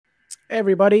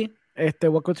everybody.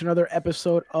 Welcome to another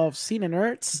episode of Cine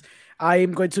Nerds. I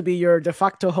am going to be your de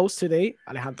facto host today,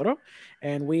 Alejandro.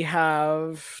 And we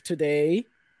have today,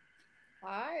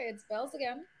 Hi, it's Bells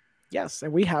again. yes,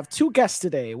 and we have two guests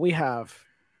today. We have,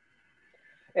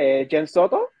 Jen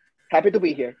Soto, happy to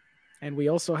be here. and we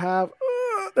also have,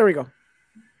 there we go.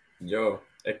 Yo,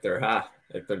 Hector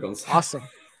González.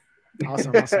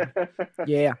 Awesome.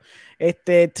 Yeah.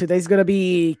 Today's going to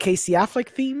be Casey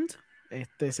Affleck themed. Se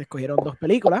escogieron dos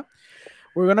películas.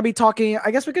 We're going to be talking,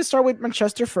 I guess we can start with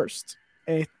Manchester first.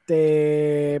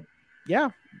 Yeah,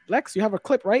 Lex, you have a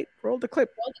clip, right? Roll the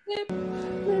clip.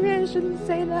 Maybe I shouldn't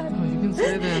say that. Oh, you can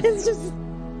say that. It's just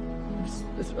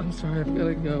I'm sorry, I've got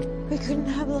to go. we couldn't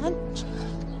have lunch.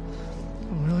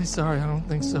 I'm really sorry, I don't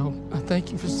think so. I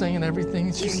thank you for saying everything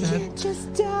that you You said. can't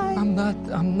just die. I'm not.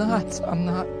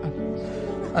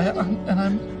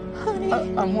 Honey,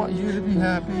 I want you to be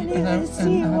happy. honey, I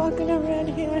see you walking around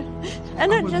here.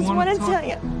 And I would just wanna want to talk- tell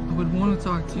you. I would want to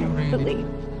talk to you, Randy.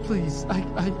 Please, Please,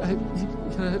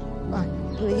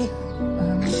 please,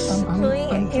 I'm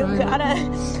please, you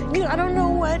trying I don't know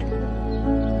what.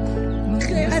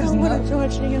 This I is don't want not- to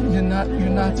torture you. You're not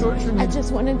torturing me. I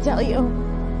just want to tell you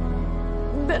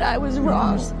that I was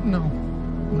wrong. No.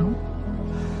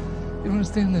 You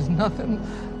understand? There's nothing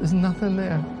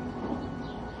there.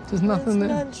 There's nothing there.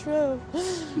 That's not true.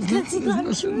 That's There's not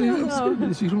nothing there. I'm true.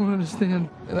 serious. You don't understand.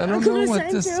 And I I'm don't know gonna what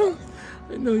send this. you.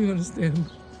 I know you understand.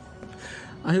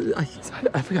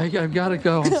 I've got to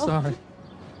go. I'm No. sorry.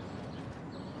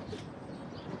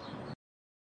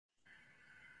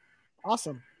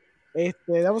 Awesome.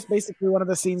 That was basically one of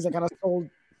the scenes that kind of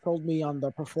sold me on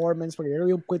the performance. Porque yo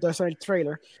vi un poquito de eso en el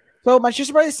trailer. So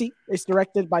Manchester by the Sea is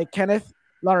directed by Kenneth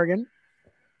Lonergan.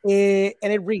 And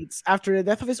it reads, after the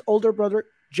death of his older brother,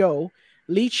 Joe,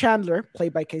 Lee Chandler,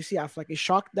 played by Casey Affleck, is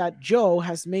shocked that Joe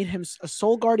has made him a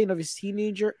sole guardian of his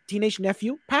teenage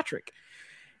nephew, Patrick.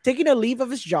 Taking a leave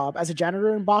of his job as a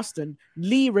janitor in Boston,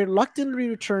 Lee reluctantly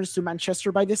returns to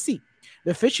Manchester by the Sea,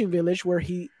 the fishing village where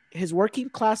his working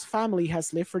class family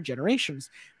has lived for generations.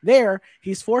 There,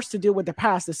 he's forced to deal with the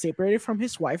past that separated from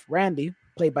his wife, Randy,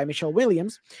 played by Michelle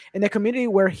Williams, in the community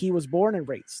where he was born and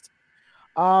raised.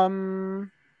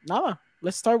 Nada,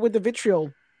 let's start with the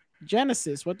vitriol.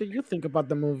 Genesis, what do you think about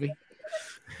the movie?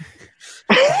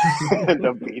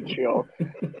 The vitriol.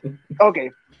 Ok.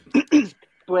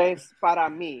 Pues para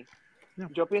mí, No.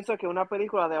 yo pienso que una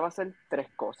película debe hacer tres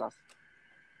cosas.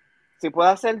 Si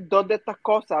puede hacer dos de estas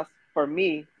cosas, for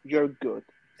me, you're good.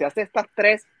 Si hace estas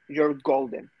tres, you're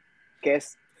golden. Que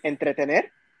es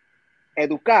entretener,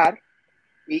 educar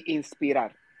y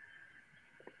inspirar.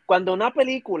 Cuando una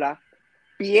película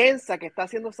piensa que está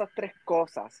haciendo esas tres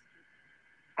cosas,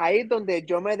 ahí es donde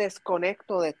yo me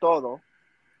desconecto de todo.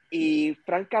 Y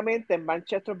francamente,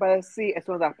 Manchester by the Sea es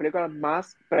una de las películas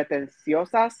más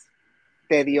pretenciosas,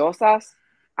 tediosas,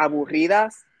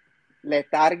 aburridas,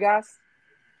 letargas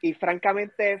y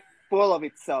francamente full of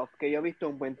itself que yo he visto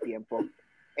un buen tiempo.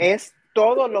 Es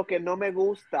todo lo que no me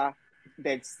gusta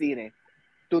del cine.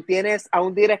 Tú tienes a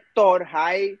un director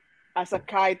high as a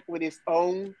kite with his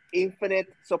own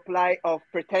infinite supply of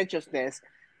pretentiousness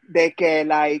de que,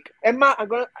 like, es más,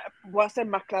 voy a ser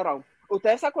más claro aún.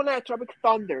 ¿Ustedes se acuerdan de Tropic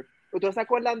Thunder? ¿Ustedes se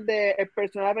acuerdan de el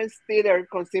personaje Ben Stiller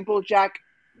con Simple Jack?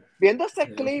 Viendo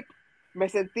ese clip, me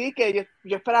sentí que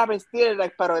yo esperaba a Ben Stiller,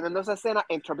 like, parodiando esa escena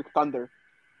en Tropic Thunder.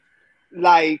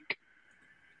 Like,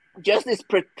 just this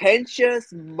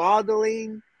pretentious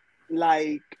modeling,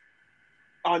 like,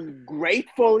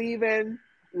 ungrateful even,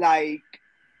 like,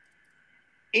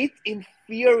 it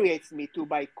infuriates me to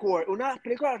my core. Unas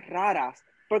películas raras,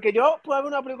 porque yo puedo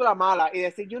ver una película mala y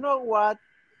decir, you know what,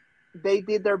 they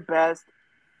did their best,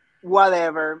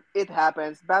 whatever, it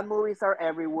happens, bad movies are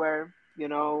everywhere, you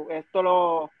know, esto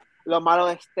lo malo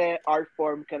de este art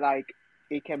form que, like,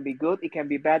 it can be good, it can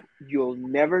be bad, you'll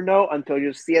never know until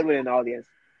you see it with an audience.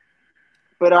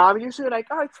 But I'm usually like,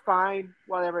 oh, it's fine,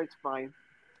 whatever, it's fine.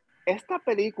 Esta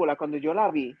película, cuando yo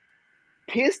la vi,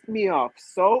 pissed me off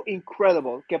so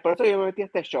incredible que por eso yo me metí a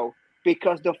este show,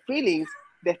 because the feelings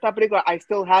de esta película I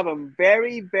still have them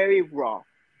very, very raw.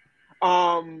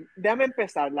 Déjame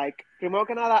empezar, like, primero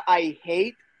que nada, I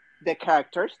hate the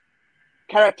characters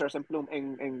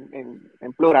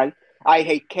en plural. I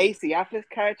hate Casey Affleck's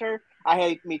character. I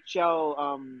hate Michelle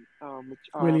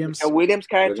Williams'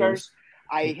 characters.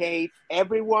 I hate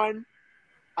everyone.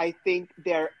 I think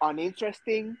they're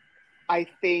uninteresting. I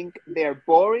think they're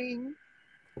boring.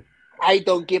 I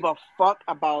don't give a fuck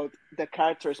about the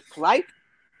character's plight.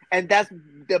 And that's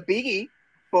the biggie,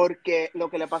 porque lo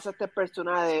que le pasa a este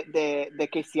personaje de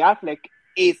Casey Affleck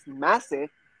is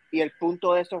massive. Y el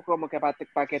punto de eso como que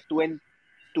para que tú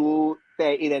tú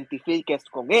te identifiques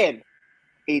con él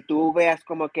y tú veas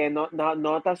como que no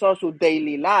tan solo su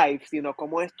daily life, sino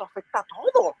cómo esto afecta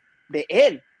todo de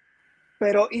él.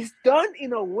 Pero it's done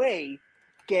in a way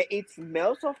que it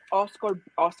smells of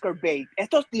Oscar bait.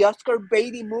 Esto es the Oscar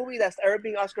baity movie that's ever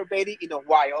been Oscar baity in a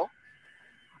while.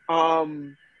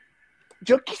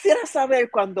 Yo quisiera saber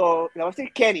cuando, le voy a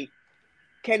decir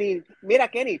Kenny, mira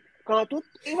Kenny, cuando tú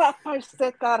ibas para el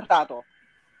set cada rato,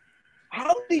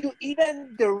 how do you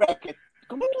even direct it?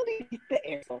 ¿Cómo tú dijiste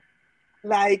eso?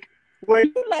 Like, were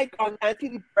you like on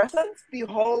antidepressants the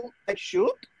whole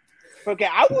shoot? Porque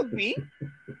I would be,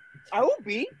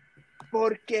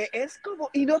 porque es como,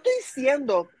 y no estoy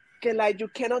diciendo que like you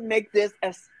cannot make this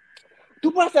as,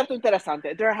 tú puedes hacer esto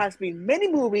interesante. There has been many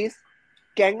movies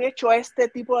que han hecho este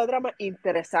tipo de drama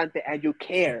interesante and you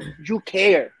care.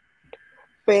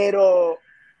 Pero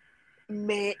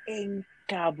me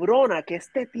encabrona que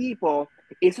este tipo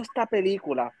hizo esta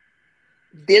película,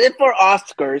 did it for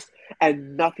Oscars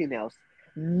and nothing else.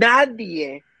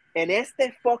 Nadie en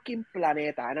este fucking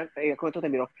planeta, con esto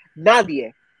termino,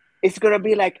 nadie is gonna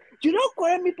be like, you know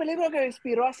cuál es mi película que me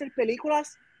inspiró a hacer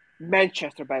películas?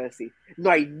 Manchester by the Sea. No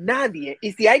hay nadie.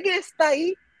 Y si alguien está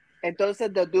ahí,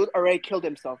 entonces the dude already killed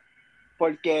himself.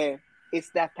 Porque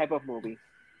it's that type of movie.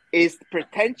 It's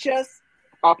pretentious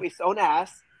up its own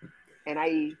ass, and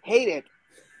I hate it.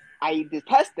 I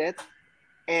detest it,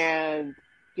 and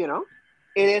you know,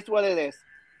 it is what it is.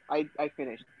 I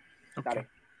finished. Okay.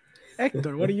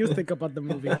 Hector, what do you think about the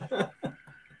movie?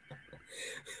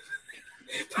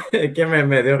 Es que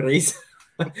me dio risa.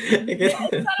 It's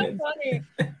kind of funny.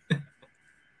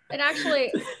 And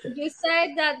actually, you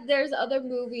said that there's other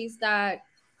movies that,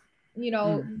 you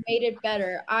know, made it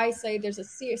better. I say there's a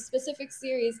specific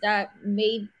series that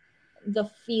made the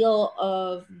feel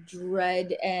of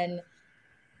dread and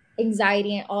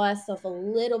anxiety and all that stuff a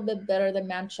little bit better than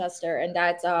Manchester, and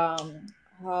that's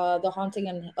The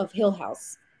Haunting of Hill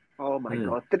House. Oh my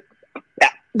God.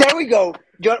 There we go.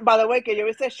 Yo, by the way, que yo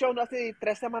vi ese show no hace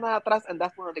 3 semanas atrás, and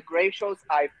that's one of the great shows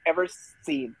I've ever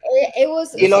seen. It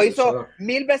was, y lo hizo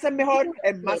 1000 veces mejor,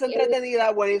 es más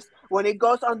entretenida when it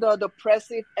goes on the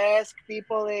depressive-esque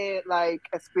tipo de like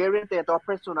experience de todos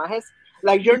los personajes.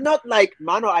 Like, you're not like,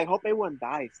 mano, I hope everyone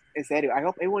dies. En serio, I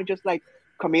hope everyone just like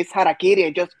commits harakiri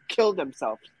and just kill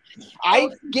themselves. I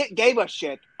gave a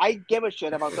shit. I gave a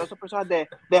shit about those personas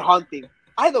de Haunting.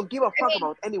 I don't give a fuck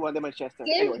about anyone in Manchester.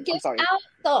 Anyway, I'm sorry. Out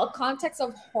the context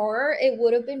of horror, it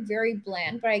would have been very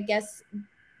bland, but I guess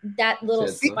that little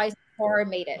spice of horror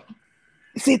made it.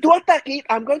 Si tú hasta aquí,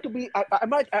 I'm going to be,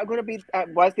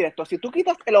 voy a decir esto, si tú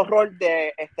quitas el horror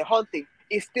de Haunting,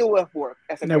 it still will work.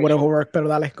 It would have worked, pero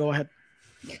dale, go ahead.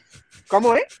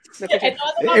 ¿Cómo es?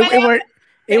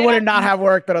 It would not have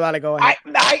worked, pero dale, go ahead.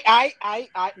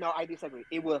 No, I disagree.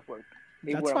 It would have worked.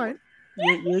 That's fine.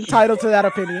 You're entitled to that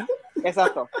opinion.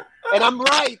 Exacto. And I'm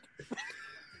right.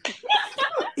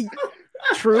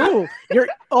 True.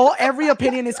 Every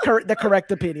opinion is the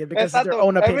correct opinion because it's their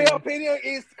own opinion. Every opinion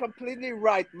is completely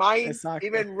right. Mine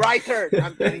even righter.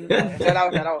 I'm kidding. Shut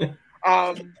out.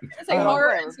 It's like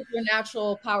horror and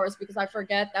supernatural powers because I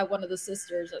forget that one of the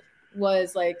sisters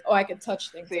was like, oh, I can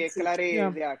touch things. Sí,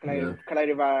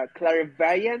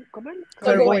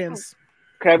 clairvoyance.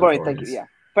 Clairvoyance, thank you, yeah.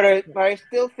 But I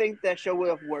still think that show would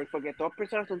have worked porque todas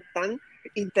personas son tan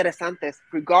interesantes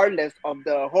regardless of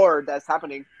the horror that's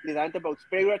happening, literalmente both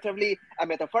figuratively and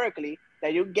metaphorically,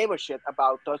 that you gave a shit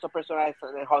about todas esas personas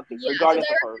and Hauntings, regardless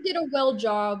of horror. Did a well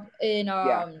job in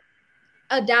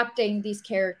adapting these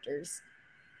characters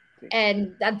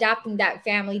and adapting that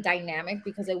family dynamic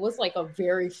because it was like a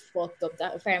very fucked up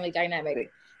family dynamic.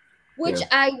 Which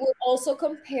I would also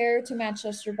compare to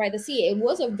Manchester by the Sea. It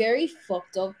was a very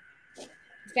fucked up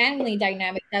family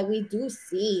dynamic that we do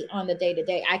see on the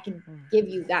day-to-day. I can give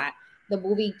you that. The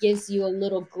movie gives you a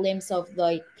little glimpse of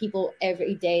like people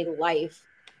everyday life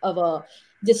of a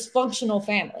dysfunctional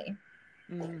family.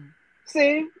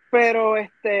 Sí, pero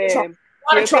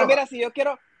si yo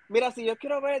quiero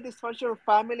ver Dysfunctional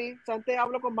Family, antes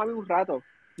hablo con mami un rato,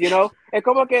 you know, es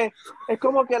como que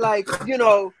like, you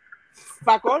know,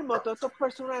 pa' colmo, todos estos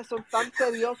personajes son tan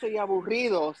tediosos y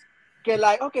aburridos que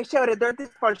like, okay, chévere, they're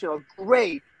dysfunctional,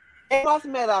 great. ¿Qué más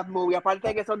me das, movie? Aparte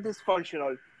de que son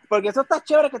dysfunctional. Porque eso está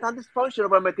chévere que están dysfunctional,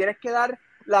 pero me tienes que dar,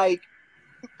 like,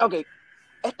 okay,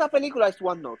 esta película es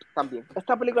one note también.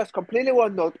 Esta película es completely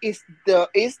one note. Is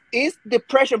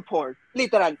depression porn.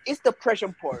 Literal, it's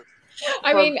depression porn.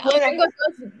 I mean, Gringo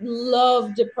does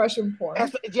love depression porn.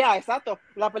 Ya, exacto.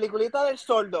 La peliculita del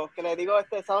sordo, que le digo,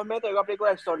 ¿sabes? Digo la película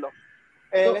del sordo.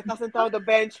 él está sentado en the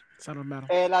bench, Sound of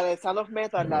Metal. la de Sound of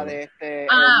Metal, la de el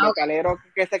ok. metalero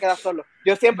que se queda solo.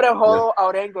 Yo siempre jodo a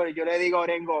Orengo y yo le digo a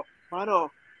Orengo,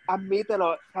 mano,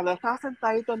 admítelo, cuando estaba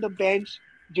sentadito en the bench,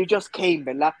 you just came,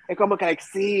 ¿verdad? Es como que, like,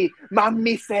 sí, más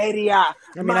miseria,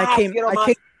 I mean, más, quiero más.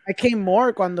 I came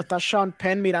more cuando está Sean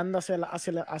Penn mirando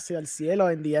hacia el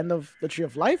cielo in the end of the Tree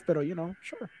of Life, pero, you know,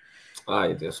 sure.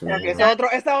 Ay, Dios mío. Okay, ese es otro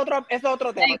tema, ese es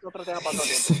otro tema para otro tiempo.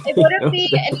 It wouldn't be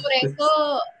an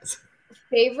Lorenzo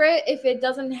favorite if it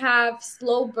doesn't have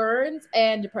slow burns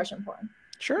and depression porn.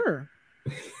 Sure.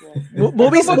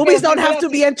 Movies don't have to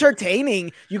be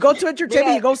entertaining. You go to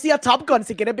entertainment, you go see a Top Gun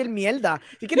si quieres ver mierda.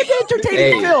 Si quieres ver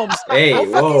entertaining films. Hey,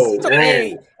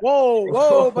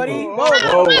 whoa, buddy.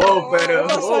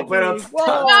 Pero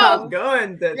Top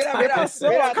Gun. Mira,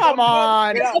 Come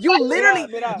on. mira, You literally,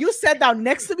 mira. you sat down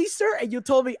next to me, sir, and you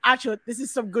told me, actually, this is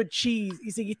some good cheese.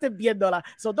 Y seguiste viéndola.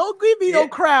 So don't give me no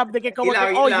crap de que como Y la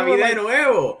you vi were de like,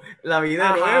 nuevo. La vi de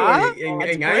Ajá, nuevo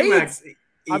en that's IMAX.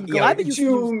 I'm glad that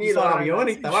you los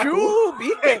aviones estaba cool.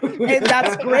 and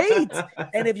that's great.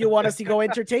 And if you want to see go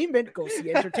entertainment, go see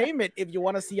entertainment. If you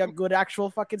want to see a good actual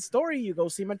fucking story, you go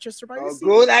see Manchester by the Sea.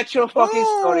 Good actual fucking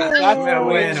story.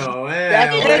 That's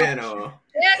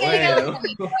Bueno.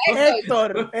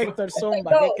 Héctor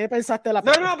Zumba, ¿qué pensaste de la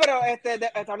No, película? pero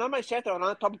está no Manchester,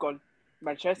 no Top Gun.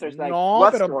 Manchester es like, No,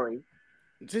 what pero- story?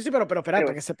 Sí, pero espera,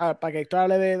 Anyway. para que Héctor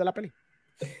hable de la peli.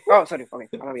 Oh, sorry, okay,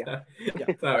 ahora bien.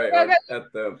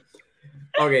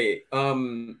 Ok,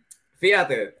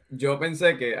 fíjate, yo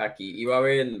pensé que aquí iba a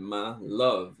haber más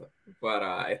love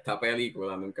para esta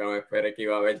película. Nunca me esperé que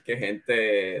iba a haber que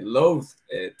gente loathe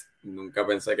it. Nunca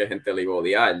pensé que gente le iba a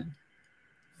odiar.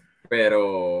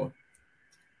 Pero...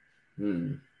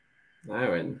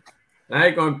 a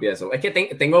ver cómo empiezo. Es que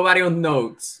tengo varios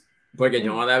notes, porque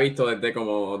yo no la he visto desde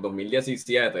como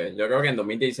 2017. Yo creo que en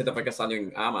 2017 fue que salió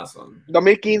en Amazon.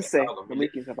 2015,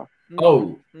 pa.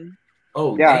 Oh,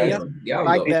 Yeah, diablo.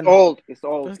 Like It's then. old,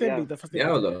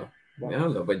 Diablo.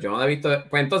 Pues yo no la he visto,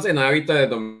 pues entonces no la he visto desde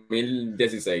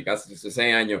 2016, casi 6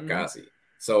 años casi.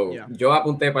 So, yo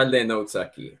apunté un par de notes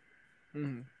aquí.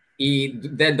 Y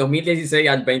del 2016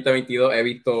 al 2022 he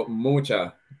visto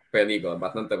muchas películas,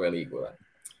 bastantes películas.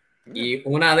 Y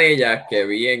una de ellas que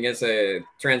vi en ese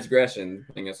Transgression,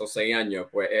 en esos 6 años,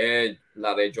 pues es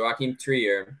la de Joachim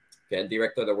Trier, que es el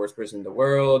director de Worst Person in the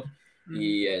World,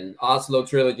 y el Oslo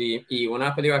Trilogy, y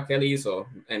una película que él hizo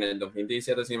en el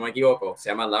 2017, si no me equivoco, se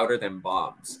llama Louder Than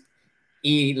Bombs.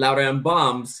 Y Louder Than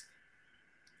Bombs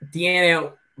tiene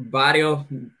varios,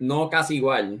 no casi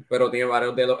igual, pero tiene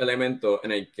varios de los elementos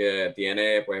en el que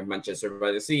tiene pues Manchester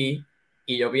by the Sea,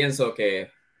 y yo pienso que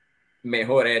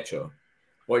mejor hecho,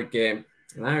 porque,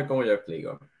 a ver cómo yo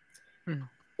explico.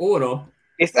 Uno,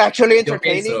 It's actually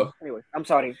entertaining. pienso- Anyway, I'm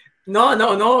sorry. no,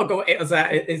 o sea,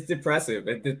 es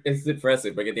depressive, es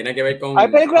depressive, porque tiene que ver con Hay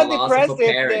películas the loss of a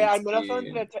depressive parent de al menos y- son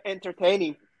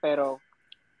entertaining, pero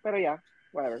ya,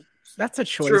 whatever. That's a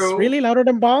choice. True. Really? Louder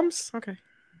than bombs? Okay.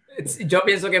 Yo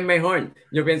pienso que es mejor.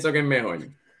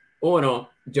 Uno,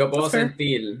 yo puedo That's fair.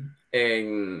 sentir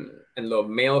en los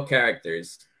male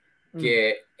characters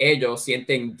que ellos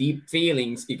sienten deep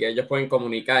feelings y que ellos pueden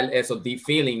comunicar esos deep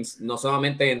feelings no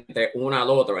solamente entre uno al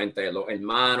otro, entre los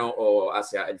hermanos o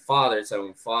hacia el father, sea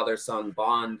un father-son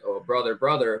bond o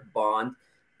brother-brother bond,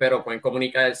 pero pueden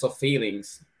comunicar esos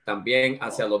feelings también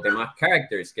hacia los demás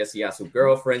characters, que si a sus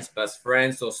girlfriends, best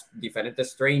friends o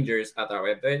diferentes strangers a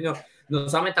través de ellos, no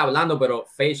solamente hablando, pero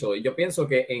facial. Yo pienso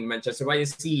que en Manchester by the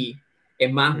Sea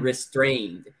es más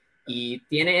restrained y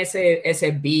tiene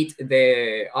ese beat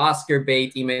de Oscar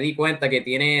bait, y me di cuenta que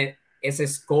tiene ese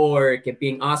score que es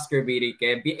bien Oscar beat y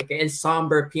que es el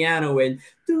somber piano,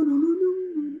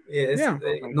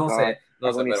 no sé,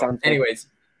 pero anyways.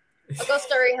 A Ghost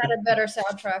Story had a better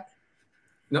soundtrack.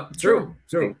 No, true.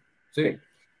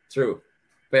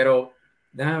 Pero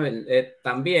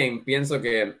también pienso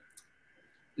que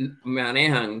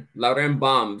Louder Than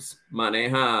Bombs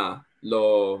maneja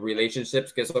los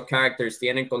relationships que esos characters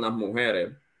tienen con las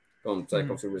mujeres, con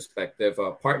sus respective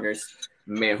partners,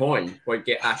 mejor.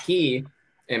 Porque aquí,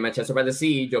 en Manchester by the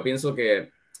Sea, yo pienso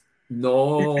que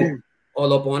no, o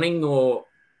lo ponen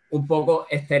un poco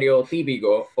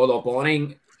estereotípico, o lo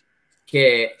ponen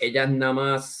que ellas nada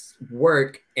más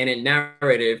work en el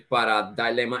narrative para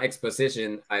darle más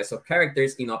exposition a esos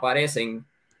characters y no aparecen,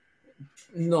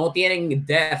 no tienen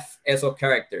depth esos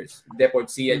characters de por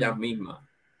sí ellas mismas.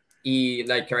 Y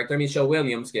la character Michelle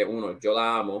Williams, que uno, yo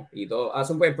la amo, y dos,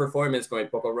 hace un buen performance con el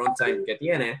poco runtime que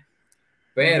tiene,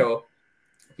 pero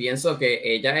pienso que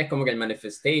ella es como que el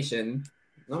manifestation,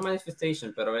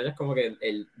 pero ella es como que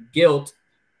el guilt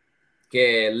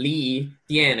que Lee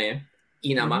tiene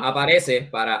y nada más aparece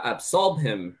para absolve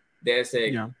him de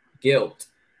ese guilt.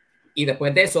 Y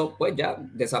después de eso, pues ya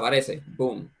desaparece.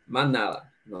 Boom. Más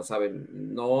nada. No saben,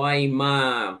 no hay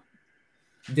más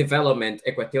development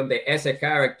en cuestión de ese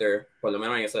character, por lo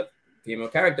menos en ese female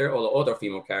character o los otros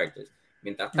female characters.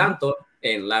 Mientras tanto,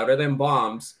 en Louder Than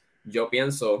Bombs, yo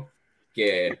pienso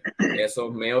que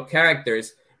esos male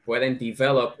characters pueden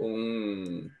develop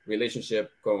un relationship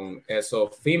con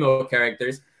esos female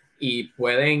characters y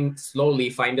pueden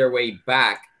slowly find their way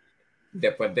back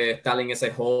después de estar en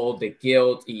ese hole de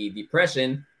guilt y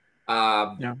depression,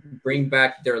 bring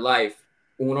back their life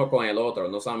uno con el otro,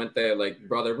 no solamente like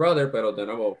brother, pero de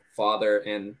nuevo father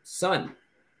and son.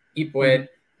 Y pues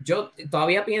yo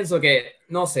todavía pienso que,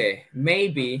 no sé,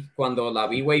 maybe cuando la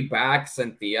vi way back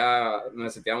me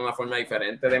sentía de una forma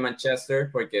diferente de Manchester,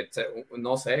 porque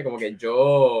no sé, como que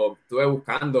yo estuve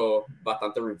buscando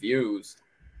bastantes reviews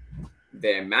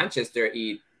de Manchester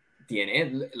y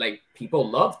tiene, like, people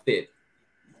loved it.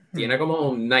 Tiene como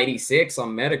un 96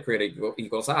 on Metacritic y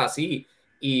cosas así.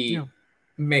 Y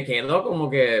me quedo como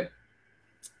que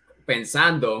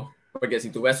pensando, porque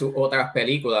si tú ves sus otras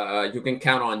películas, You Can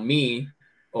Count on Me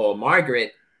o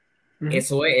Margaret,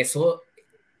 eso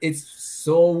it's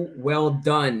so well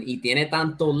done y tiene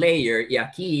tanto layer, y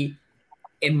aquí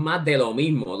es más de lo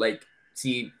mismo. Like,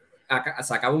 si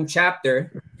sacaba un chapter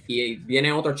y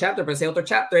viene otro chapter, pero ese otro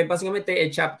chapter es básicamente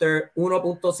el chapter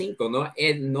 1.5, ¿no?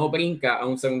 Él no brinca a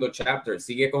un segundo chapter,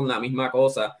 sigue con la misma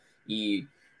cosa y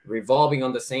revolving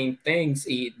on the same things,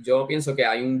 y yo pienso que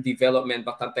hay un development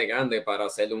bastante grande para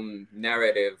hacer un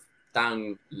narrative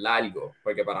tan largo,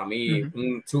 porque para mí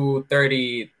un 2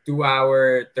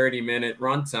 hour 30-minute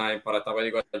runtime para esta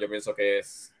película yo pienso que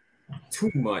es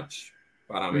too much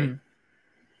para mí.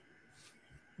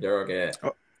 Yo creo que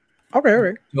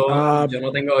Okay. yo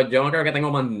no creo que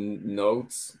tengo más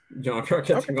notes. Yo no creo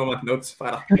que tengo más notes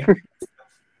para.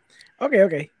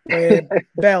 Okay.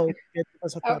 Belle.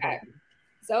 Okay.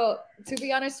 So, to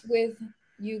be honest with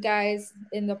you guys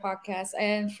in the podcast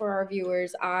and for our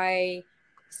viewers, I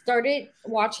started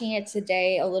watching it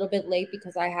today a little bit late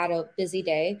because I had a busy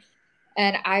day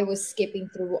and I was skipping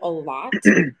through a lot.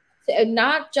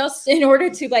 Not just in order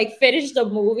to like finish the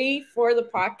movie for the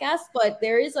podcast, but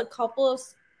there is a couple of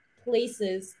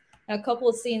places, a couple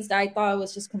of scenes that I thought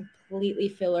was just completely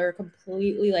filler,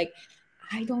 completely like,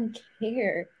 I don't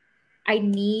care. I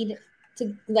need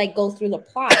to like go through the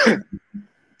plot.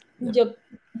 Yo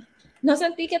no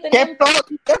sentí que tenían...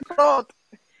 ¿Qué plot?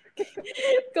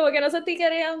 Como que no sentí que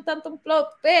tenían tanto un plot,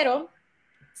 pero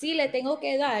sí le tengo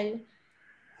que dar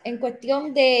en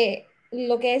cuestión de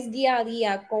lo que es día a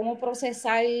día, cómo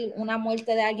procesar una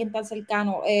muerte de alguien tan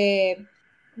cercano,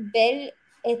 ver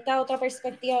esta otra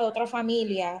perspectiva de otra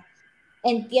familia.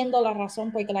 Entiendo la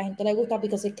razón porque a la gente le gusta,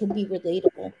 because it could be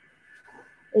relatable.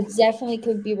 It definitely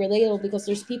could be relatable because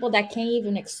there's people that can't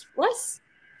even express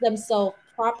themselves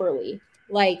properly,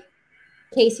 like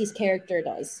Casey's character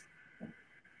does.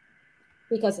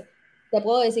 Because te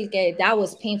puedo decir que that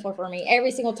was painful for me.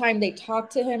 Every single time they talk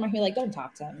to him, I'm like, don't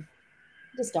talk to him.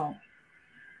 Just don't.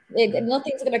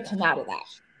 Nothing's going to come out of that.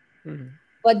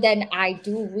 But then I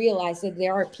do realize that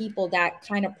there are people that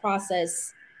kind of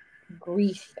process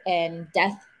grief and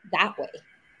death that way.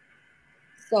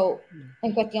 So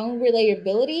in cuestión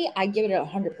relatability, I give it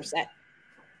 100%.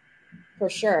 For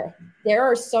sure. There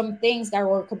are some things that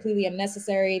were completely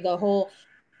unnecessary. The whole...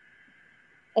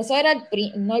 Eso era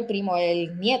no el primo,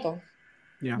 el nieto.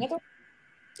 Yeah. ¿Nieto?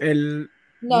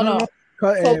 No.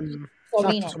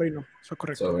 Sobrino. Eso es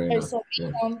correcto. El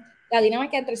sobrino, la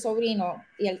dinámica entre el sobrino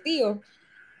y el tío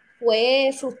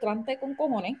fue frustrante con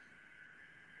cojones,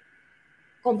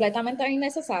 completamente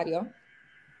innecesario.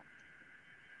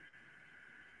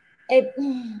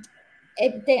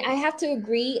 I have to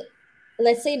agree,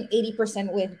 let's say an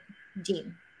 80% with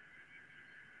Gene,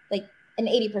 like an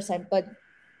 80%, but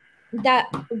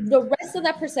that the rest of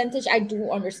that percentage, I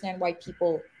do understand why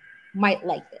people might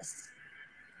like this,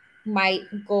 might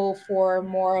go for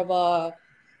more of a,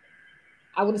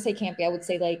 I wouldn't say campy, I would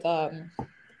say like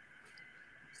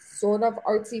sort of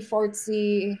artsy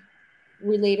fartsy,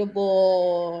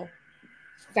 relatable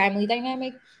family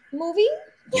dynamic movie.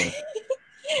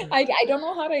 I don't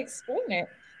know how to explain it.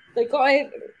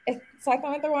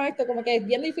 Exactamente con esto, como que es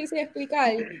bien difícil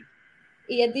explicar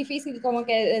y es difícil como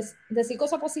que decir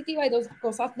cosas positivas y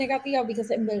cosas negativas, because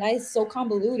en verdad it's so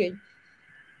convoluted.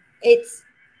 It's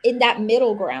in that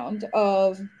middle ground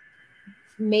of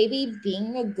maybe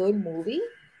being a good movie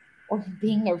or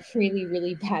being a really,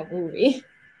 really bad movie.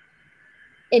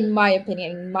 In my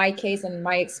opinion, in my case, and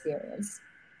my experience.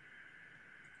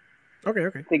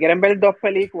 Okay. Si quieren ver dos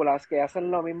películas que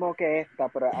hacen lo mismo que esta,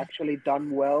 pero actually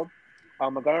done well,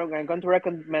 I'm going to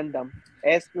recommend them.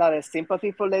 Es la de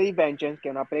Sympathy for Lady Vengeance, que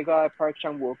es una película de Park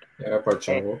Chan-wook. Park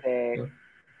Chan-wook.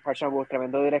 Park Chan-wook,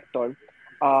 tremendo director.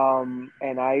 And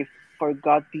I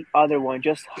forgot the other one.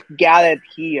 Just gathered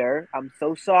here. I'm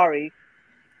so sorry.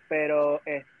 Pero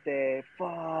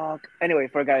fuck. Anyway,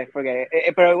 forget it.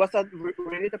 Pero it was a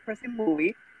really depressing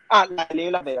movie. La de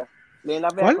Living Las Vegas. Living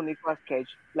Las Vegas con Nicolas Cage.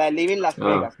 La de Living Las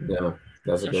Vegas. Yeah,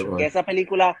 that's a good one. Que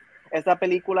esa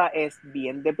película es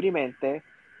bien deprimente.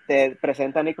 Te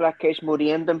presenta a Nicolas Cage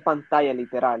muriendo en pantalla,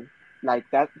 literal. Like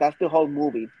that's the whole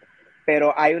movie.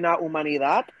 Pero hay una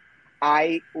humanidad,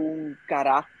 hay un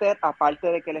carácter, aparte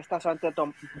de que él está solamente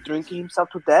drinking himself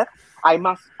to death. Hay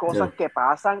más cosas que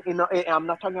pasan. You know, I'm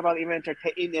not talking about even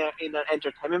in an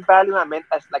entertainment value. I meant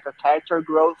as like a character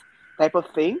growth type of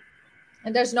thing.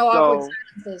 And there's no awkward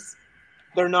silences.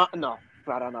 They're not, no,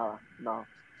 para nada, no.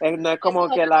 No es como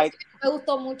que, like... Me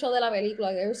gustó mucho de la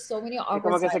película. There's so many awkward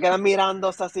como que silences. se quedan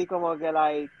mirándose así como que,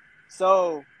 like,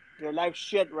 so, your life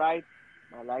shit, right?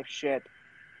 My life shit.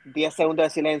 10 segundos de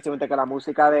silencio mientras que la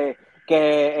música de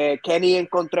que Kenny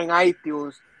encontró en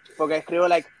iTunes, porque escribo,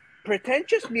 like,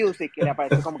 pretentious music, y le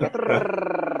aparece como que...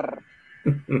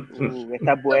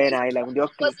 esta es buena. Y le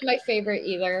hundió... Wasn't my favorite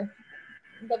either.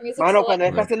 Mano, cuando él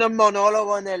está haciendo el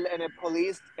monólogo en el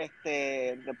police,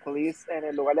 en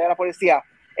el lugar de la policía,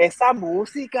 esa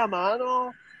música,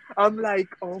 mano, I'm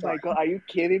like, oh my God, are you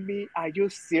kidding me? Are you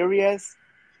serious?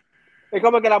 Es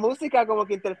como que la música como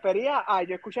que interfería a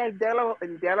yo escuchar el diálogo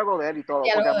de él y todo.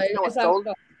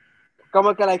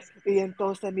 Como que, like, y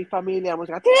entonces mi familia, la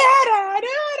música,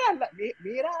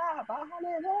 mira,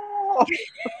 bájale, no.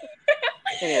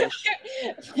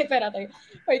 Espérate,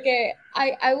 porque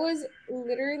I was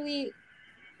literally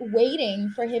waiting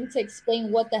for him to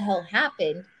explain what the hell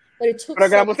happened, but it took so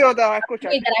long that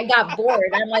I got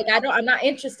bored. I'm like, I'm not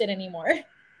interested anymore.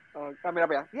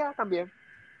 Mira, ya, también.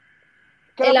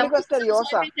 Que la película es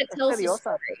tediosa.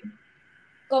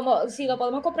 Como si lo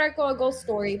podemos comprar con Ghost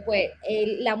Story, pues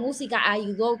la música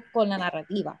ayudó con la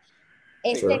narrativa.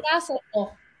 Caso,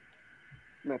 no.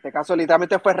 En este caso,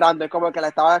 literalmente fue random. Es como que la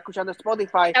estaba escuchando en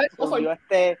Spotify.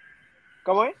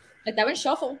 ¿Cómo es? Estaba en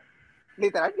shuffle.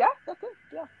 Literal, ya.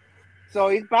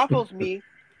 So it baffles me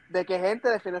de que gente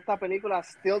defiende esta película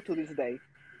still to this day.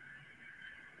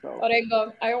 So.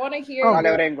 Orengo, I want to hear.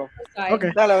 Dale, Orengo.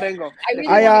 Okay. Dale, Orengo.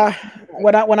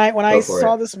 When I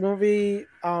saw this movie,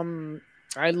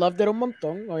 I loved it un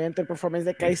montón. Obviamente el performance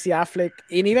de Casey Affleck.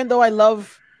 And even though I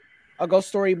love A Ghost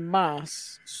Story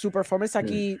más, su performance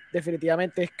aquí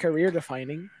definitivamente es career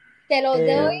defining. Te lo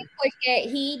doy porque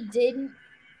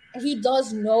he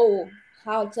does know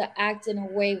how to act in a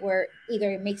way where either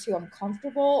it makes you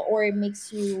uncomfortable or it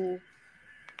makes you...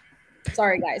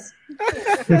 Sorry, guys.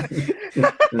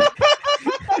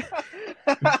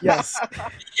 Yes.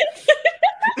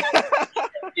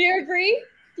 Do you agree?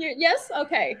 Yes?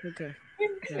 Okay.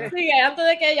 Yeah. Sigue, antes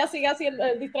de que ella siga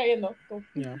distrayendo.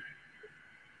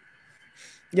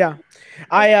 Ya.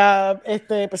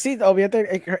 Pues sí,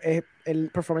 obviamente el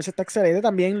performance está excelente.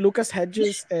 También Lucas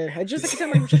Hedges. ¿Hedges de qué se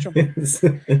llama el muchacho?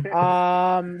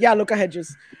 Lucas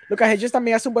Hedges. Lucas Hedges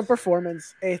también hace un buen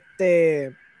performance.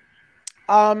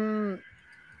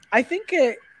 I think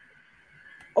que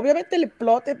obviamente el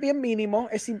plot es bien mínimo,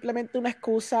 es simplemente una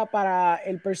excusa para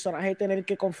el personaje tener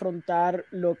que confrontar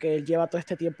lo que él lleva todo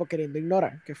este tiempo queriendo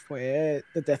ignorar, que fue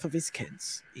the death of his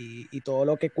kids y todo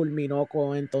lo que culminó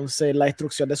con entonces la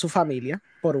destrucción de su familia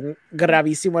por un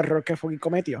gravísimo error que fue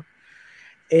cometió.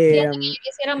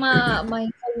 Quisiera más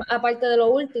aparte de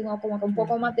lo último, como que un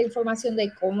poco más de información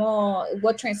de cómo,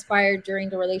 what transpired during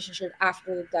the relationship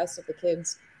after the deaths of the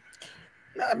kids.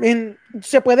 I mean,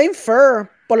 se puede infer,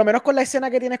 por lo menos con la escena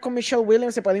que tienes con Michelle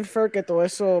Williams, se puede infer que todo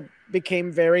eso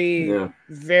became very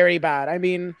bad. I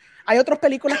mean, hay otras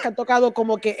películas que han tocado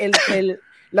como que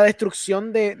la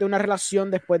destrucción de una relación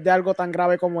después de algo tan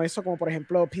grave como eso, como por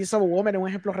ejemplo Piece of a Woman, es un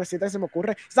ejemplo reciente que se me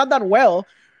ocurre. It's not done well,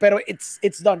 pero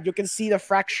it's done. You can see the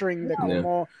fracturing de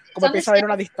cómo empieza a haber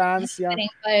una distancia.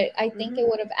 But I think it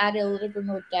would have added a little bit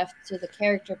more depth to the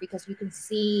character because you can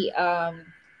see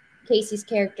Casey's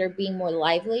character being more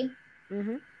lively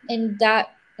in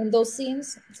those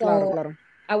scenes. So claro.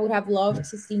 I would have loved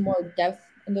to see more depth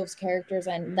in those characters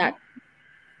and that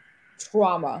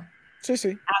trauma.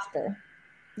 Sí. After.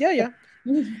 Yeah.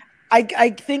 I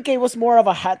think it was more of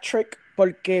a hat trick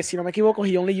porque si no me equivoco,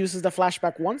 he only uses the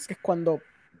flashback once, que es cuando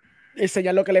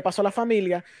enseña lo que le pasó a la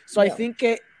familia. So I think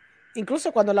que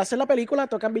incluso cuando le hacen la película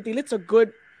tocan BT, it's a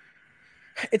good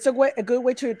it's a good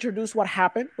way to introduce what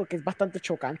happened, porque es bastante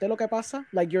chocante lo que pasa.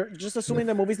 Like, you're just assuming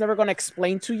the movie's never going to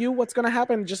explain to you what's going to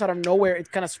happen, just out of nowhere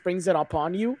it kind of springs it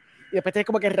upon you, y después tienes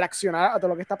como que reaccionar a todo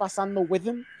lo que está pasando with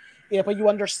him, y después you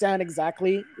understand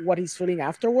exactly what he's feeling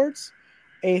afterwards.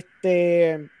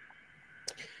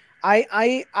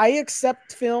 I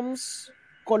accept films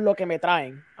con lo que me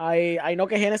traen. I know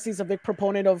que Genesis is a big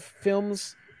proponent of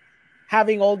films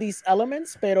having all these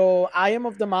elements, pero I am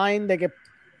of the mind de que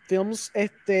films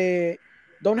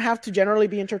don't have to generally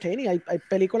be entertaining. Hay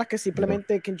películas que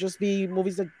simplemente can just be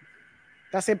movies that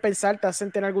te hacen pensar, te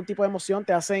hacen tener algún tipo de emoción,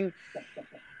 te hacen...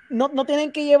 No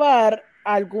tienen que llevar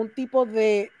algún tipo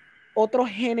de otro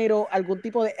género, algún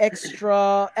tipo de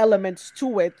extra elements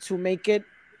to it to make it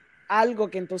algo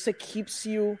que entonces keeps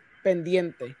you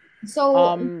pendiente.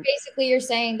 So basically you're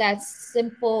saying that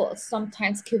simple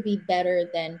sometimes could be better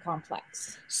than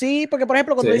complex. Sí, porque por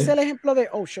ejemplo cuando dice el ejemplo de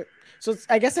so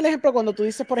I guess el ejemplo cuando tú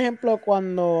dices por ejemplo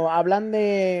cuando hablan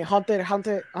de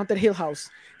Haunted Hill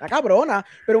House, la cabrona,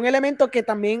 pero un elemento que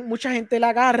también mucha gente la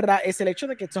agarra es el hecho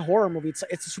de que it's a horror movie, it's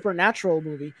a supernatural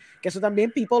movie, que eso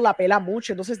también people la pela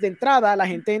mucho, entonces de entrada la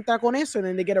gente entra con eso and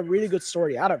then they get a really good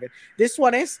story out of it.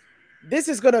 This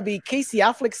is going to be Casey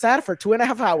Affleck sad for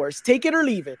 2.5 hours. Take it or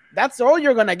leave it. That's all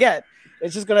you're going to get.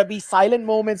 It's just going to be silent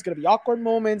moments, going to be awkward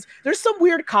moments. There's some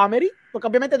weird comedy, porque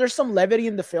obviamente there's some levity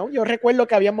in the film. Yo recuerdo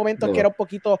que había momentos que era un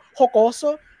poquito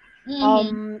jocoso.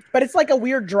 But it's like a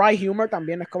weird dry humor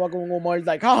también. Es como un humor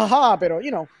like, ha, ha, ha. Pero,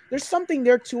 you know, there's something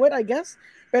there to it, I guess.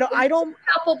 Pero I don't...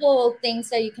 Palpable things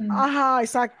that you can... Ajá,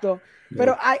 exacto.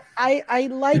 Pero I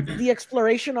like the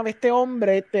exploration of este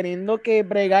hombre teniendo que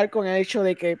bregar con el hecho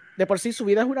de que de por sí su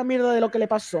vida es una mierda de lo que le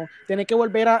pasó, tiene que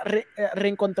volver a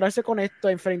reencontrarse con esto,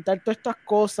 enfrentar todas estas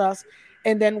cosas,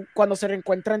 and then cuando se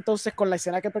reencuentra entonces con la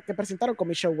escena que presentaron con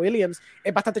Michelle Williams,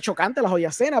 es bastante chocante la jodida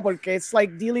escena porque it's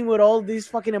like dealing with all these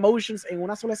fucking emotions en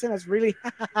una sola escena. It's really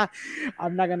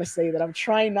I'm not gonna say that, I'm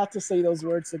trying not to say those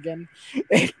words again.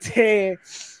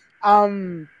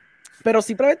 Pero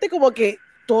simplemente como que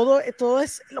todo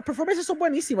es, los performances son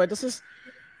buenísimos, entonces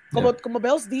como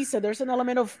Bells dice, there's an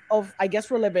element of I guess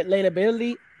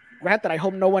relatability. Granted, I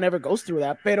hope no one ever goes through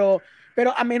that, pero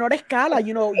a menor escala,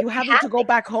 you know, you having to go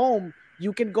back home,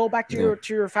 you can go back to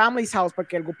your family's house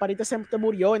porque algún pariente se te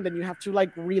murió, and then you have to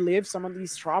like relive some of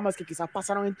these traumas que quizás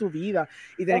pasaron en tu vida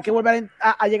y tener que volver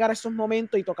a llegar a esos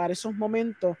momentos y tocar esos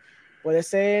momentos puede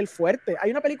ser fuerte.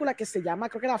 Hay una película que se llama,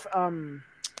 creo que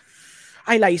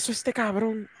la hizo este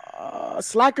cabrón,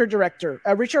 Slacker director,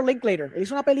 Richard Linklater. Él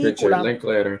hizo una película. Richard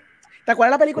Linklater. ¿Te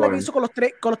acuerdas la película que hizo con los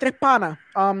tres panas?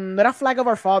 No era Flag of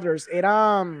Our Fathers,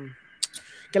 era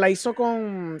que la hizo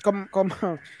con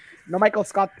no Michael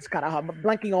Scott, carajo, I'm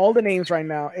blanking all the names right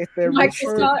now.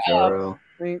 Michael Scott.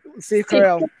 Steve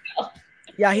Carell.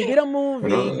 Yeah, he did a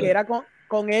movie que era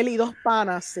con él y dos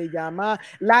panas, se llama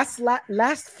Last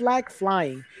Flag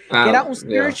Flying, que era un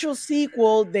spiritual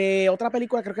sequel de otra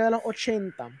película, creo que de los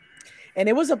 80. And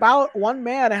it was about one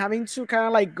man having to kind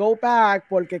of like go back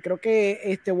porque creo que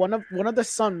one of the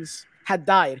sons had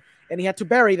died and he had to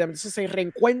bury them. Entonces se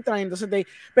reencuentran, entonces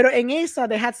pero en esa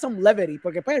they had some levity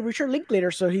porque pues Richard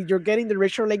Linklater, so you're getting the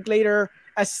Richard Linklater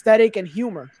aesthetic and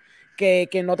humor que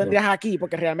no tendrías aquí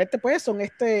porque realmente pues son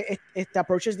este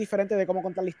approaches diferentes de cómo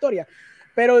contar la historia.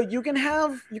 Pero you can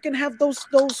have those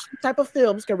type of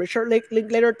films que Richard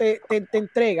Linklater te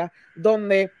entrega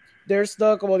donde there's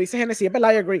the, como dice Genesis,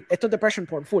 I agree, esto es depression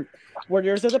porn, full, where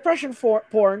there's the depression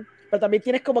porn, pero también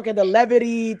tienes como que the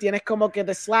levity, tienes como que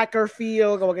the slacker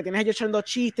feel, como que tienes ellos echando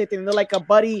chistes, teniendo like a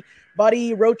buddy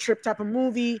road trip type of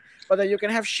movie, but then you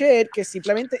can have shit que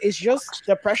simplemente is just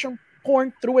depression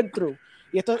porn through and through.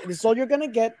 Y esto is all you're gonna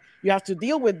get. You have to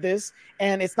deal with this,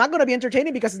 and it's not going to be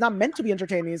entertaining because it's not meant to be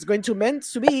entertaining. It's meant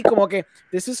to be como que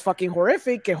this is fucking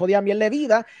horrific, que jodia bien la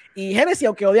vida. Y Genesis,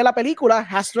 aunque odia la película,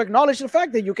 has to acknowledge the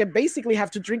fact that you can basically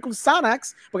have to drink un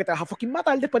Xanax porque te vas a fucking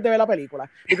matar después de ver la película.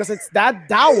 Because it's that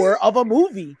dour of a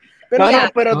movie. Pero,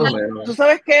 tú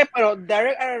sabes qué, pero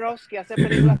Darren Aronofsky hace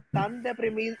películas tan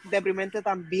deprimente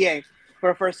también,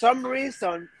 pero for some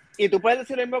reason, y tú puedes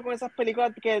decir lo mismo con esas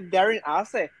películas que Darren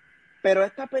hace, pero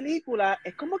esta película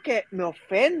es como que me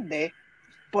ofende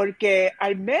porque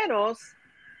al menos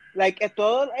like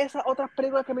todas esas otras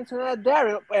películas que mencioné de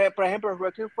Darren, por ejemplo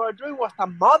Requiem for a Dream o hasta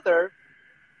Mother,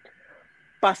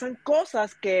 pasan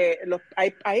cosas que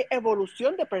hay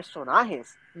evolución de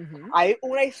personajes. Hay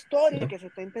una historia que se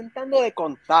está intentando de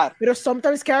contar. Pero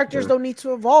sometimes characters don't need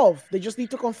to evolve. They just need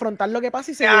to confrontar lo que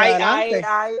pasa y seguir adelante.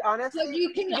 Honestly, and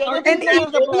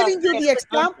giving you the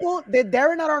example that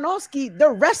Darren Aronofsky, the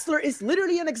wrestler, is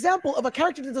literally an example of a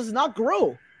character that does not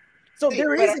grow. So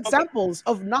there is examples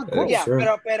of not growth. Yeah,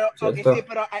 pero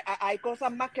hay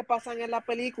cosas más que pasan en la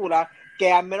película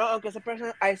que al menos aunque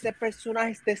ese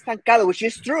personaje esté estancado, which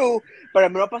is true, pero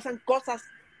al menos pasan cosas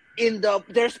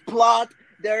there's plot,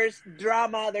 there's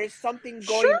drama, there's something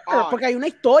going on. Porque hay una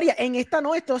historia. En esta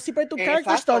no, esto es simplemente un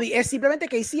character study. Es simplemente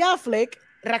Casey Affleck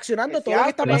reaccionando a todo lo que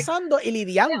está pasando y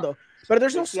lidiando. Pero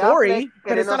there's no story.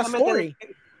 Pero it's not a story.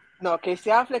 No, Casey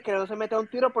Affleck que no se mete un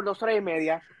tiro por 2 horas y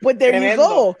media. But there you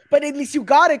go. But at least you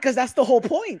got it because that's the whole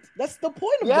point. That's the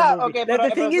point of the movie. Okay,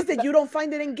 the thing is that you don't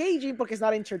find it engaging porque it's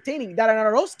not entertaining. Darren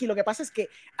Aronofsky, lo que pasa es que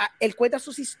él cuenta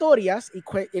sus historias y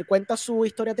él cuenta su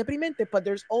historia deprimente, but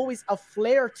there's always a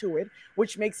flair to it,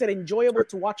 which makes it enjoyable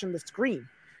to watch on the screen.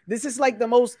 This is like the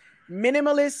most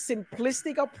minimalist,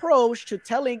 simplistic approach to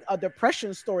telling a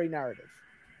depression story narrative.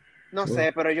 No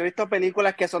sé, pero yo he visto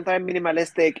películas que son también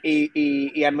minimalistic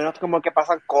y al menos como que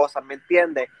pasan cosas, ¿me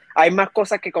entiendes? Hay más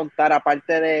cosas que contar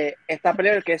aparte de esta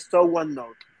película que es so one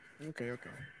note. Okay.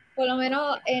 Por lo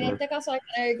menos en este caso, I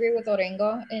kind of agree with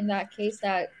Orengo in that case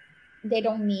that they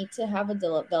don't need to have a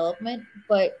development,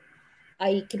 but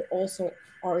I could also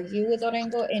argue with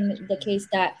Orengo in the case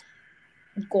that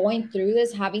going through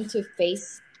this, having to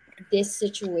face this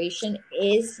situation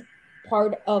is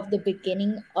part of the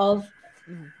beginning of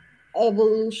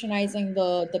evolutionizing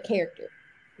the character.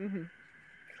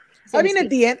 So I mean, at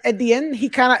the end, he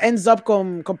kind of ends up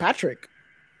con Patrick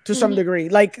to some degree.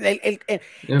 Like,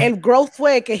 el growth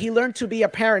fue que he learned to be a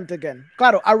parent again.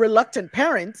 Claro, a reluctant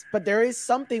parent, but there is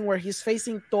something where he's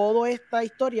facing toda esta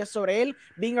historia sobre él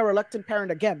being a reluctant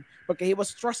parent again, porque he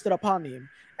was thrusted upon him.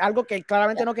 Algo que él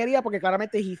claramente no quería, porque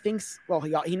claramente he thinks, well,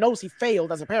 he knows he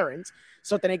failed as a parent.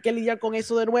 So tener que lidiar con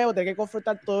eso de nuevo, tener que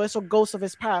confrontar todos esos ghosts of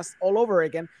his past all over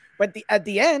again. But at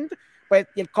the end, pues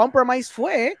el compromise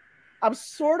fue, I'm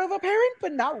sort of a parent,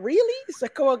 but not really. So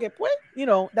es como que, pues, you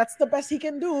know, that's the best he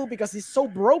can do because he's so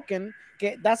broken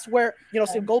que that's where, you know,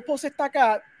 si el goalpost está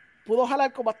acá, pudo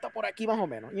jalar como hasta por aquí más o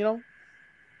menos, you know?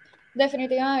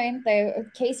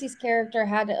 Definitivamente. Casey's character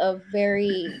had a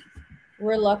very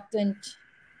reluctant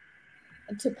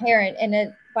to parent,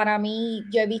 and para mí,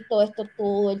 yo he visto esto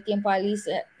todo el tiempo, Alice,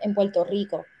 en Puerto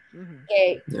Rico.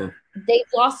 Que they've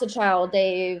lost a child,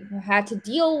 they've had to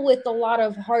deal with a lot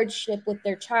of hardship with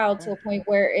their child to a point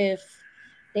where if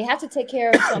they had to take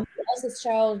care of somebody else's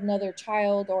child, another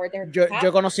child, or their yo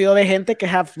he conocido de gente que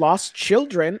have lost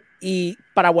children y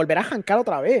para volver a arrancar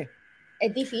otra vez.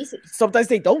 Es difícil. Sometimes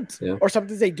they don't, or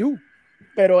sometimes they do.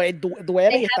 Pero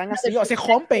duele y están así, o sea,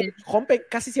 rompen,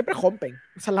 casi siempre rompen.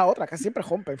 Esa es la otra, casi siempre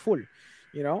rompen, full,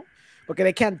 you know? Porque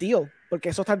they can't deal, porque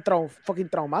eso es tan fucking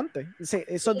traumante.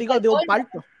 Eso digo de un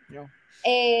parto. You know?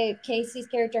 Casey's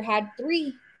character had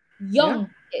 3 young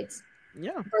kids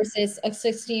versus a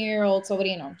 16-year-old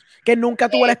sobrino. Que nunca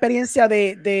tuvo la experiencia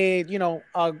de you know,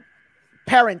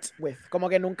 parent with, como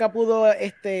que nunca pudo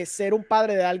ser un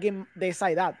padre de alguien de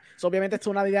esa edad. So, obviamente esto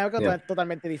es una dinámica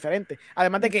totalmente diferente.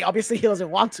 Además de que obviously he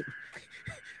doesn't want to.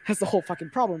 That's the whole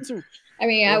fucking problem too. I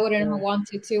mean, I wouldn't want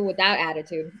to too with that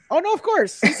attitude. Oh no, of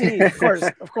course. Sí, of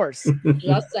course.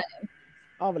 Just saying.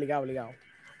 Obligado.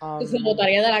 Se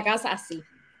botaría de la casa así.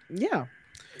 Yeah.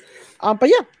 But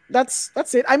yeah, that's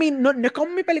it. I mean, no es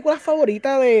como mi película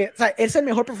favorita o sea, es el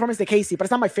mejor performance de Casey, pero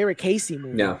es not my favorite Casey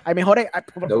movie. Yeah. Hay mejores,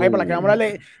 por ejemplo, la que vamos a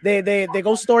hablar de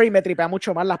Ghost Story me tripea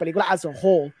mucho más la película as a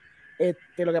whole.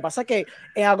 Lo que pasa es que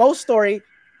en A Ghost Story,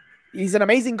 he's an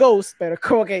amazing ghost, pero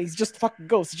como que he's just fucking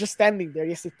ghost, he's just standing there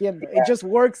y existiendo. It just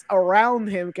works around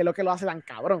him, que es lo que lo hace tan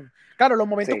cabrón. Claro, los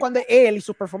momentos cuando él y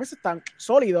sus performances están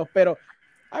sólidos, pero,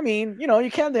 I mean, you know,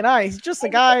 you can't deny, he's just a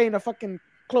guy in a fucking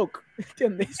cloak.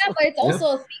 ¿Entiendes? Yeah, but it's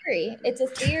also a theory. It's a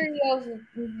theory of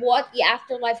what the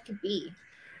afterlife could be.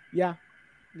 Yeah.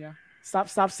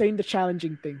 Stop saying the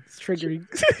challenging thing. It's triggering.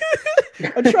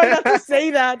 I'm trying not to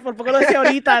say that. Por poco lo decía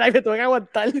ahorita y me tuve que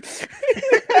aguantar.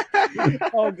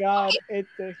 Oh God.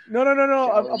 No.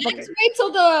 Let's wait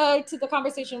till the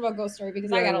conversation about Ghost Story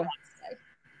because I got a lot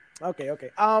to say. Okay.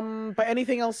 But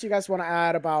anything else you guys want to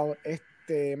add about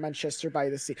Manchester by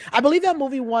the Sea? I believe that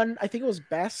movie won, I think it was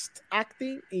Best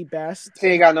Acting y Best...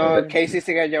 Sí, ganó, Casey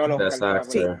sí que llevó los Best Oscar.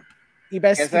 Sí. Y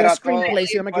Best Screenplay,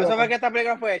 si no me Por equivoco. eso fue que esta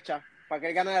película fue hecha, para que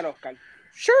él ganara el Oscar.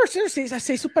 Sure,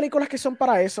 sí, sus películas que son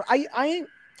para eso. I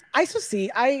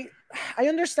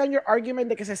understand your argument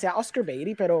de que se sea Oscar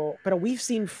baity, pero we've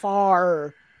seen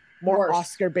far more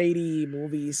Oscar baity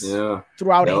movies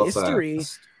throughout history.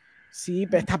 Sí,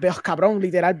 pero está cabrón,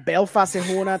 literal, Belfast es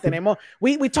una, tenemos,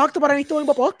 we talked about it en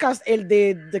este podcast, el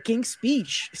de The King's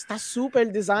Speech, está súper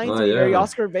designed to be very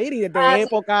Oscar baity, de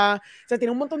época, o sea,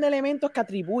 tiene un montón de elementos que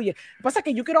atribuye. Lo que pasa es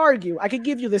que you could argue, I could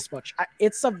give you this much,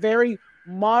 it's a very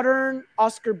modern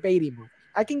Oscar baity movie.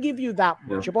 I can give you that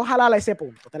much. Yo puedo jalar a ese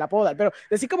punto, te la puedo dar. Pero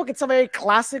decir como que it's a very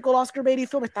classical Oscar Beatty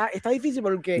film está difícil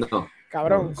porque,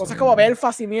 cabrón, cosas como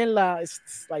Belfast y mierda,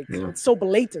 it's like, it's so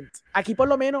blatant. Aquí por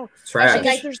lo menos, I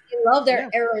love their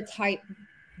era type.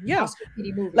 Yeah,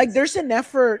 like there's an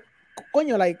effort.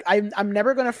 Coño, like I'm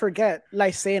never gonna forget la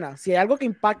escena. Si hay algo que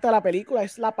impacta la película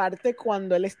es la parte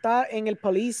cuando él está en el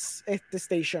police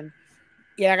station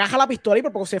y agaja la pistola y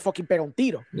por poco se fucking pega un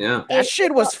tiro. Yeah, that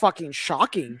shit was fucking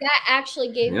shocking. That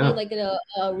actually gave me like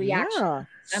a reaction. Yeah.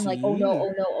 I'm like, oh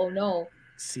no.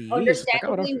 Sí,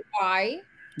 understandably why.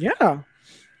 Yeah.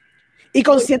 Y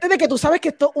consciente de que tú sabes que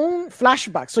esto es un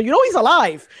flashback. So you know he's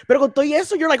alive. Pero con todo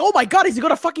eso, you're like, oh my God, is he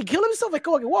gonna fucking kill himself? Es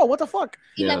como que, wow, what the fuck?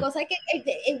 Y la cosa es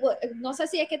que no sé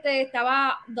si es que it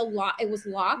was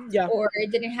locked or it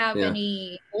didn't have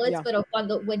any bullets, pero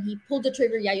when he pulled the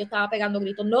trigger, ya yo estaba pegando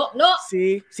gritos, no.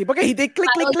 Sí, porque he did click,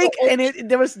 and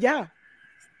there was,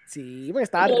 Sí, porque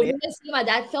estaba encima,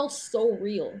 that felt so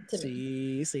real to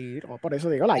me. Sí, no, por eso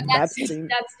digo, like, that's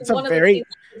one of the things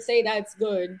I would say that's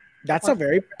good. That's a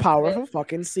very powerful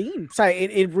fucking scene. O sea,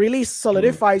 it really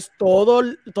solidifies todo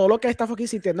lo que está fucking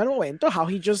sintiendo en el momento. How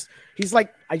he's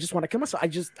like, I just want to kill myself.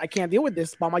 I can't deal with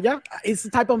this. Vamos allá. It's the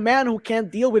type of man who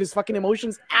can't deal with his fucking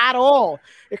emotions at all.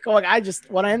 It's like, I just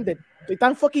want to end it. Estoy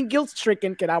tan fucking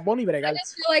guilt-stricken que da ni bregar. I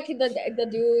just feel like the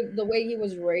dude, the way he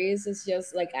was raised is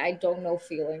just like, I don't know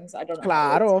feelings. I don't know.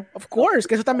 Claro, of course.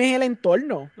 Que eso también es el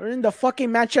entorno. We're in the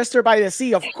fucking Manchester by the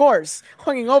Sea, of course.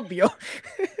 Fucking obvio.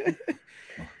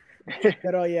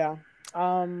 Pero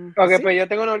okay, pues yo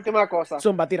tengo una última cosa.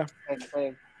 Zumba, tira.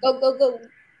 Go.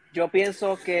 Yo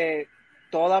pienso que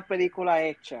toda película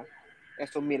hecha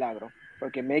es un milagro,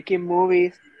 porque making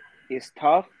movies is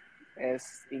tough,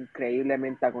 es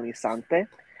increíblemente agonizante,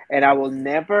 and I will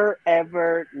never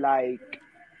ever, like,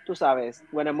 tú sabes,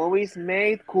 when a movie is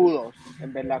made, kudos,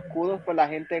 en verdad, kudos por la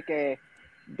gente que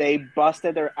they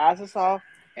busted their asses off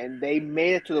and they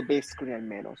made it to the big screen al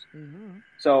menos.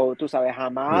 So, tú sabes,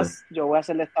 jamás yo voy a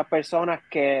ser de estas personas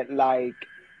que, like,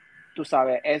 tú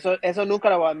sabes, eso nunca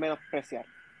lo voy a menospreciar.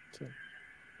 Sí.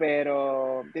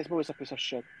 Pero, this movie is a piece of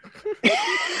shit.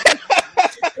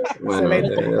 Bueno,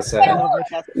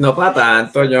 no para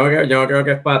tanto, yo no creo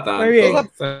que es para tanto. Muy bien.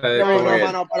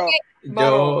 No, pero... It's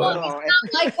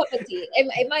not my cup of tea.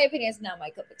 In my opinion, it's not my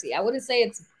cup of tea. I wouldn't say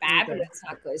it's bad, but it's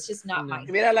not good. It's just not my.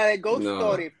 Mira, la de Ghost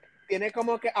Story tiene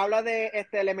como que habla de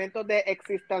elementos de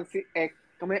existencia.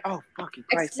 Oh, fucking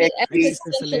Christ.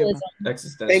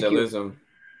 Existentialism.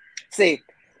 Sí.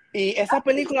 Y esa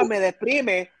película me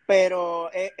deprime, pero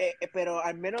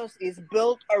al menos it's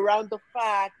built around the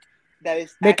fact that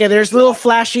it's de que there's little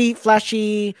flashy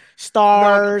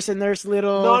stars and there's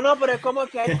little... No, pero es como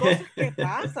que hay cosas que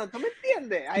pasan, ¿tú me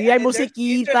entiendes? Y hay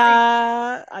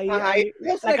musiquita,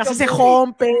 la casa se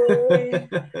rompe.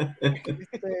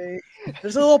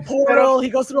 There's a little portal, he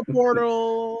goes through a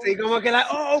portal. Sí, como que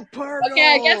portal.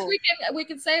 Okay, I guess we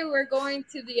can say we're going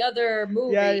to the other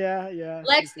movie. Yeah.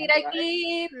 Lex, tira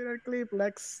clip.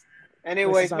 Lex.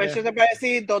 Anyways, me should have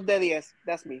decir 2 de 10.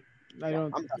 That's me.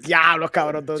 Diablo,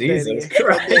 cabrón.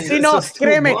 Sí, no,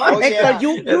 créeme, Héctor,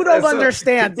 you don't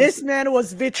understand. This man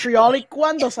was vitriolic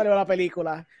cuando salió la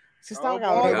película. Sí, estaba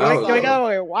cabrón. Yo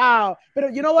digo, wow. Pero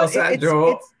you know what? O sea,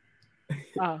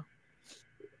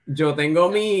 yo tengo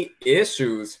mis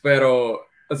issues, pero,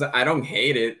 o sea, I don't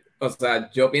hate it. O sea,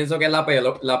 yo pienso que es la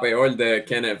peor de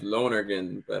Kenneth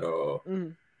Lonergan, pero,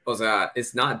 o sea,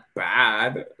 it's not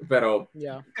bad, pero...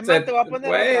 Yeah.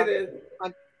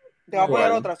 Te voy a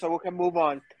poner otra, so we can move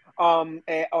on.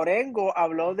 Orengo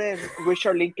habló de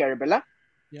Richard Linklater, ¿verdad?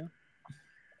 Yeah.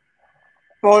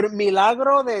 Por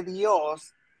milagro de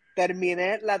Dios,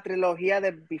 terminé la trilogía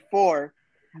de Before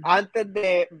antes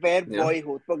de ver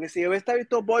Boyhood, porque si yo hubiese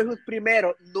visto Boyhood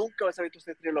primero, nunca hubiese visto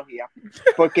esta trilogía,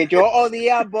 porque yo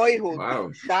odiaba Boyhood.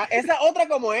 Wow. Esa otra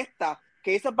como esta,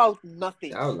 que es about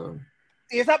nothing.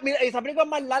 Y esa película es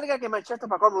más larga que Manchester,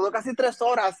 para colmo, duró casi 3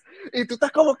 horas. Y tú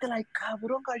estás como que, like,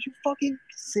 cabrón, are you fucking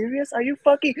serious? Are you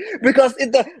fucking... Because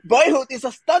the Boyhood is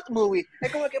a stunt movie.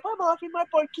 Es como que, vamos a filmar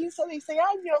por 15 o 16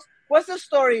 años. What's the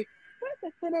story?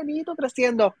 Pues, este nenito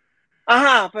creciendo.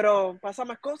 Ajá, pero pasa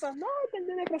más cosas. No, este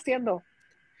nene creciendo.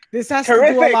 This has to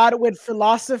do a lot with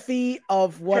philosophy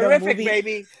of what a movie...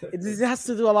 baby. This has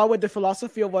to do a lot with the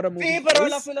philosophy of what a movie is. Sí, pero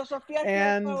la filosofía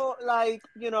es like,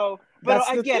 you know...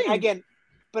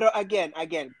 Pero again,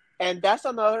 and that's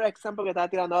another example que estaba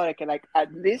tirando ahora, que like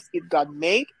at least it got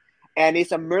made, and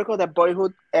it's a miracle that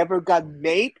Boyhood ever got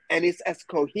made, and it's as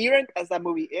coherent as that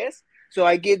movie is. So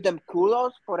I give them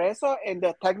kudos por eso in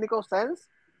the technical sense,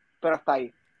 pero hasta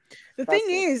ahí. The thing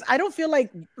is, I don't feel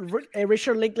like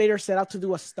Richard Linklater set out to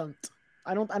do a stunt.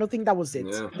 I don't think that was it.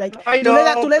 Yeah. Like, I tú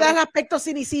know, le das el aspecto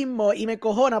cinicismo y me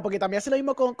cojona porque también hace lo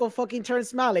mismo con fucking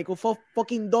Terrence Malick, un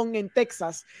fucking don en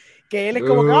Texas, que él es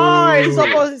como que,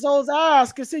 he's so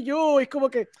ass, qué sé yo, es como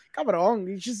que, cabrón,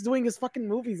 he's just doing his fucking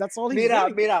movies, that's all he's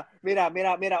doing. Mira,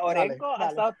 Orengo ha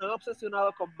estado tan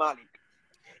obsesionado con Malick.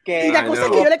 Y la cosa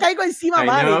es que yo le caigo encima a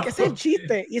Malick, ese es el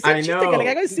chiste, y ese es el chiste que le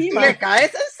caigo encima. ¿Tú le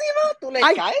caes encima? ¿Tú le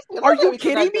caes? Are you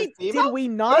kidding me? Did we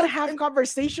not have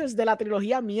conversations de la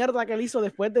trilogía mierda que él hizo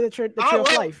después de The Tree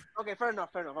of Life? Okay, fair enough.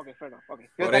 Okay.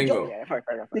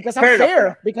 Because I'm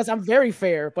fair, because I'm very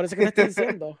fair, por eso que le estoy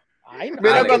diciendo.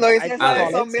 Mira cuando dices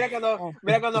eso,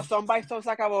 mira cuando Son by Son se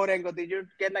acabó, Orengo, did you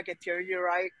get like a tear in your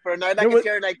eye? Pero no es like a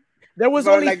tear, like there was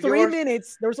only like 3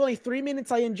 minutes. There was only 3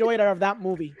 minutes I enjoyed out of that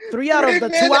movie. 3 out of the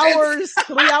 2 hours,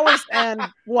 3 hours and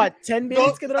what, 10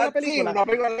 minutes que duró la película.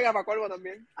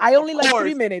 I only like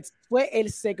 3 minutes. Fue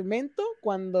el segmento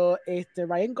cuando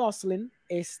Ryan Gosling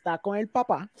está con el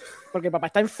papá, porque el papá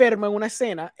está enfermo en una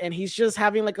escena, and he's just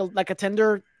having like a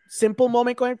tender, simple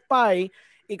moment con el pai,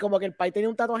 y como que el pai tiene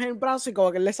un tatuaje en el brazo y como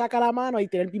que él le saca la mano y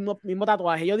tiene el mismo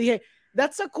tatuaje. Yo dije,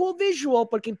 that's a cool visual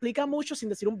porque implica mucho sin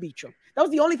decir un bicho. That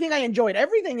was the only thing I enjoyed.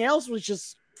 Everything else was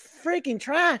just freaking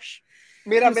trash.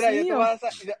 Mira, yo te voy a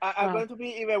decir, I'm going to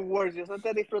be even worse. Yo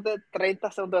solamente disfruté 30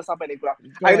 segundos de esa película.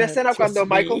 Hay una escena cuando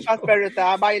Michael Fassbender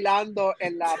estaba bailando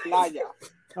en la playa.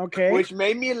 Okay. Which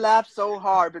made me laugh so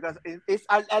hard because it's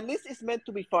at least it's meant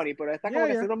to be funny, pero está como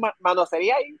que haciendo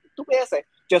manosería y estupideces.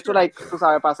 Just to like, tú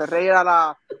sabes, para hacer reír a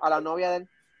la novia de él.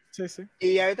 Sí.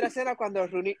 Y hay otra escena cuando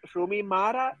Rumi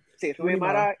Mara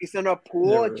is in a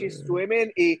pool and she's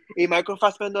swimming y Michael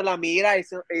Fassbender la mira y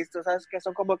tú sabes que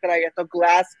son como que like, estos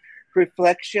glass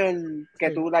reflection que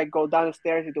tú like go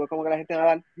downstairs y tú ves como que la gente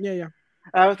nada. Yeah.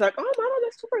 I was like, oh man,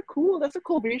 that's super cool, that's a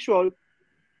cool visual,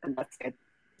 and that's it.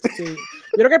 Sí.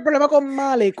 Yo creo que el problema con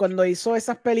Malick cuando hizo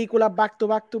esas películas back to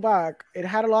back, it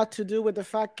had a lot to do with the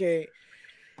fact que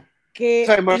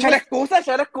 ¿Se le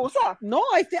excusa? No,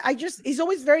 he's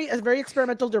always a very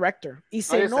experimental director. Y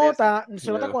se nota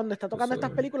cuando está tocando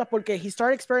estas películas porque he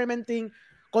started experimenting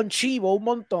con Chivo un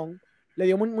montón. Le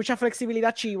dio mucha flexibilidad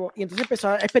a Chivo y entonces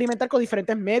empezó a experimentar con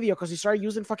diferentes medios because he started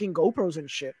using fucking GoPros and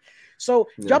shit. So,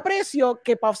 yo aprecio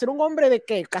que para ser un hombre de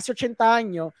casi 80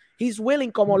 años, he's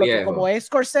willing, como es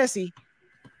Scorsese,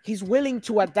 he's willing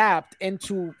to adapt and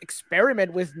to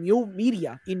experiment with new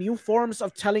media y new forms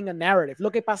of telling a narrative.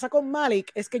 Lo que pasa con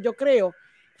Malick es que yo creo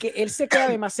que él se queda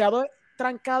demasiado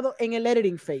trancado en el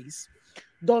editing phase,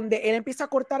 donde él empieza a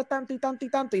cortar tanto,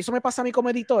 y eso me pasa a mí como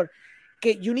editor,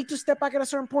 que you need to step back at a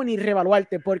certain point y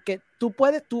reevaluarte, porque tú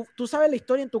sabes la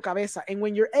historia en tu cabeza, and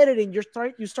when you're editing, you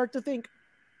start to think,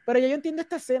 pero yo entiendo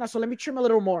esta escena, so let me trim a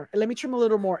little more, and let me trim a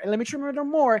little more, and let me trim a little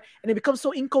more, and it becomes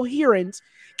so incoherent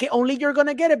que only you're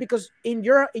gonna get it because in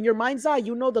your mind's eye,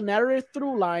 you know the narrative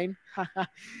through line,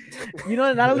 you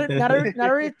know the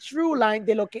narrative through line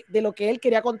de lo que él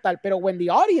quería contar, pero when the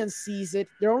audience sees it,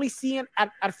 they're only seeing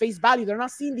at face value, they're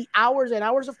not seeing the hours and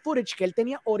hours of footage que él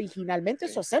tenía originalmente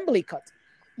en su assembly cut.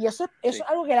 Y eso es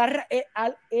algo que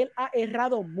él ha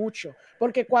errado mucho,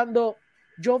 porque cuando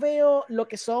yo veo lo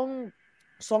que son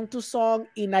Song to Song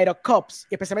y Night of Cups,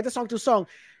 y especialmente Song to Song,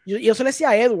 yo se le decía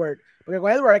a Edward, porque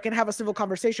con Edward I can have a civil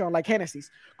conversation like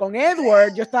Genesis. Con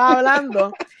Edward yo estaba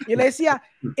hablando y le decía,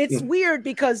 it's weird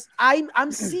because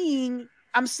I'm seeing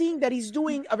that he's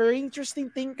doing a very interesting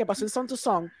thing que pasó en Song to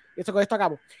Song, y esto con esto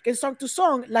acabo, que en Song to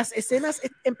Song las escenas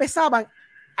empezaban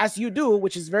as you do,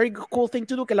 which is a very cool thing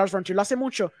to do, que Lars von Trier lo hace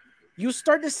mucho. You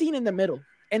start the scene in the middle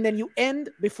and then you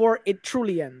end before it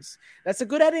truly ends. That's a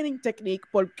good editing technique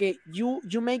porque you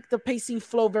make the pacing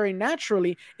flow very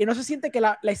naturally y no se siente que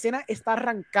la escena está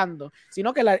arrancando,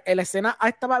 sino que la escena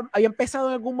había empezado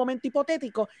en algún momento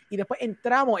hipotético y después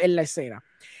entramos en la escena.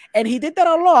 And he did that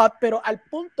a lot, pero al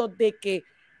punto de que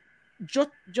yo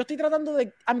estoy tratando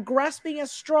de, I'm grasping at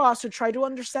straws to try to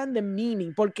understand the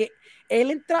meaning, porque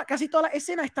casi todas las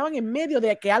escenas estaban en medio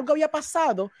de que algo había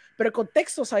pasado, pero el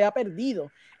contexto se había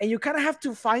perdido. And you kind of have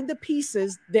to find the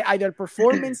pieces de either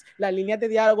performance, las líneas de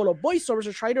diálogo, los voiceovers,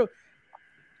 to try to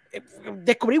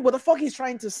descubrir what the fuck he's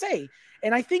trying to say.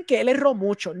 And I think que él erró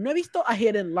mucho. No he visto A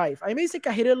Hidden Life. A mí me dice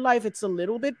que A Hidden Life it's a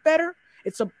little bit better.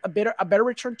 It's a better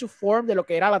return to form de lo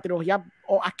que era la trilogía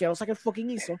asquerosa que él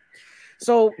fucking hizo.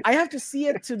 So I have to see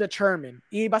it to determine.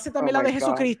 Y va a ser también la de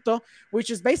Jesucristo, which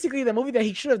is basically the movie that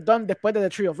he should have done después de The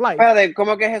Tree of Life. Espérate,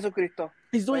 ¿cómo que es Jesucristo?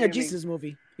 He's doing a Jesus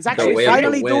movie. He's actually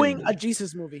finally doing a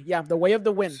Jesus movie. Yeah, The Way of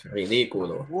the Wind.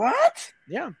 Ridículo. What?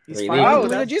 Yeah, he's finally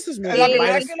doing a Jesus movie. La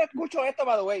primera vez que lo escucho esto,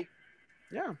 by the way.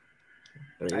 Yeah.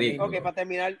 Ridículo. Okay, para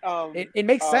terminar. It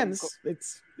makes sense.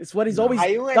 It's what he's always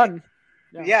done.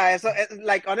 Yeah, eso,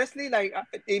 like, honestly, like,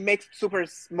 it makes super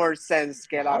more sense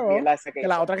que la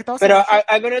otra que estaba Pero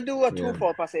I'm gonna do a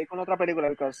twofold para seguir con otra película,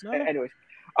 because, anyways.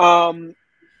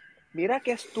 Mira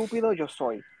qué estúpido yo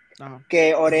soy.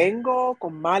 Que Orengo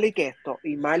con Malik esto,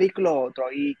 y Malik lo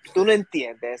otro, y tú no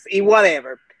entiendes, y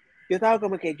whatever. Yo estaba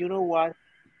como que, you know what,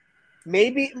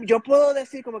 maybe, yo puedo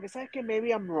decir como que, ¿sabes qué? Maybe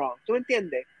I'm wrong, ¿tú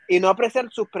entiendes? Y no apreciar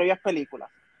sus previas películas.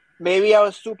 Maybe I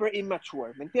was super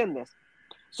immature, ¿me entiendes?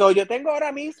 So yo tengo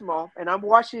ahora mismo, and I'm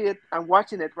watching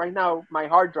it right now, my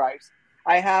hard drives.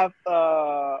 I have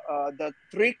the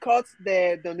 3 cuts,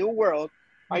 the New World.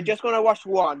 I'm just gonna watch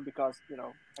one because, you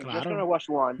know, just gonna watch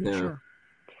one. Yeah. Sure.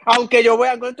 Aunque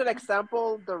I'm going to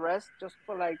example the rest just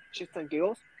for like shits and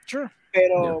giggles. Sure.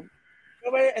 Pero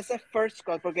yo veo ese first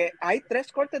cut porque hay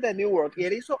 3 cortes de New World y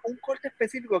él hizo un corte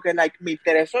específico que like me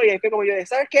interesó y es que como yo dije,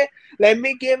 ¿sabes qué? Let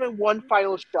me give him one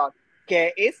final shot,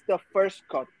 que es the first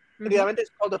cut. Literalmente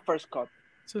it's called the first cut.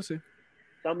 Sí.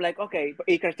 So I'm like, okay.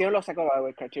 Y Cristiano lo sacó,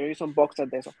 Cristiano hizo un box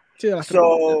de eso. Sí,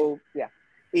 so, yeah.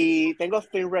 Y tengo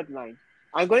Thin Red Line.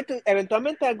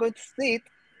 Eventualmente I'm going to sit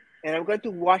and I'm going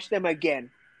to watch them again.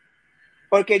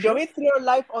 Porque yo vi Three of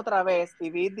Life otra vez y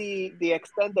vi the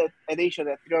extended edition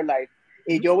de Three of Life.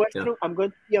 Y yo voy I'm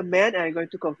going to be a man and I'm going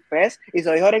to confess. Y se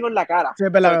lo dijo en la cara. Sí,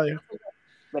 es verdad.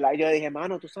 Yo dije,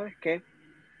 mano, ¿tú sabes qué?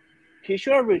 He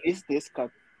should have released this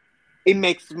cut. It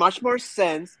makes much more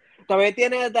sense. Todavía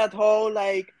tiene that whole,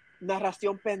 like,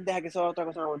 narración pendeja, que eso es otra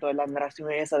cosa. La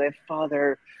narración esa de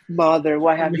father, mother,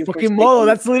 what have you fucking modo,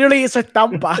 that's literally su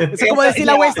estampa. Es como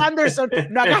decirle a Wes Anderson,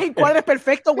 no hagas encuadres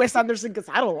perfectos, Wes Anderson, because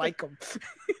I don't like him.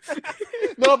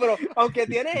 No, pero aunque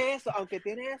tiene eso,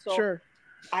 sure.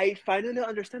 I finally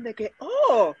understand that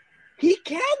he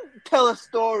can tell a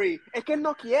story. Es que él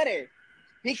no quiere.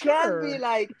 He can't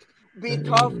be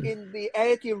tough in the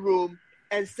editing room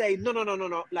and say, no.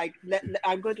 Like,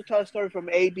 I'm going to tell a story from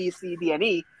A, B, C, D, and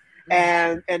E.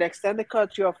 And extend the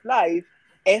culture of life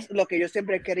es lo que yo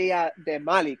siempre quería de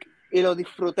Malik. Y lo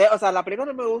disfruté. O sea, la película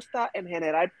no me gusta en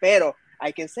general, pero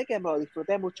hay que sé que me lo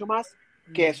disfruté mucho más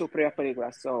que sus previas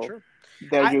películas. So,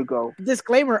 there you go.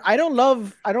 Disclaimer, I don't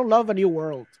love A New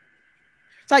World.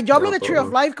 O sea, yo hablo de Tree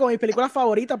of Life como mi película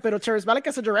favorita, pero Terrence Malick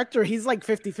as a director, he's like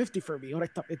 50-50 for me.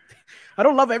 I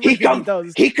don't love everything he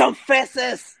does. He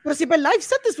confesses. Pero si I've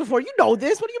said this before, you know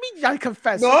this. What do you mean I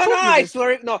confess? No, I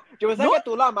swear, no. Yo pensaba que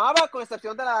tú la amabas con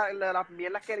excepción de las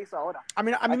mierdas que él hizo ahora. A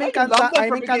mí me encanta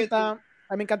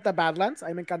Badlands, a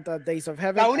mí me encanta Days of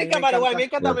Heaven. La única, a mí me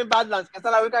encanta también Badlands, que esa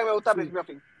es la única que me gusta principio a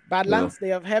fin. Badlands,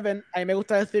 Day of Heaven, a mí me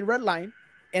gusta The Thin Red Line,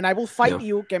 and I Will Fight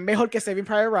You, que es mejor que Saving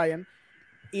Private Ryan.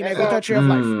 Y me gusta Tree of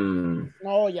Life.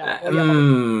 No, ya.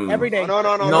 Every day.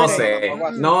 No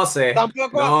sé.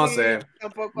 Tampoco sé.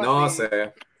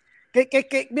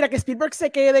 Mira, que Spielberg se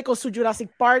quede con sus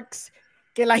Jurassic Parks,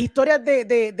 que las historias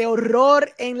de horror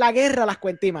en la guerra las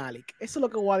cuente Malik. Eso es lo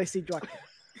que voy a decir yo aquí.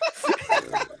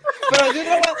 Pero you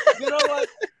know what?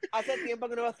 Hace tiempo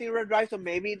que no va a Thin Red Line, so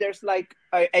maybe there's like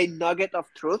a nugget of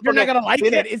truth. You're not gonna like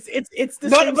it. It's the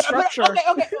same structure.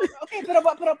 Okay, pero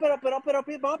vamos a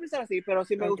pensar así. Pero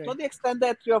si me gustó The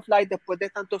Extended Tree of Life después de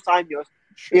tantos años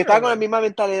y estaba con la misma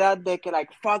mentalidad de que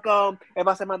like fuck él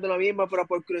va a ser más de lo mismo, pero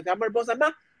por curiosidad morbosa,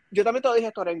 más. Yo también te lo dije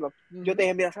esto, Rengo. Yo te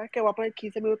dije, mira, ¿sabes qué? Voy a poner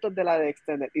 15 minutos de la de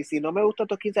Extended. Y si no me gustan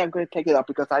estos 15, I'm going to take it up.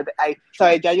 Because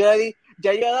 ¿sabes? Ya yo he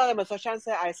dado demasiada chance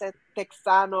a ese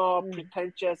texano,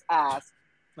 pretentious ass.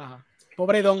 Ajá.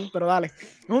 Pobre Don, pero dale.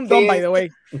 Un Don, by the way.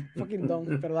 Fucking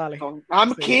Don, pero dale.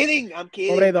 I'm kidding.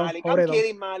 Pobre Don, Malik. pobre I'm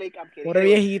kidding, Malik. Pobre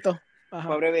viejito. Ajá.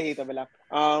 Pobre viejito, ¿verdad?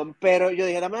 Pero yo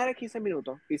dije, dame a dar 15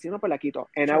 minutos. Y si no, pues la quito.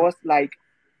 And I was like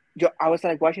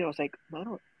watching, I was like,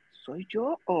 mano, ¿soy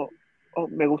yo o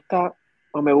me gusta?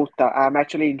 I'm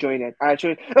actually enjoying it.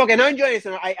 Okay, not enjoying it,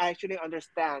 I actually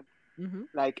understand,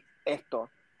 like, esto.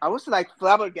 I was like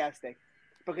flabbergasted.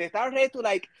 Porque estaba ready to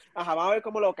like, vamos a ver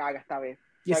cómo lo caga esta vez.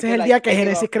 Y ese es el día que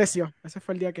Genesis creció. Ese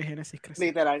fue el día que Genesis creció.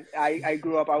 Literal, I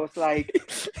grew up, I was like,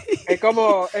 es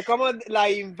como la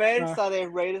inversa de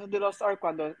Raiders of the Lost Ark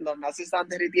cuando los nazis están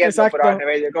derritiendo. Exacto. Pero al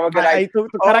revés, como que ahí tu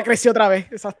cara creció otra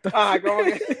vez, exacto. Como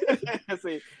que,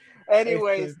 sí.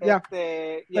 Anyways,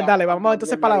 Pues dale, vamos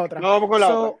entonces para la otra. No, vamos con la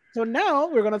otra. So now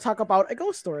we're going to talk about a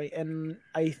ghost story, and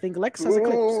I think Lex has a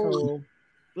clip. So,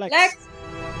 Lex.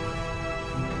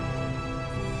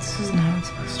 This is not how it's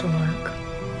supposed to work.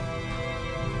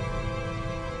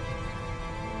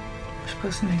 We're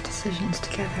supposed to make decisions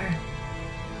together.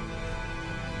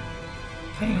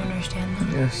 Don't you understand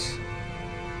that? Yes.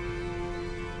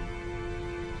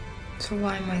 So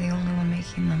why am I the only one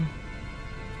making them?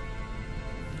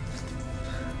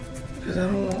 Because I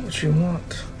don't want what you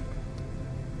want.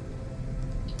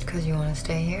 Because you want to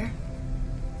stay here?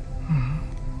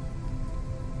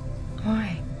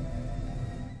 Why?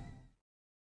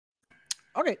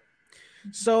 Okay.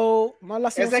 So,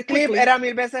 ese clip era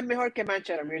 1000 veces mejor que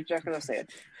Manchester. I'm just gonna say it.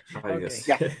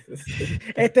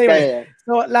 Okay.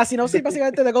 So, la sinopsis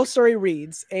básicamente de Ghost Story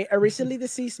reads, a recently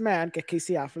deceased man, que es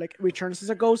Casey Affleck, returns as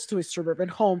a ghost to his suburban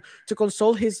home to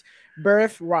console his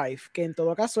birth wife, que en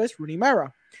todo caso es Rooney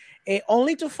Mara.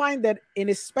 Only to find that in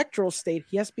his spectral state,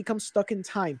 he has become stuck in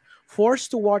time, forced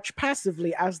to watch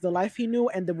passively as the life he knew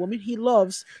and the woman he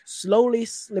loves slowly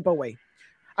slip away.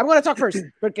 I'm going to talk first,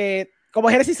 porque como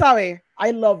Genesis sabe,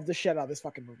 I love the shit out of this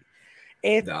fucking movie.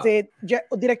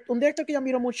 Un director que yo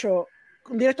admiro mucho,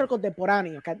 un director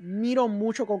contemporáneo que admiro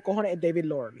mucho con cojones es David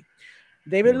Lowery.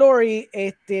 David Lowery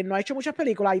no ha hecho muchas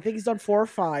películas. I think he's done 4 or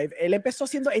 5. Él empezó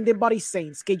haciendo In the Body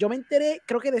Saints, que yo me enteré,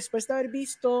 creo que después de haber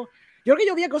visto, yo creo que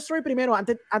yo vi a Ghost Story primero,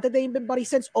 antes de In the Body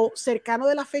Saints, o cercano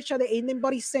de la fecha de In the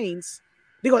Body Saints,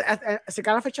 digo,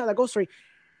 cercano a la fecha de Ghost Story,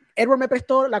 Edward me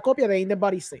prestó la copia de In the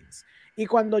Body Saints. Y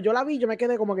cuando yo la vi, yo me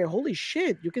quedé como que, holy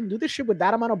shit, you can do this shit with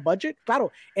that amount of budget. Claro,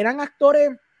 eran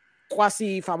actores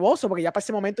casi famosos, porque ya para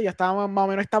ese momento ya estaban más o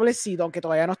menos establecidos, aunque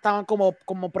todavía no estaban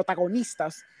como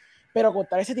protagonistas. Pero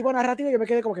contar ese tipo de narrativa, yo me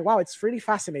quedé como que, wow, it's really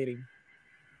fascinating.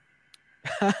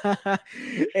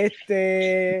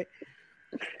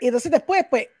 Y entonces después,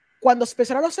 pues, cuando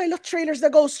empezaron a salir los trailers de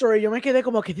Ghost Story, yo me quedé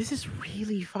como que this is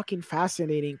really fucking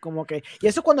fascinating, como que, y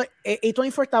eso cuando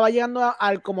A24 estaba llegando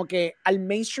como que al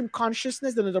mainstream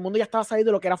consciousness, donde todo el mundo ya estaba saliendo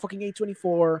de lo que era fucking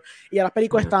A24, y a las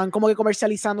películas estaban como que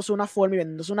comercializándose de una forma y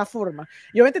vendiéndose de una forma,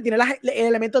 y obviamente tiene el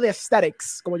elemento de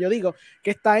aesthetics, como yo digo, que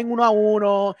está en 1 a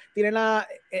 1, tiene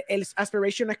el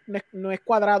aspiration no es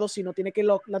cuadrado, sino tiene que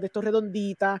la de esto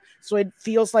redondita, so it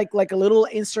feels like a little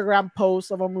Instagram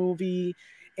post of a movie.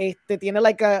 Tiene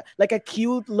like a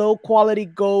cute low quality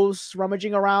ghost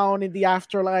rummaging around in the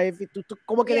afterlife. Tú,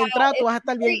 como que de entrada tú vas a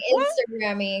estar bien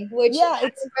Instagrammy, which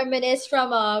it's reminiscent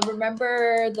from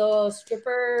remember the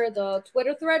stripper, the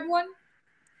Twitter thread one?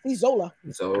 Zola.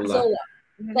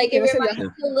 Like it reminds me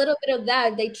a little bit of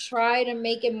that. They try to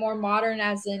make it more modern,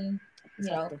 as in,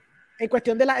 you know. En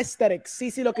cuestión de la aesthetics,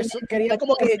 sí, lo que querían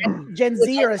como que Gen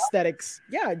Z aesthetics.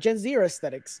 Yeah, Gen Z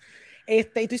aesthetics. Y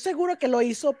estoy seguro que lo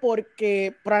hizo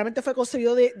porque probablemente fue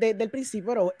concebido del principio,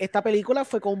 pero esta película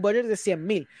fue con un budget de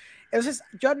 100,000. Entonces,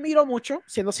 yo admiro mucho,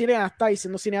 siendo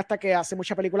cineasta que hace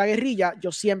mucha película guerrilla,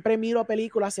 yo siempre miro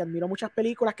películas y admiro muchas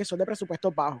películas que son de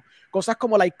presupuestos bajos. Cosas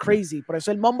como Like Crazy, por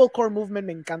eso el Mumblecore Movement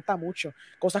me encanta mucho.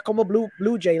 Cosas como Blue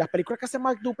Jay, las películas que hace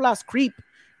Mark Duplass, Creep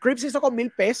se hizo con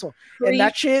 $1,000. And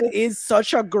that shit is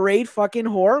such a great fucking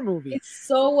horror movie. It's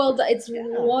so well done. It's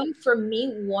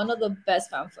one of the best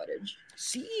found footage.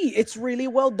 Sí, it's really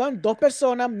well done. 2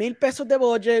 personas, $1,000 de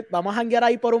budget. Vamos a hangar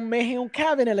ahí por un mes en un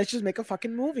cabin and let's just make a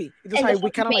fucking movie. And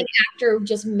the main actor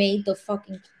just made the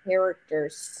fucking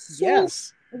characters so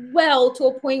well to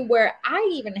a point where I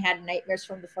even had nightmares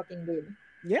from the fucking movie.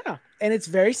 Yeah, and it's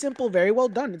very simple, very well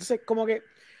done. Entonces, como que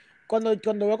cuando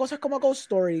veo cosas como Ghost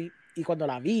Story y cuando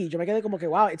la vi, yo me quedé como que,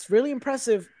 wow, it's really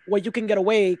impressive what you can get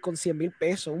away con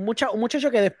 $100,000. Un muchacho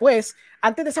que después,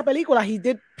 antes de esa película, he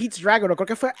did Pete's Dragon, o creo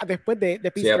que fue después de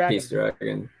Pete's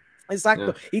Dragon.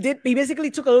 Exacto. Yeah. He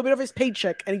basically took a little bit of his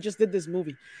paycheck and he just did this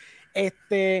movie.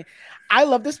 I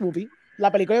love this movie. La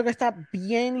película creo que está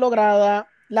bien lograda.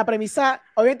 La premisa,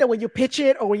 obviamente, when you pitch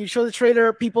it or when you show the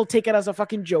trailer, people take it as a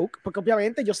fucking joke, porque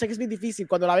obviamente yo sé que es bien difícil.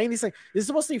 Cuando la ven, dicen, this is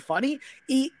supposed to be funny.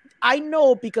 Y I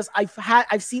know because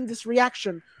I've seen this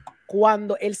reaction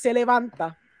cuando él se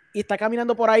levanta y está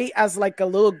caminando por ahí as like a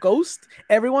little ghost.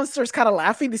 Everyone starts kind of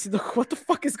laughing, diciendo, what the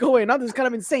fuck is going on? This is kind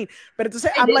of insane. Pero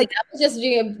entonces, I'm like, I was just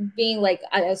being like,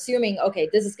 assuming, okay,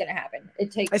 this is gonna happen.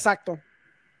 It takes. Exacto.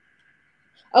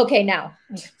 Okay, now.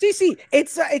 Sí.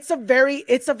 It's a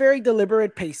very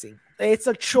deliberate pacing. It's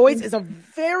a choice, it's a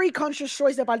very conscious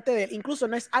choice de parte de él. Incluso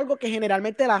no es algo que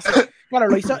generalmente él hace. Claro,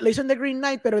 lo hizo en The Green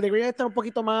Knight, pero The Green Knight está un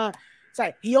poquito más. O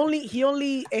sea, he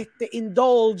only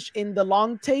indulged in the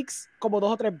long takes como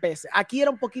 2 o 3 veces. Aquí era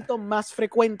un poquito más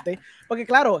frecuente, porque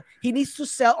claro, he needs to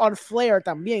sell on flair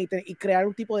también y crear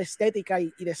un tipo de estética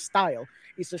y de style.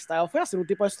 Y su style fue hacer un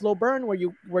tipo de slow burn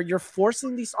where you're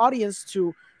forcing this audience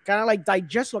to kind of like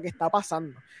digest lo que está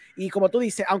pasando. Y como tú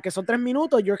dices, aunque son 3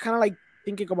 minutos, you're kind of like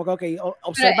thinking como que, okay,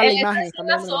 observa la imagen.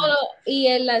 Y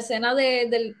en la escena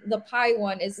de the pie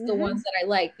one is the ones that I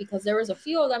like, because there was a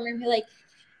few of them and like,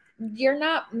 you're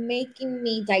not making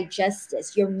me digest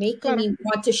this, you're making me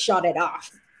want to shut it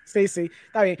off. Sí,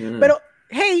 está bien. Pero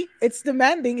hey, it's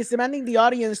demanding the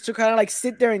audience to kind of like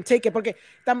sit there and take it, porque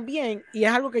también, y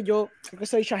es algo que yo creo que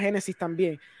se ha dicho a Genesis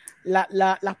también,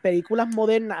 las películas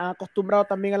modernas han acostumbrado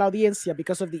también a la audiencia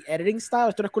because of the editing style.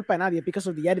 Esto no es culpa de nadie, because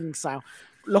of the editing style.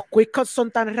 Los quick cuts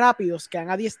son tan rápidos que han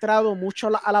adiestrado mucho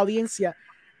a la audiencia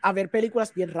a ver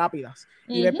películas bien rápidas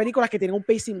y ver películas que tienen un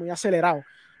pacing muy acelerado.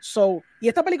 So, y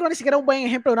esta película ni siquiera es un buen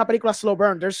ejemplo de una película slow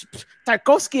burn.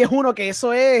 Tarkovsky es uno que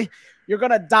eso es, you're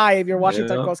gonna die if you're watching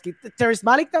Tarkovsky. Terrence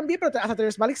Malick también, pero hasta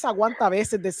Terrence Malick se aguanta a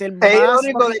veces de ser más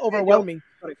overwhelming.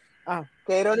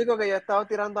 Qué irónico que yo he estado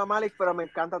tirando a Malick, pero me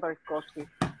encanta Tarkovsky.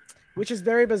 Which is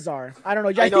very bizarre. I don't know.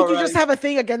 I think you just have a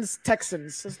thing against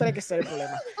Texans. Eso tiene que ser el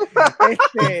problema.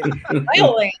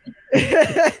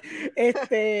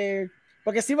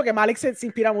 Porque sí, porque Malick se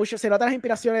inspira mucho. Se notan las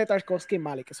inspiraciones de Tarkovsky y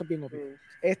Malick. Eso es bien obvio.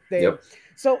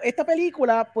 So, esta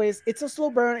película, pues, it's a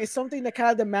slow burn. It's something that kind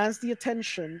of demands the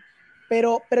attention.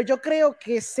 Pero yo creo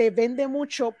que se vende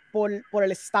mucho por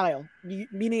el style.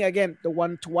 Meaning, again, the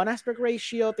 1-to-1 aspect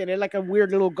ratio, tener like a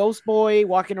weird little ghost boy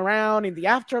walking around in the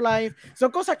afterlife. Son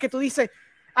cosas que tú dices,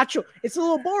 acho, it's a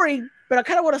little boring, but I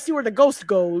kind of want to see where the ghost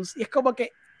goes. Y es como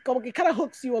que kind of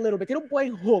hooks you a little bit. Tiene un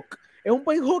buen hook. Es un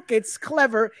buen hook, it's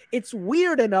clever, it's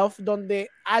weird enough, donde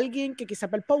alguien que quizás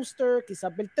ve el poster,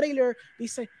 quizás ve el trailer,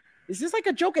 dice, is this like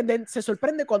a joke? And then se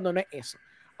sorprende cuando no es eso.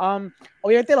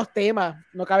 Obviamente los temas,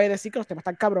 no cabe decir que los temas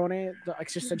están cabrones, the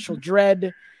existential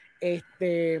dread,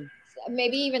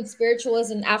 maybe even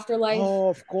spiritualism, afterlife. Oh,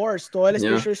 of course, todo el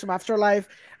spiritualism, afterlife,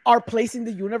 our place in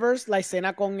the universe, la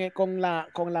escena con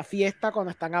la fiesta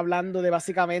cuando están hablando de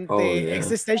básicamente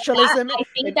existentialism. I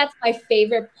think that's my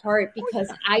favorite part because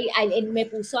me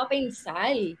puso a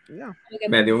pensar.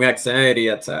 Me dio un anxiety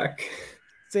attack.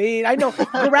 Sí, I know.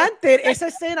 Granted, esa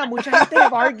escena, mucha gente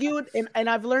have argued, and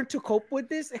I've learned to cope with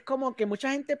this. Es como que mucha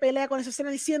gente pelea con esa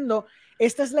escena diciendo,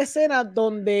 esta es la escena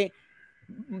donde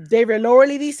David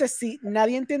Lowery dice, si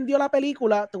nadie entendió la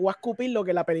película, te voy a escupir lo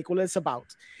que la película es about.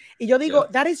 Y yo digo,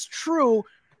 that is true,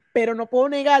 pero no puedo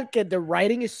negar que the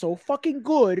writing is so fucking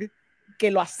good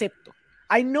que lo acepto.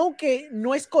 I know que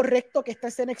no es correcto que esta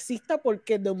escena exista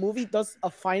porque the movie does a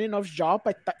fine enough job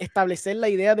para establecer la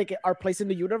idea de que our place in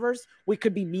the universe, we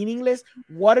could be meaningless.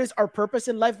 What is our purpose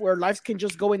in life where lives can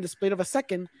just go in the split of a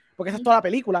second? Porque esa es toda la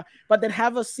película. But then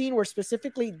have a scene where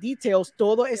specifically details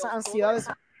todas esas ansiedades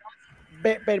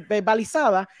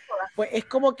verbalizada, pues es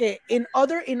como que in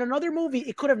another movie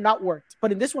it could have not worked,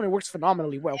 but in this one it works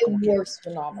phenomenally well. It works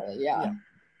phenomenally, yeah.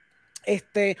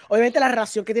 Obviamente la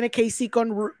relación que tiene Casey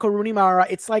con Rooney Mara,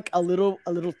 it's like a little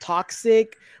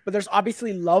toxic, but there's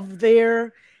obviously love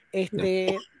there.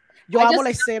 Yo amo la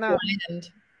escena.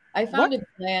 I found it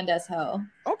bland as hell.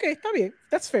 Okay, está bien.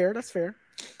 That's fair.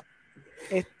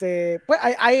 Pues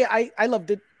I loved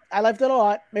it. I loved it a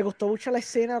lot. Me gustó mucho la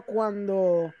escena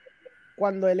cuando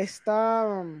él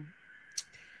está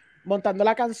montando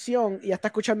la canción y ya está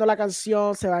escuchando la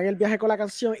canción, se va en el viaje con la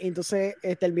canción y entonces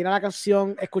termina la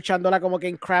canción escuchándola como que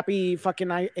en crappy fucking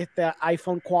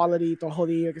iPhone quality, todo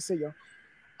jodido, qué sé yo.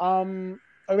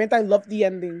 Obviamente I love the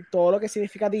ending, todo lo que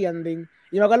significa the ending.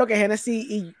 Yo me acuerdo que Genesis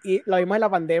y lo vimos en la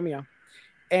pandemia.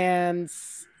 And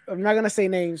I'm not gonna say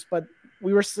names, but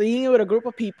we were seeing it with a group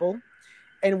of people.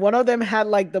 And one of them had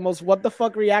like the most what the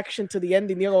fuck reaction to the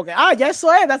ending. Digo, okay, ya eso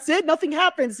es, that's it, nothing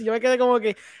happens. Y yo me quedé como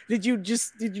que, did you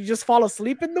just fall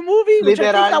asleep in the movie? Which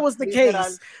I think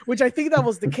that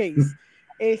was the case.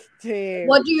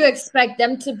 What do you expect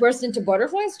them to burst into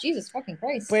butterflies? Jesus fucking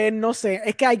Christ. Pues no sé,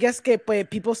 es que I guess que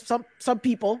pues some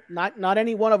people, not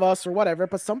any one of us or whatever,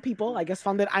 but some people I guess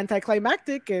found it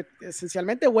anticlimactic.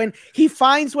 Esencialmente when he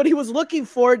finds what he was looking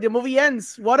for, the movie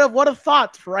ends. What a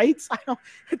thought, right?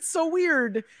 It's so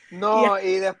weird. No,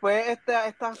 y después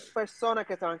estas personas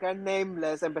que se van a quedar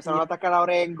nameless empezaron a atacar a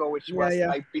Orengo, which was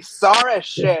like bizarre as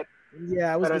shit.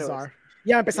 Yeah, it was bizarre.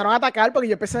 Ya me empezaron a atacar porque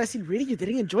yo empecé a decir, really, you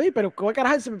didn't enjoy it, pero ¿cómo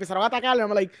carajo? Se me empezaron a atacar, and I'm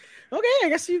like, okay, I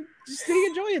guess you just didn't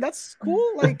enjoy it, that's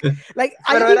cool, like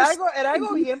pero era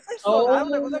algo bien personal,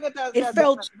 una cosa que te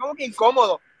felt como que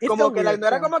incómodo, como que no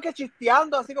era como que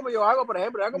chisteando, así como yo hago, por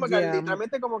ejemplo, era como que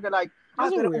literalmente como que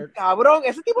tú eres un cabrón,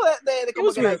 ese tipo de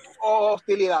como que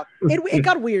hostilidad. It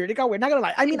got weird, not gonna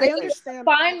lie. I mean, I understand.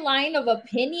 Fine line of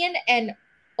opinion and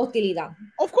hostilidad.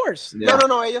 Of course.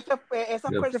 No, ellos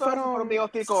esas personas fueron bien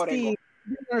hostiles con Orengo.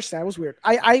 I understand. It was weird.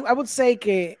 I would say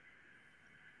que,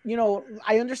 you know,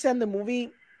 I understand the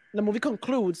movie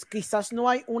concludes. Quizás no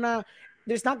hay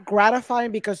there's not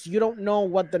gratifying because you don't know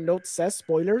what the note says,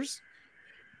 spoilers.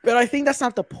 But I think that's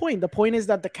not the point. The point is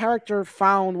that the character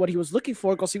found what he was looking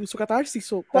for because he was catharsis.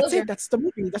 So that's it. That's the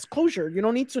movie. That's closure. You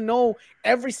don't need to know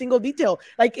every single detail.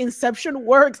 Like Inception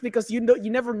works because you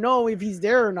never know if he's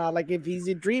there or not. Like if he's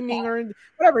dreaming or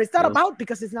whatever. It's not about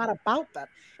because it's not about that.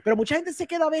 Pero mucha gente se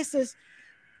queda a veces,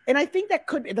 and I think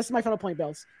that's my final point,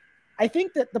 Bells. I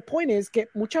think that the point is que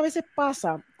muchas veces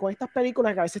pasa con estas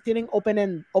películas que a veces tienen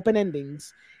open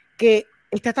endings, que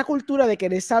está esta cultura de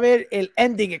querer saber el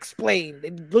ending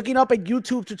explained, looking up at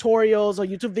YouTube tutorials or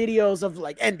YouTube videos of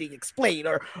like ending explained,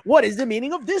 or what is the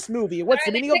meaning of this movie, what's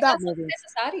the meaning of that movie.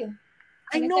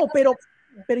 I know, pero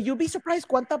you'll be surprised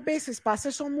cuántas veces pasa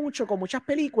eso mucho con muchas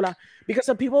películas, because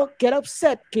some people get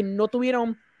upset que no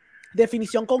tuvieron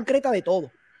definición concreta de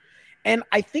todo. And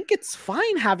I think it's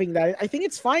fine having that. I think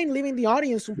it's fine leaving the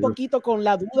audience un poquito con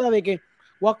la duda de que,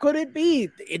 what could it be?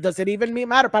 It doesn't even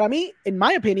matter. Para mí, in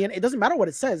my opinion, it doesn't matter what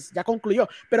it says. Ya concluyó.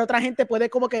 Pero otra gente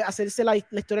puede como que hacerse la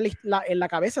historia en la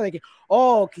cabeza de que,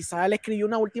 oh, quizá le escribió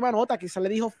una última nota, quizá le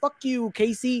dijo, fuck you,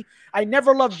 Casey, I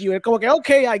never loved you. Es como que,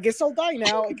 okay, I guess I'll die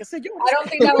now. I guess I don't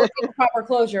think that would be a proper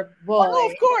closure. Boy. Oh,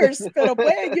 of course. Pero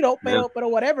pues, you know, pero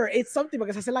whatever. It's something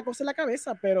porque se hace la cosa en la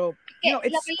cabeza, pero, you know,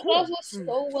 it's cool. Was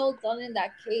so well done in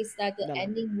that case that the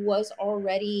ending was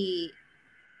already,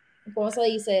 ¿cómo se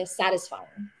dice?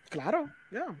 Satisfying. Claro,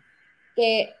 yeah.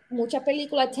 Que muchas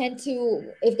películas tend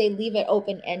to, if they leave it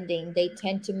open ending, they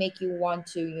tend to make you want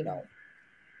to, you know,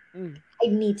 I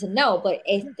need to know. But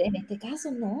en este caso,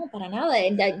 no, para nada.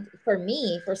 And that, for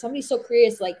me, for somebody so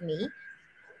curious like me,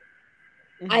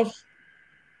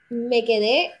 me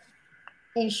quedé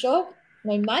en shock,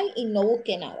 normal, y no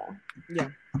busqué nada. Yeah.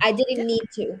 I didn't need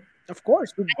to. Of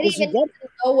course. I didn't even need to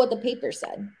know what the paper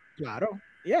said. Claro.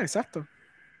 Yeah, exacto.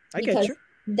 I get you.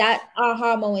 That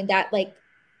aha moment, that like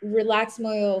relaxed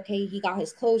moment, okay, he got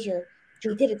his closure.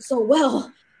 He did it so well.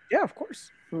 Yeah, of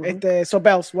course. So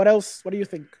Bells, what else? What do you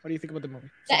think? What do you think about the movie?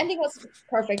 The ending was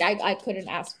perfect. I couldn't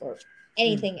ask for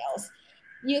anything else.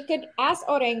 You could ask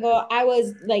Orengo. I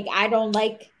was like, I don't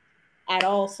like at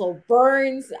all. So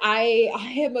Burns, I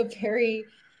am a very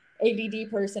ADD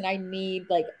person. I need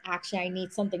like action. I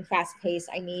need something fast paced.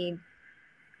 I need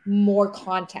more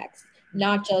context.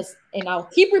 Not just, and I'll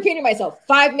keep repeating myself,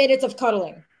 5 minutes of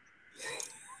cuddling.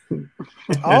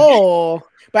 Oh,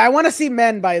 but I want to see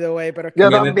Men, by the way. Pero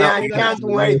I can't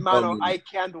wait, mano. I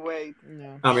can't wait.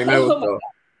 No. A mí me gustó.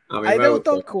 A mí me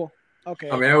gustó. Cool. Okay.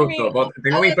 A mí me gustó.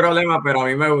 Tengo mis problemas, pero a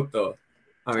mí me gustó.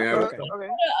 A mí me gustó. Okay.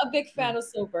 I'm a big fan of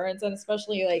Slow Burns, and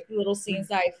especially like little scenes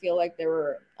that I feel like they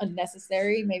were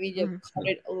unnecessary. Maybe you cut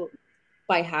it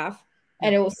by half,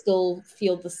 and it will still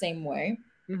feel the same way.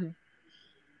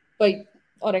 But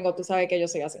Orengo, tú sabes que yo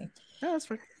soy así. Yeah, that's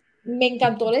fine. Me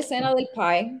encantó la escena del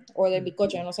pie, o del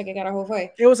bizcocho, no sé qué carajo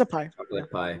fue. It was a pie.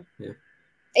 Chocolate pie, yeah.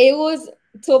 It was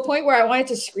to a point where I wanted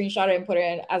to screenshot it and put it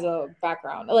in as a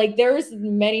background. Like, there's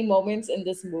many moments in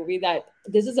this movie that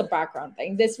this is a background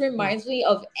thing. This reminds me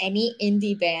of any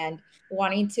indie band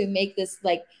wanting to make this,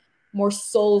 like, more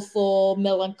soulful,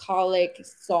 melancholic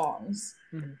songs.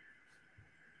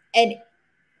 And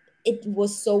it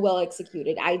was so well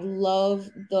executed. I love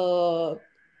the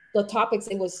topics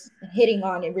it was hitting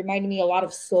on. It reminded me a lot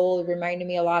of soul. It reminded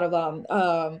me a lot of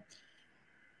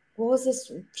what was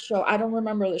this show? I don't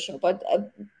remember the show, but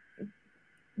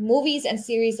movies and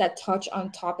series that touch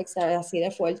on topics that are así de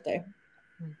fuerte.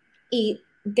 Y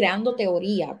creando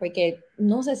teoría, porque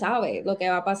no se sabe lo que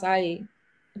va a pasar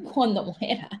cuando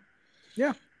muera.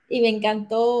 Yeah. Y me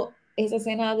encantó esa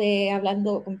escena de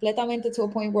hablando completamente to a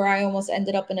point where I almost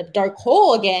ended up in a dark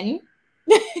hole again.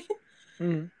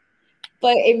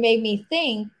 But it made me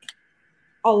think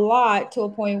a lot to a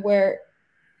point where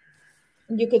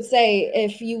you could say,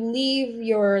 if you leave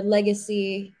your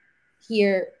legacy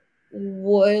here,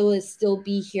 will it still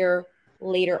be here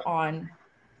later on?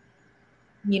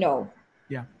 You know,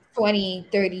 20,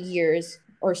 30 years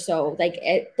or so. Like,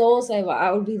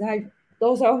 I would be like,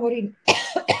 those are what he...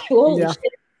 Holy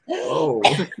shit. Oh.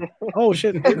 Oh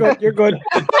shit! You're good.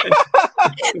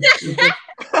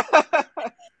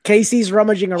 Casey's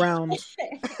rummaging around.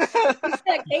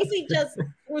 Casey just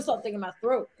threw something in my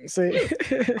throat. See?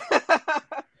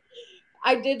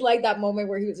 I did like that moment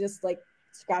where he was just like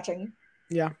scratching.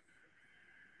 Yeah.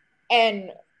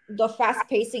 And the fast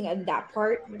pacing in that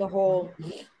part, the whole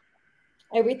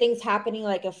everything's happening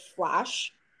like a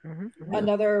flash.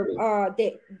 Another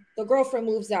the girlfriend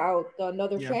moves out,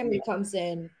 another family comes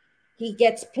in, he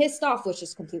gets pissed off, which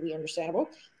is completely understandable.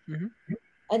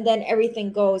 And then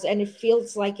everything goes, and it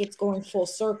feels like it's going full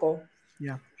circle.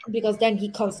 Yeah. Because then he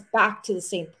comes back to the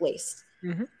same place.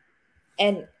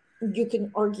 And you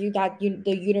can argue that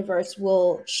the universe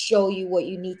will show you what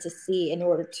you need to see in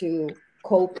order to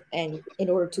cope and in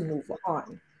order to move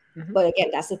on. But again,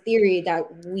 that's a theory that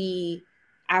we,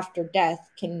 after death,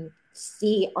 can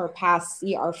see our past,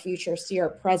 see our future, see our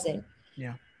present.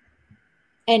 Yeah.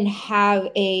 And have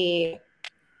a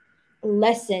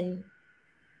lesson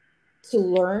to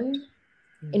learn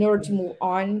in order to move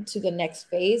on to the next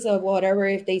phase of whatever,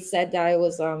 if they said that it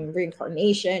was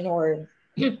reincarnation or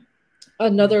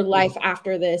another life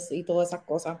after this y toda esa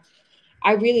cosa.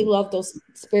 I really love those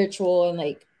spiritual and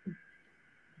like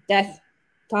death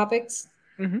topics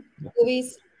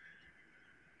movies.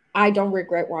 I don't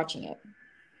regret watching it.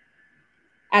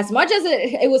 As much as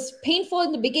it was painful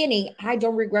in the beginning, I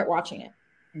don't regret watching it.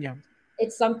 Yeah.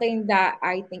 It's something that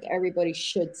I think everybody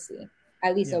should see,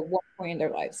 at least at one point in their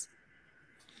lives.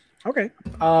 Okay.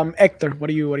 Hector, what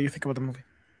do you think about the movie?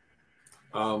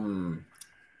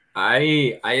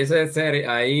 Hay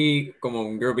como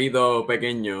un grupito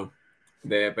pequeño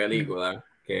de películas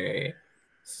que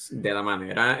de la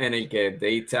manera en el que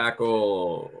they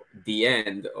tackle the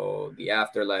end o the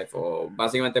afterlife o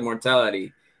básicamente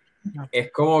mortality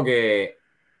es como que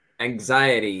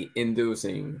anxiety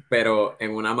inducing, pero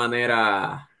en una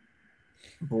manera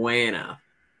buena.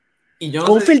 Y yo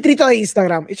no un filtrito de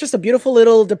Instagram. It's just a beautiful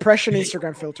little depression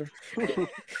Instagram filter.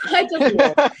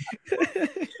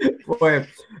 Pues,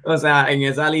 o sea, en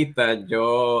esa lista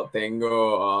yo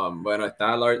tengo, bueno,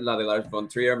 está la de Lars von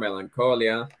Trier,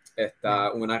 Melancholia,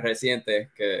 está una reciente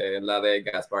que es la de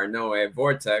Gaspar Noé,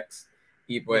 Vortex,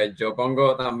 y pues yo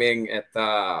pongo también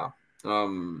esta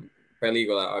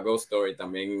película, A Ghost Story,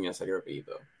 también en ese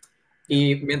grupito.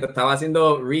 Y mientras estaba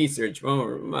haciendo research,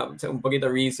 bueno, un poquito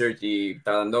de research y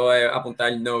tratando de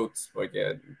apuntar notes,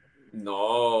 porque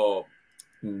no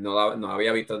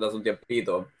había visto desde hace un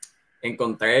tiempito,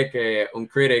 encontré que un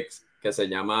critic que se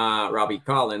llama Robbie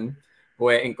Collin,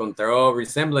 pues encontró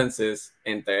resemblances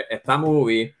entre esta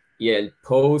movie y el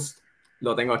post,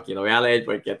 lo tengo aquí, lo voy a leer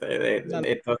porque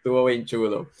esto estuvo bien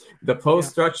chulo. The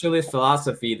Post-Structuralist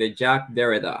Philosophy de Jacques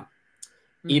Derrida.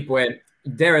 Y pues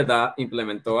Derrida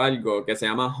implementó algo que se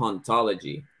llama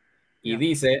ontology. Y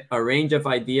dice, a range of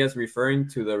ideas referring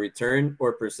to the return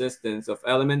or persistence of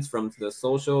elements from the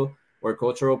social or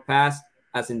cultural past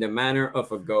as in the manner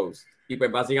of a ghost. Y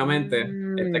pues básicamente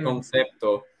este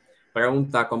concepto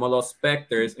pregunta cómo los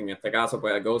specters, en este caso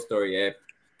pues a Ghost Story es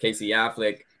Casey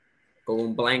Affleck con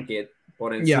un blanket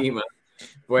por encima,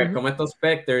 pues cómo estos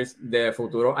specters de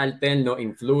futuro alterno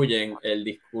influyen el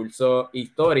discurso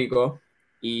histórico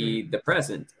y the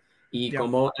present, y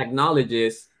cómo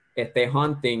acknowledges este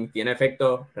hunting tiene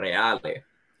efectos reales,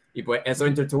 y pues eso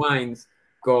intertwines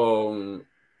con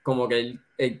como que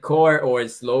el core o el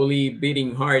slowly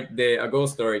beating heart de A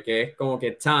Ghost Story, que es como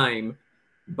que time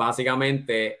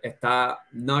básicamente está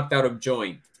knocked out of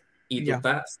joint y tú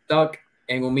estás stuck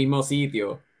en un mismo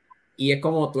sitio y es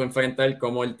como tú enfrentar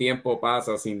cómo el tiempo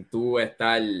pasa sin tú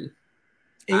estar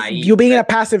ahí. You being in a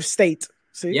passive state.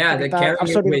 ¿sí? Yeah, they're carrying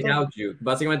it without you.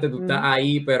 Básicamente tú estás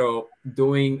ahí pero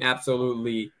doing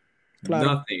absolutely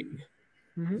nothing.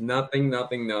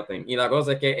 Nothing. Y la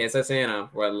cosa es que esa escena,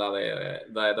 pues la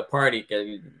de The Party, que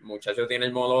el muchacho tiene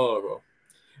el monólogo,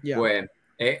 pues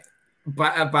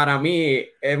para mí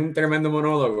es un tremendo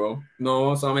monólogo,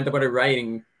 no solamente por el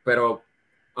writing, pero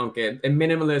aunque es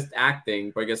minimalist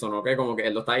acting, porque sonó que como que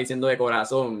él lo está diciendo de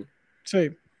corazón.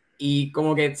 Sí. Y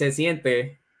como que se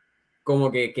siente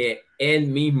como que él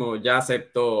mismo ya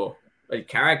aceptó el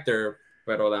character,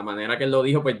 pero de la manera que él lo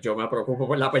dijo, pues yo me preocupo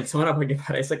por la persona porque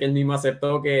parece que él mismo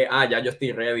aceptó que, ya yo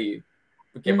estoy ready,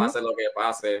 que pase lo que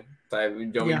pase. O sea,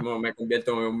 yo mismo me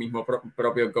convierto en un mismo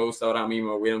propio ghost ahora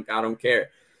mismo, I don't care.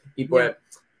 Y pues,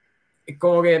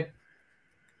 como que,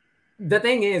 the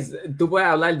thing is, tú puedes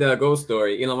hablar de la Ghost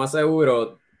Story y lo más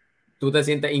seguro, tú te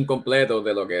sientes incompleto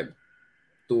de lo que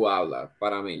tú hablas,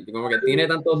 para mí. Como que tiene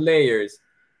tantos layers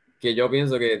que yo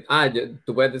pienso que,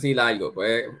 tú puedes decir algo,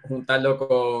 puedes juntarlo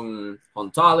con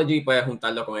ontology, puedes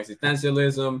juntarlo con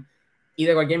existentialism, y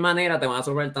de cualquier manera te van a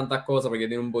sorprender tantas cosas porque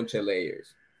tiene un bunch de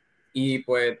layers. Y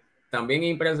pues también es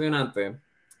impresionante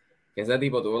que ese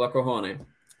tipo tuvo los cojones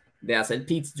de hacer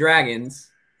Pete's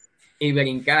Dragons y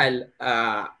brincar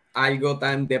a algo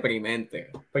tan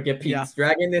deprimente, porque Pete's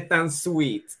Dragon es tan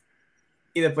sweet,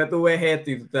 y después tú ves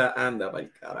esto y tú te andas para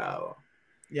el carajo.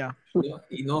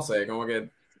 Y no sé, como que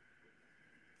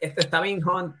está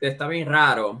bien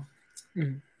raro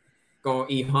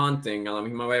y haunting a la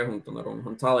misma vez junto con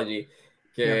ontology,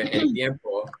 que el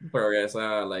tiempo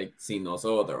progresa sin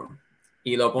nosotros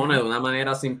y lo pone de una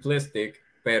manera simplistic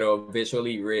pero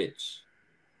visually rich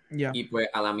y pues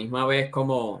a la misma vez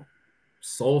como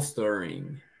soul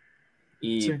stirring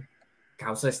y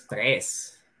causa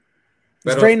estrés.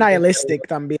 Es very nihilistic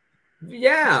también.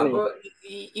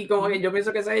 Y como que yo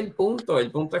pienso que ese es el punto es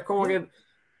como que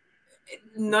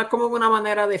no es como una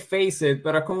manera de face it,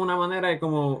 pero es como una manera de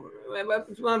como,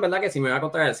 la verdad que sí me va a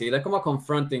contradecir, es como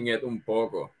confronting it un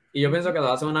poco, y yo pienso que lo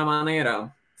hace de una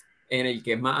manera en el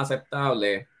que es más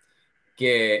aceptable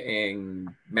que en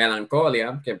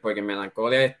Melancholia, porque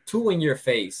Melancholia es too in your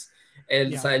face.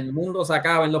 O sea, el mundo se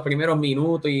acaba en los primeros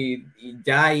minutos y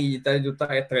tú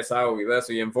estás estresado y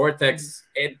eso. Y en Vortex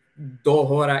es 2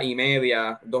 horas y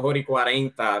media, 2 horas y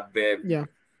 40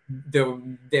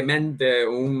 de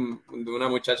una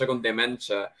muchacha con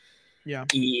demencia.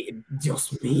 Y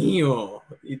Dios mío,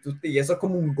 y eso es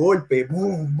como un golpe,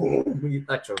 boom, boom, y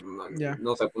tacho,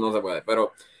 no se puede.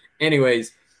 Pero,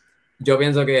 anyways, yo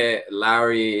pienso que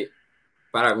Larry,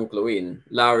 para concluir,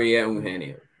 Larry es un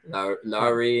genio.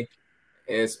 Larry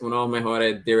es uno de los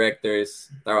mejores directors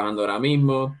trabajando ahora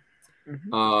mismo.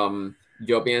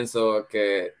 Yo pienso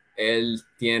que él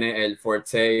tiene el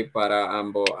forte para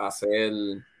ambos hacer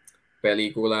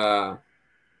película.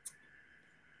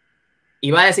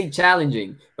 Iba a decir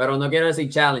challenging, pero no quiero decir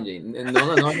challenging.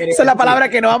 No Esa es la palabra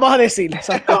que no vamos a decir.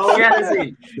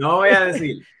 No voy a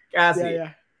decir.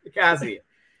 Casi.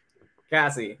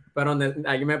 Pero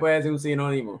aquí me puede decir un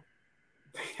sinónimo.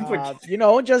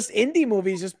 Just indie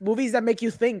movies, just movies that make you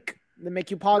think, that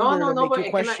make you ponder, No, make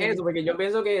you question. Es que no es eso, porque yo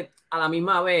pienso que a la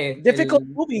misma vez difficult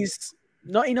movies,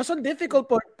 y no son difficult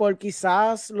por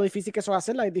quizás lo difícil que son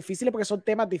hacerlas, es difícil porque son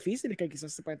temas difíciles que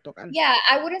quizás se pueden tocar. Yeah,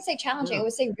 I wouldn't say challenging, I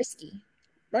would say risky.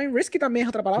 I mean, risky también es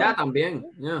otra palabra. Ya, también.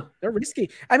 They're risky.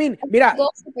 I mean, mira.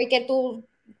 Porque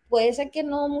puede ser que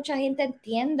no mucha gente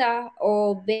entienda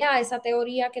o vea esa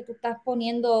teoría que tú estás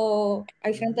poniendo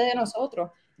al frente de nosotros.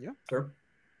 Yeah, sure.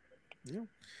 Yeah.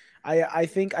 I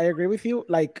think I agree with you.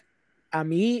 Like, a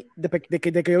mí, de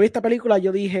que yo vi esta película,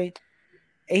 yo dije,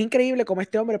 es increíble cómo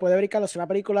este hombre puede brincar una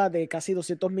película de casi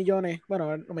 200 millones.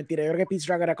 Bueno, no mentira, yo creo que Pete's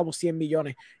Dragon era como 100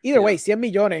 millones. Either way, 100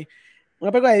 millones.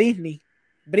 Una película de Disney.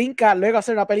 Brinca luego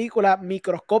hacer una película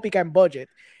microscópica en budget.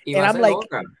 Y va a ser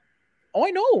loca. Oh,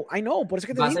 I know, por eso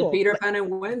que te digo. Va a ser Peter Pan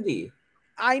and Wendy.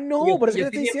 I know, por eso que te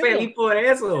estoy diciendo. Feliz por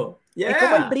eso. Yeah. Es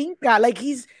como él brinca, like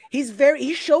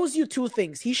he shows you two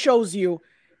things. He shows you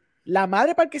la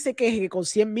madre para el que se queje que con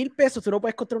 100,000 pesos tú no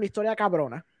puedes contar una historia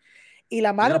cabrona, y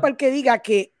la madre para el que diga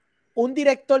que un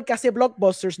director que hace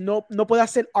blockbusters no puede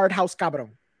hacer art house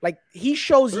cabrón. Like, he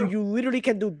shows you literally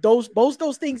can do both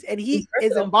those things, and he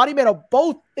is embodiment of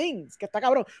both things. Que está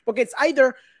cabrón. Porque it's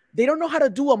either they don't know how to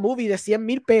do a movie de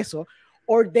 100,000 pesos,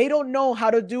 or they don't know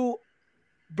how to do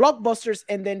blockbusters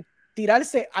and then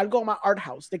tirarse algo más art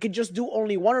house. They can just do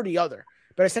only one or the other.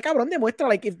 Pero ese cabrón demuestra,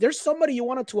 like, if there's somebody you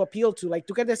wanted to appeal to, like,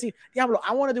 tú quieres decir, diablo,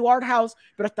 I want to do art house,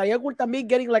 pero estaría cool también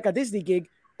getting like a Disney gig,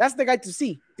 that's the guy to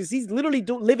see, because he's literally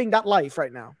living that life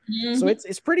right now. Mm-hmm. So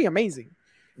it's pretty amazing.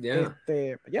 Yeah.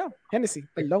 Hennessy,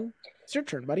 perdón. It's your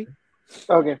turn, buddy.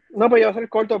 Ok. No, pues yo voy a ser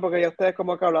corto porque ya ustedes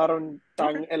como que hablaron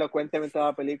tan elocuentemente de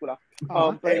la película.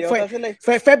 Pero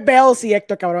fue Bells y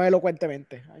Héctor que hablaron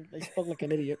elocuentemente. I spoke like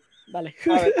an idiot. Dale.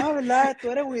 A ver, verdad,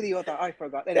 tú eres un idiota. I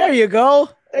forgot. There you go.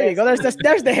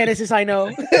 There's the Genesis I know.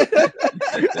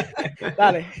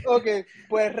 Dale. Ok,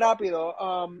 pues rápido.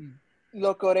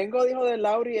 Lo que Orengo dijo de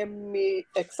Lauri es mi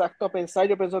exacto pensar.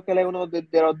 Yo pienso que él es uno de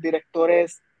los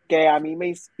directores que a mí me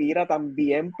inspira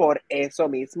también por eso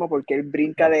mismo, porque él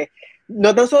brinca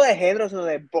no tan solo de género, sino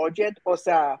de budget, o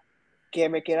sea, que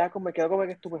me quedo como que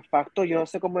estupefacto. Yo no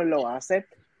sé cómo él lo hace.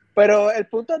 Pero el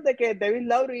punto es de que David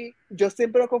Lowery, yo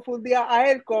siempre lo confundía a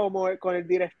él con el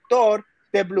director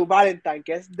de Blue Valentine,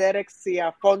 que es Derek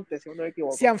Cianfrance, si no me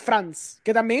equivoco. Cianfrance,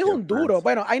 que también es un duro.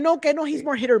 Bueno, I know que no, he's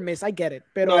more hit or miss, I get it.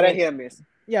 Pero... No eres hit or miss.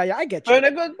 Yeah, I get you.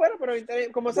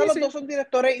 Pero como saben, los dos son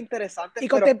directores interesantes. Y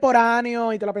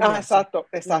contemporáneos y te lo aprendes. Exacto.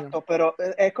 Bueno. Pero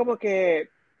es como que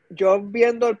yo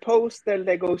viendo el póster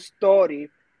de Ghost Story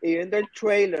y viendo el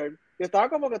trailer, yo estaba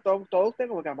como que todo usted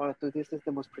como que, man, this is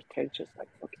the most pretentious,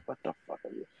 like, okay, what the fuck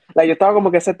are you? Like, yo estaba como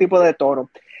que ese tipo de tono.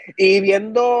 Y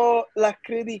viendo las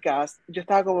críticas, yo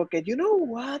estaba como que, you know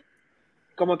what?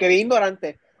 Como que bien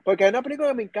ignorante. Porque hay una película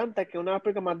que me encanta, que es una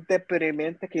película más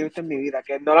deprimente que yo he visto en mi vida,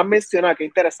 que no la han mencionado, que es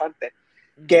interesante,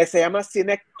 que se llama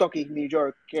Synecdoche, New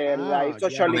York, que la hizo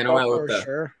Charlie Kaufman.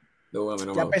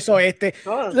 Ya empezó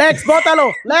Lex,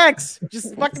 bótalo. Lex,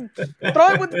 just fucking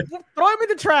throw him in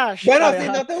the trash. Bueno, si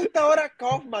no te gusta ahora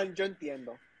Kaufman, yo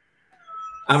entiendo.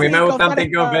 A mí me gustan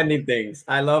Think of Ending Things.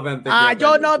 I love him.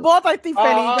 Yo no, bota, estoy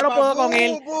feliz. Yo no puedo con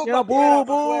él. Yo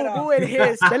boo, it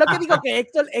is. ¿Ves lo que digo? Que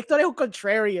Héctor es un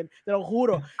contrarian, te lo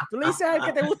juro. Tú le dices a él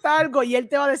que te gusta algo y él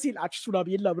te va a decir, es una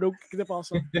mierda, bro. ¿Qué te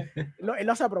pasa? Él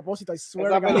lo hace a propósito.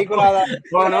 Esa película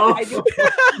No.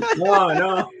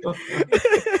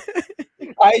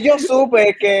 Ahí yo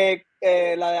supe que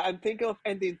la de I'm Thinking of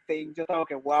Ending Things, yo estaba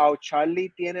que wow, Charlie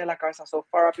tiene la cabeza so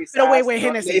far up his ass. Pero wait,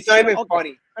 Genesis. It's not even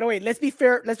funny. Pero let's be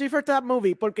fair to that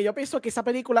movie, porque yo pienso que esa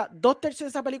película, 2/3 de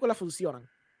esa película funcionan.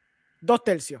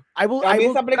 2/3. A mí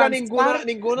esa película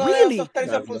ninguno de los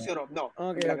 2/3 funcionó. No.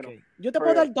 Okay. Yo te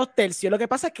puedo dar 2/3. Lo que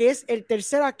pasa es que es el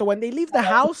tercer acto. When they leave the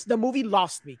house, the movie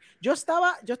lost me. Yo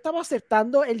estaba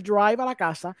aceptando el drive a la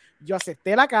casa. Yo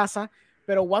acepté la casa.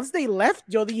 Pero once they left,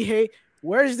 yo dije,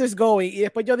 where is this going? Y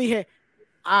después yo dije,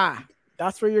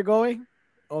 that's where you're going?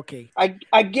 Okay.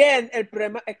 Again, el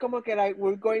problema es como que like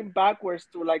we're going backwards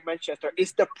to like Manchester.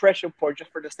 It's depression porn just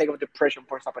for the sake of depression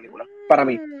por esa película, para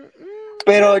mí.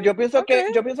 Pero yo pienso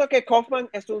que Kaufman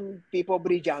es un tipo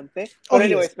brillante. Pero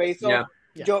anyways,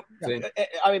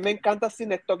 a mí me encanta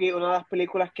Synecdoche, una de las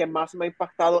películas que más me ha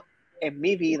impactado en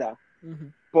mi vida.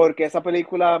 Porque esa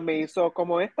película me hizo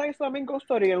como esta hizo también Ghost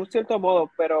Story en un cierto modo,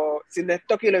 pero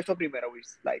Synecdoche lo hizo primero,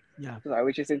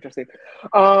 which is interesting.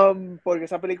 Porque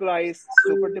esa película es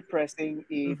super depressing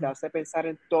y te hace pensar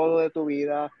en todo de tu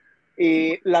vida.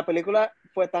 Y la película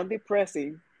fue tan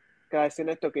depressing que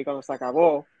Synecdoche cuando se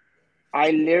acabó,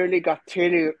 I literally got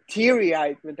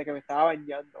teary-eyed mientras que me estaba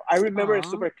bañando. I remember it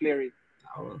super clearly.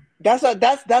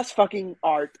 That's fucking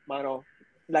art, mano.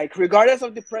 Like, regardless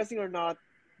of depressing or not,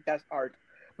 that's art.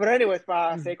 Pero anyways,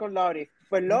 para seguir con Laurie.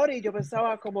 Pues Laurie, yo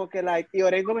pensaba como que, like, y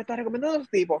Orengo me está recomendando los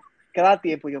tipos. Cada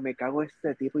tiempo yo me cago en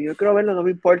este tipo. Yo quiero verlo, no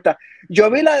me importa.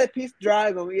 Yo vi la de Peace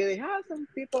Dragon y yo dije, es un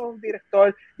tipo, un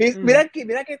director. Y mira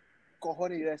que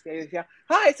cojones yo decía,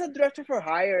 it's a director for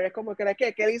hire. Es como que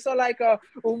él hizo like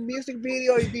un music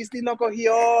video y Disney lo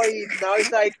cogió y now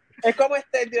it's like, es como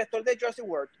el director de Jurassic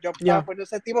World. Yo estaba poniendo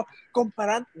ese tipo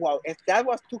comparando, that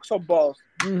was took some balls.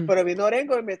 Pero vino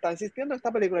Orengo y me está insistiendo en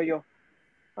esta película y yo,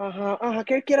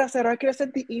 ¿qué él quiere hacer? Él quiere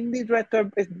ser the indie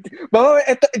director. Vamos a ver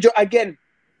esto. Again,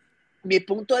 mi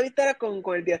punto de vista era con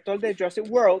el director de Jurassic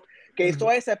World, que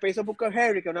hizo ese, pero hizo Book of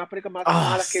Henry, que es una película más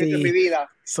mala que he visto en mi vida.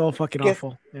 So fucking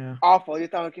awful. Awful. Yo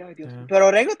estaba aquí, ay Dios. Pero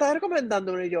Orengo estaba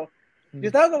recomendándome y yo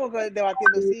estaba como que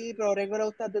debatiendo, sí, pero Orengo le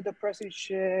gusta the depressing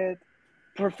shit,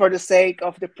 for the sake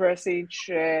of depressing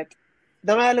shit.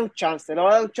 Dame darle un chance, le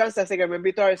voy a dar un chance, así que me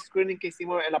invito al screening que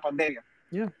hicimos en la pandemia.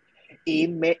 Y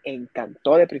me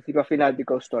encantó de principio a final The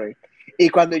Ghost Story. Y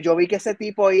cuando yo vi que ese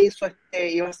tipo iba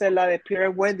a hacer la de Pierre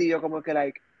and Wendy, yo como que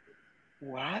like,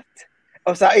 what?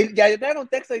 O sea, ya yo tenía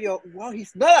contexto y yo, wow,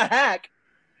 he's not a hack.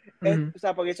 O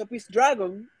sea, porque hizo Peace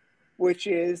Dragon, which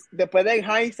is, después de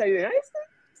hindsight, it's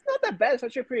not that bad, it's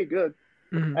actually pretty good.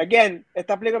 Again,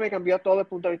 esta película me cambió todo el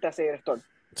punto de vista de ese director.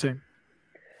 Sí.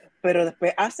 Pero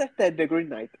después hace The Green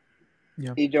Knight.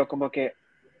 Y yo como que,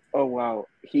 oh wow,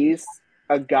 he's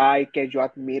a guy que yo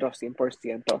admiro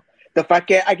 100%. The fact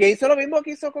que hizo lo mismo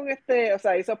que hizo con o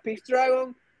sea, hizo Peace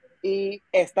Dragon y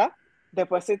esta.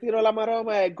 Después se tiró la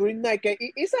maroma de Green Knight, que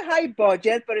es a high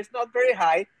budget, but it's not very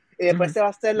high. Y después se va a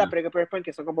hacer la película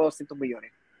que son como 200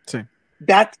 millones. Sí.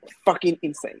 That's fucking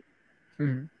insane.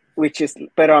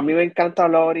 Pero a mí me encanta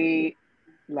Laurie.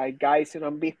 Like, guys, si no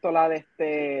han visto la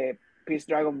de Peace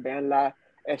Dragon, véanla.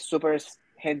 Es súper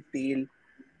gentil.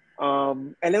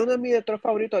 Él es uno de mis directores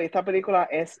favoritos y esta película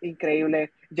es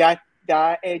increíble. Ya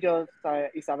ellos,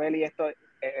 Isabel y esto,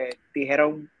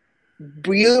 dijeron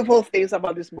beautiful things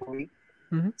about this movie.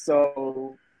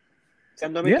 So, si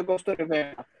no han visto Ghost Story,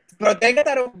 pero tienen que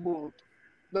estar en un mood.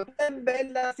 No pueden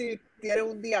verla si tienen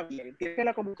un día bien. Tienen que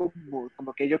verla como un mood.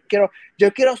 Como que yo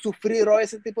quiero sufrir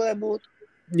ese tipo de mood.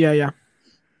 Yeah.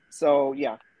 So,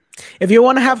 yeah. If you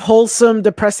want to have wholesome,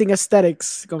 depressing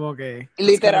aesthetics, como que...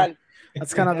 Literal.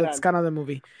 That's kind of the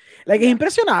movie. Like, es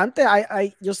impresionante.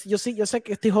 Yo sé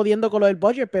que estoy jodiendo con lo del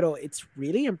budget, pero it's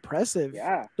really impressive.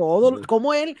 Todo,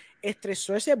 cómo él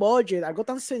estresó ese budget, algo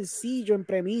tan sencillo en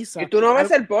premisa. Y tú no ves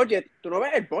el budget. Tú no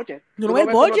ves el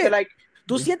budget.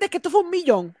 Tú sientes que esto fue $1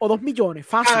 millón o $2 millones,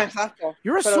 fácil. Exacto.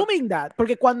 You're assuming that.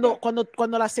 Porque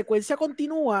cuando la secuencia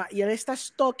continúa y él está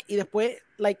stuck y después,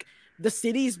 like, the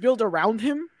city is built around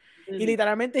him, y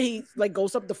literalmente he like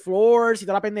goes up the floors y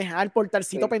toda la pendeja, el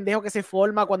portalcito pendejo que se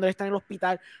forma cuando él está en el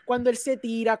hospital, cuando él se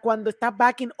tira, cuando está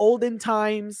back in olden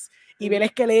times y ve el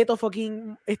esqueleto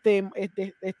fucking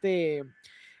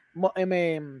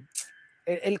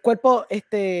el cuerpo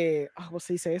 ¿cómo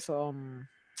se dice eso?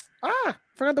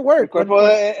 Forgot the word. El cuerpo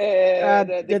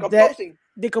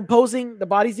decomposing, the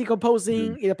body's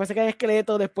decomposing, y después se cae el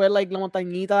esqueleto, después like la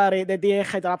montañita de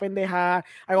tierra y toda la pendeja,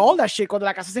 like all that shit, cuando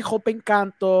la casa se rompe en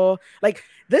canto. Like,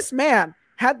 this man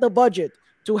had the budget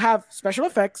to have special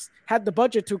effects, had the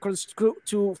budget to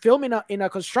film in a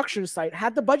construction site,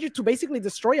 had the budget to basically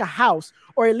destroy a house,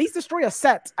 or at least destroy a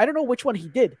set. I don't know which one he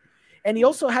did. And he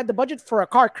also had the budget for a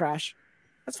car crash.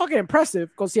 That's fucking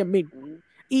impressive, con 100,000.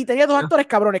 Y tenía dos actores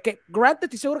cabrones, que granted,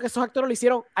 estoy seguro que esos actores lo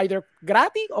hicieron either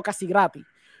gratis o casi gratis.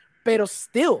 Pero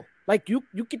still, like, you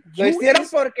 ¿Lo hicieron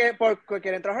porque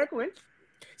quieren trabajar con él?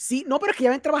 Sí, no, pero es que ya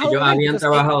habían trabajado. Ellos habían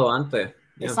trabajado antes.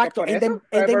 Exacto, el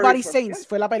de Body Saints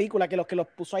fue la película que los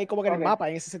puso ahí como que en el mapa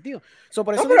en ese sentido. So,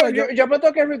 por eso pero yo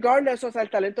pienso que regardless, o sea, el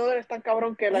talento de él es tan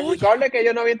cabrón que regardless que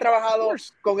ellos no habían trabajado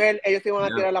con él, ellos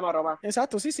iban a tirar la maroma.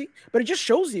 Exacto, sí. Pero it just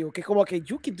shows you que como que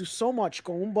you can do so much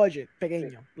con un budget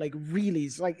pequeño. Sí. Like, really.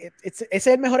 Like, ese es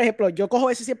el mejor ejemplo. Yo cojo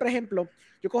ese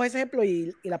ejemplo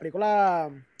y la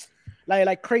película... La de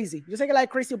Like Crazy. Yo sé que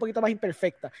Like Crazy es un poquito más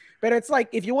imperfecta, pero it's like,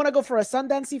 if you want to go for a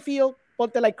Sundance feel,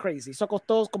 ponte Like Crazy. Eso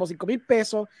costó como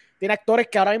 $5,000. Tiene actores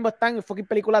que ahora mismo están en fucking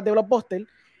películas de blockbuster,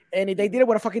 and they did it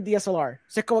with a fucking DSLR.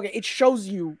 So es como que it shows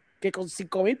you que con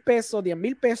 $5,000,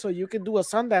 $10,000, you can do a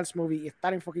Sundance movie y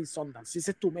estar en fucking Sundance.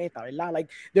 Esa es tu meta, ¿verdad? Like,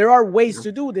 there are ways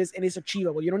to do this, and it's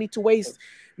achievable. You don't need to waste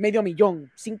 $500,000,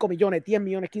 $5 millones, $10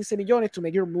 millones, $15 millones to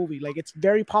make your movie. Like, it's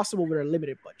very possible with a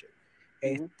limited budget.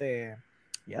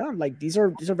 Yeah, like these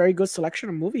are very good selection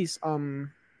of movies. I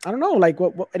don't know, like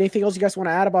what anything else you guys want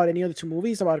to add about any other two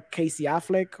movies, about Casey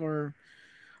Affleck, or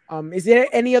is there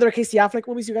any other Casey Affleck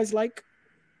movies you guys like?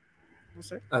 No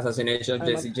sé. Assassination of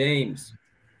Jesse James.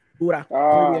 Dura.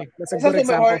 Esa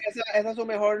es su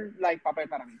mejor like papel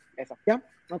para mí. Esa. Yeah.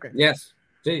 Okay. Yes.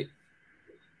 Sí.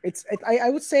 I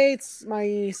would say it's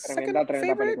my second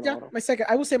favorite. Película, yeah,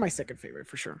 I would say my second favorite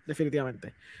for sure,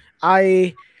 definitivamente.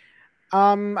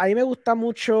 A mí me gusta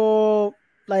mucho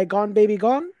like Gone Baby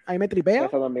Gone. A mí me tripea.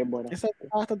 Esa también buena.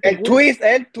 El twist,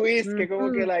 que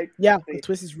como que like. Yeah, the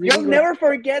twist is really You'll never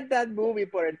forget that movie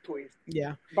por el twist.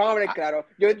 Yeah. Vamos a ver, claro.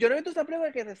 Yo no he visto esa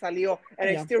película que se salió, and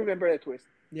I still remember the twist.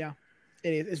 Yeah,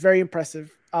 it is. It's very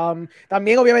impressive.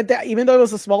 También, obviamente, even though it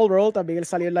was a small role, también él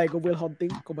salió en like Good Will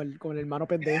Hunting como el hermano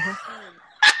pendejo.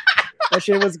 That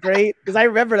shit was great because I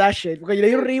remember that shit. Because you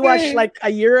did a rewatch like a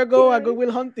year ago at Good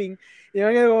Will Hunting. You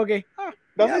know, okay.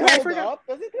 Does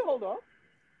it hold up?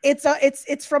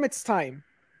 It's from its time.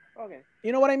 Okay.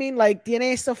 You know what I mean? Like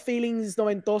tiene esos feelings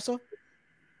noventosos.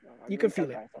 You can feel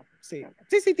it. Sí,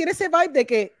 tiene ese vibe de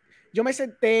que yo me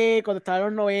senté cuando estaba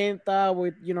en los 90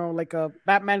 with, you know, like a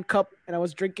Batman cup and I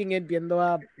was drinking it viendo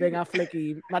a Ben Affleck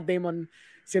y Matt Damon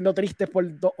siendo tristes por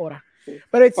 2 horas. Sí.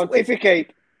 Pero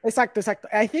Pontificate. Exacto.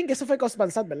 I think eso fue Gus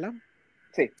Van Sant, ¿verdad?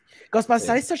 Sí. Gus Van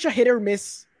Sant is such a hit or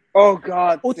miss. Oh,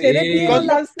 God. Ustedes Gus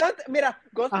Van Sant, mira,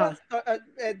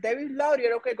 David Lowry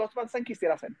era lo que Gus Van Sant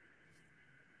quisiera hacer.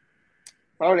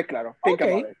 Vamos claro.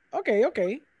 Okay.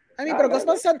 I mean, pero Gus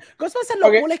Van Sant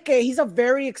lo cool es que he's a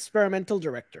very experimental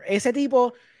director. Ese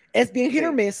tipo es bien hit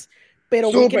or miss, pero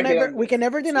we can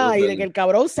never deny de que el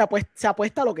cabrón se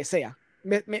apuesta a lo que sea.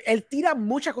 Él tira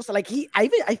muchas cosas. Like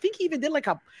I think he even did like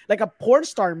a porn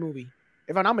star movie,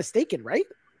 if I'm not mistaken, right?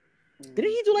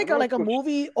 Didn't he do like a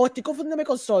movie? O estoy confundiéndome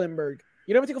con Soderbergh.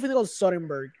 Yo no me estoy confundiendo con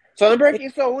Soderbergh. Soderbergh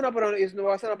hizo una, pero no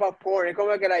va a ser about porn. Es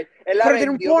como que like, él la pero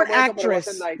tiene un porn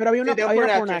actress. Pero había una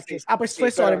porn actress. Ah, pues fue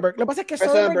Soderbergh. Lo que pasa es que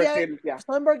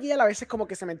Soderbergh y él a veces como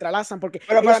que se me entrelazan porque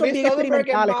ellos son bien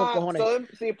experimentales con cojones.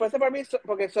 Sí, puede ser para mí,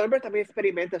 porque Soderbergh también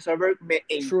experimenta. Soderbergh me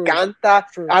encanta.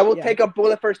 I will take a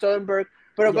bullet for Soderbergh.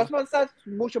 Pero Gus Van Sant es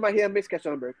mucho más hidden miss que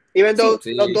Soderbergh. Even though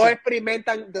los dos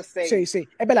experimentan the same. Sí.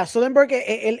 Es verdad. Soderbergh,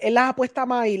 él las apuesta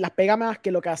más y las pega más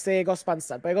que lo que hace Gus Van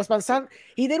Sant. Pero Gus Van Sant,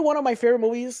 he did one of my favorite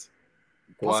movies.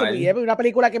 Possibly ever. Una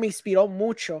película que me inspiró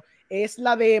mucho. Es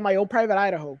la de My Own Private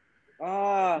Idaho.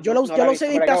 Yo lo usé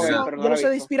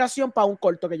de inspiración para un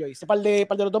corto que yo hice. Para el de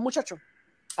los dos muchachos.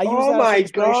 Oh my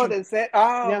God.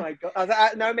 My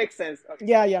God. Now it makes sense. Okay.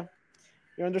 Yeah.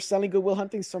 You're understanding Good Will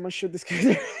Hunting. Someone shoot this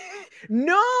character.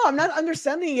 No, I'm not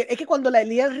understanding it. Es que cuando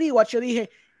leí el rewatch yo dije,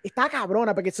 está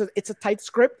cabrona porque it's a tight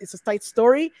script, it's a tight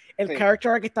story, el character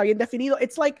arc está bien definido.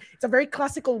 It's a very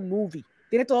classical movie.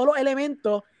 Tiene todos los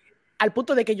elementos al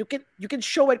punto de que you can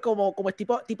show it como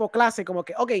tipo clase, como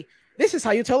que, okay, this is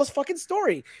how you tell a fucking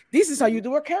story. This is how you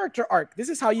do a character arc. This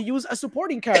is how you use a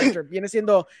supporting character. Viene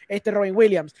siendo Robin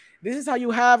Williams. This is how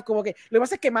you have como que... Lo que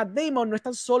pasa es que Matt Damon no es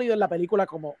tan sólido en la película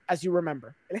como As You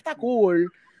Remember. Él está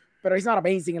cool, pero he's not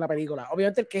amazing en la película.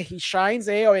 Obviamente el que he shines,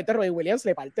 obviamente Robin Williams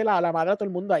le parte la madre a todo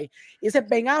el mundo ahí. Y ese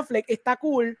Ben Affleck está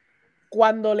cool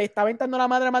cuando le está aventando la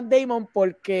madre a Matt Damon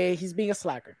porque he's being a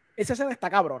slacker. Esa escena está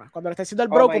cabrona. Cuando le está diciendo al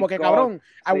bro como que, cabrón,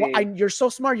 you're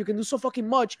so smart, you can do so fucking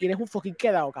much, y eres un fucking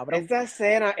quedado, cabrón. Esa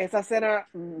escena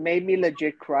made me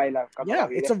legit cry. Yeah,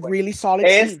 it's a really solid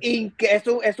scene. Es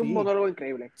un monólogo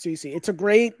increíble. Sí. It's a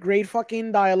great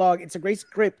fucking dialogue. It's a great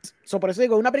script. So, por eso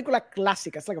digo, una película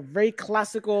clásica. It's like a very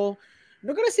classical...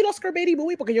 No quiero decir Oscar Beatty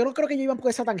movie, porque yo no creo que ellos iban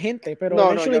por esa tangente, pero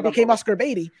eventually became Oscar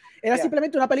Beatty. Era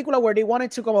simplemente una película where they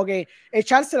wanted to como que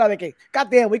echársela de que, God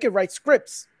damn, we can write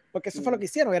scripts. Porque eso fue lo que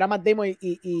hicieron. Era Matt Damon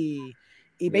y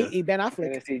Ben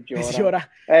Affleck. Llora.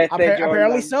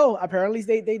 Apparently so. Apparently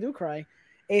they do cry.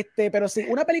 Pero sí,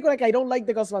 una película que I don't like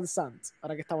de Gus Van Sant,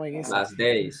 ahora que estamos en eso. Last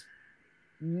Days.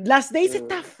 Last Days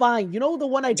está fine. You know the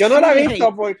one I Yo no la he visto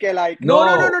hate. porque, like... No,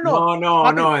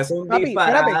 es un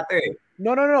disparate.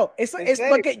 No. Eso es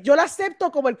porque yo la acepto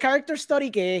como el character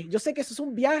story que es. Yo sé que eso es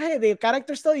un viaje de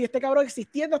character story y este cabrón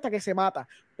existiendo hasta que se mata.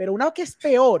 Pero una que es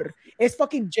peor es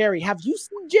fucking Jerry. Have you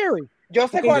seen Jerry? Yo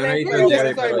sé cuál es, pero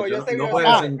no puede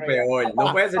ser peor.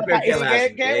 No puede ser peor que Last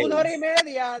Days. Que es 1 hora y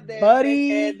media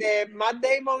de Matt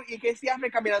Damon y Casey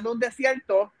Affleck caminando en un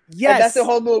desierto. Yes. And that's the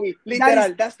whole movie.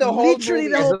 Literal, that's the whole movie.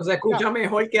 Eso se escucha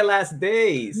mejor que Last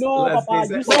Days. No, papá.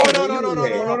 No.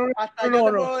 Hasta yo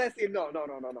te puedo decir no.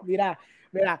 Mira,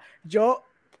 yo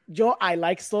I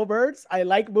like slow birds. I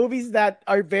like movies that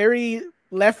are very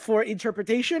left for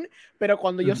interpretation, pero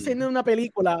cuando yo estoy en una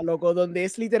película, loco, donde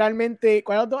es literalmente,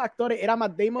 ¿cuáles dos actores? Era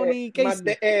Matt Damon y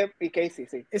Casey. Y Casey,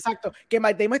 sí. Exacto, que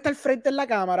Matt Damon está al frente en la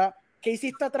cámara,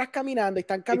 Casey está atrás caminando,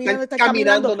 están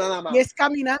caminando nada más. Y es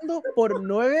caminando por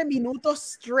 9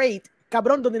 minutos straight,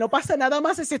 cabrón, donde no pasa nada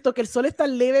más excepto que el sol está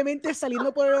levemente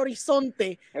saliendo por el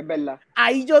horizonte. Es verdad.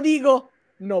 Ahí yo digo,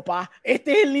 no, pa,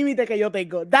 este es el límite que yo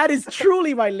tengo. That is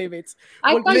truly my limit.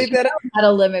 I thought you had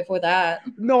a limit for that.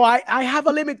 No, I have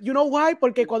a limit. You know why?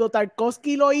 Porque cuando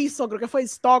Tarkovsky lo hizo, creo que fue en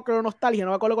Stalker o Nostalgia, no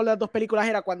me acuerdo cuál de las dos películas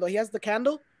era, cuando He Has the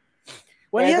Candle.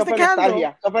 When He Has the Candle.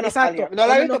 Exacto. No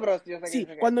la he visto, pero yo sé sí,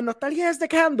 cuando Nostalgia Has the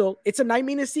Candle, it's a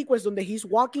 9-minute sequence donde he's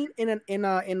walking in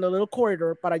the little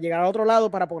corridor para llegar al otro lado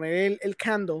para poner el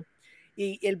candle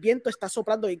y el viento está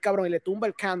soplando y cabrón y le tumba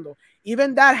el candle.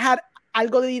 Even that had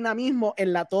algo de dinamismo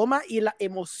en la toma y las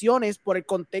emociones por el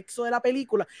contexto de la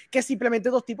película, que simplemente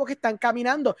dos tipos que están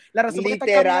caminando. La razón por que están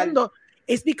caminando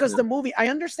es because the movie, I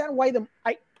understand why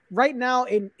right now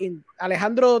in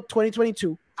Alejandro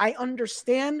 2022, I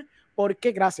understand por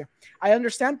qué, gracias, I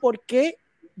understand por qué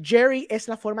Jerry es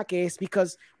la forma que es,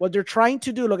 because what they're trying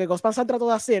to do, lo que Gus Van Sant trató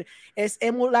de hacer es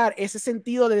emular ese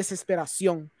sentido de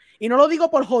desesperación. Y no lo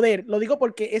digo por joder, lo digo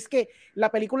porque es que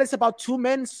la película es about two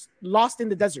men lost in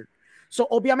the desert. So,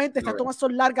 obviamente, estas tomas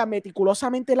son largas,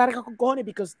 meticulosamente largas con cojones,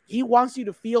 because he wants you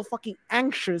to feel fucking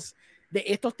anxious de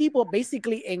estos tipos,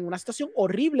 basically, en una situación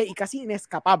horrible y casi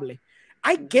inescapable.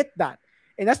 I get that.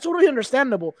 And that's totally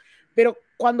understandable. Pero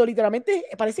cuando literalmente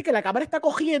parece que la cámara está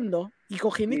cogiendo y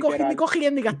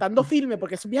gastando filme,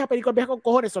 porque es un vieja película, vieja con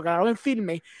cojones, o grabaron en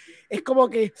filme, es como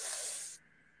que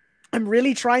I'm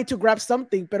really trying to grab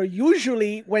something, pero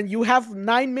usually when you have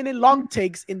 9-minute long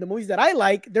takes in the movies that I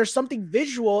like, there's something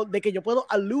visual de que yo puedo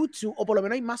allude to, o por lo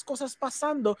menos hay más cosas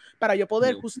pasando para yo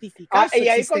poder justificar su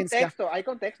existencia. Hay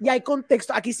contexto. Y hay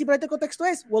contexto. Aquí simplemente el contexto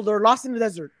es, well, they're lost in the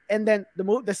desert. And then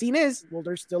the scene is, well,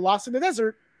 they're still lost in the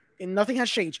desert. And nothing has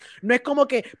changed. No es como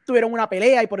que tuvieron una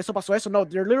pelea y por eso pasó eso. No,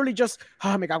 they're literally just,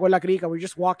 me cago en la crica, we're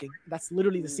just walking. That's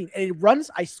literally the scene. And it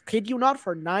runs, I kid you not,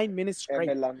 for 9 minutes straight.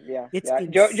 It's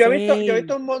yo he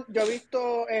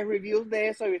visto reviews de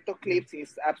eso, he visto clips,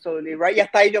 it's absolutely right. Y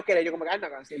hasta ahí yo como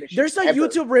que, there's a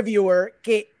YouTube reviewer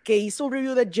que hizo un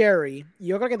review de Jerry.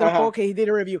 Yo creo que tampoco que he did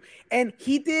a review. And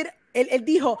he did él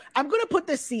dijo, I'm gonna put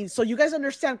this scene so you guys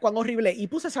understand cuán horrible, y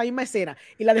puso esa misma escena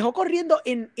y la dejó corriendo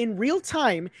in real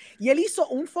time, y él hizo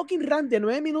un fucking rant de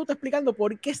 9 minutos explicando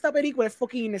por qué esta película es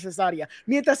fucking innecesaria,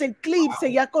 mientras el clip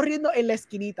seguía corriendo en la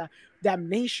esquinita.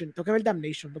 Damnation, tengo que ver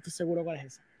Damnation, no estoy seguro cuál es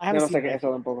esa. Yo no sé qué es eso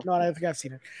tampoco. No, I don't think I've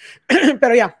seen it.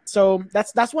 Pero yeah, so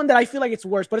that's one that I feel like it's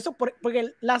worse. Por eso,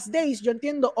 porque Last Days yo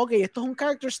entiendo, ok, esto es un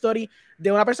character story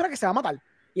de una persona que se va a matar.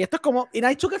 Y esto es como, and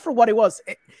I took it for what it was.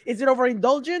 Is it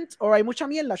overindulgent or hay mucha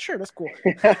mierda? Sure, that's cool.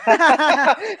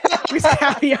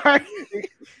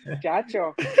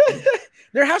 Chacho.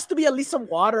 There has to be at least some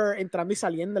water entrando y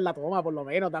saliendo en la toma, por lo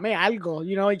menos. Dame algo,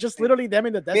 you know, it's just literally them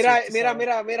in the desert. Mira.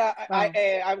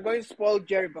 I'm going to spoil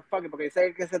Jerry, but fuck it, porque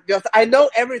I know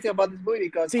everything about this movie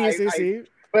because sí.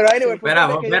 Pero anyway, espera,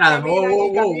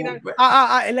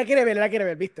 él la quiere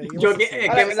ver, ¿viste? Mira,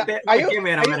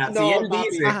 si él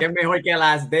dice que es mejor que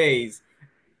Last Days,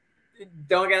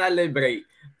 tengo que darle el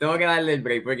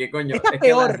break, porque coño, es que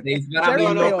Last Days para mí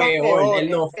es lo peor, es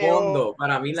lo fondo,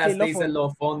 para mí Last Days es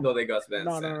lo fondo de Gus Van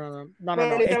Sant. No,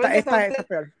 esta es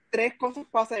peor. 3 cosas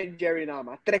pasan en Jerry nada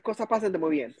más, 3 cosas pasan de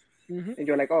muy bien. Y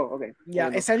yo like, okay. Yeah,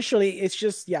 essentially, it's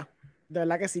just, yeah. De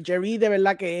verdad que sí, Jerry de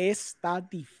verdad que está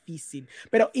difícil.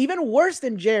 Pero even worse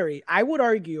than Jerry, I would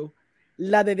argue,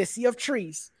 la de The Sea of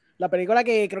Trees, la película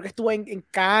que creo que estuvo en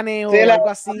Cannes o algo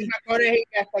así.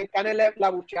 Hasta en Cannes la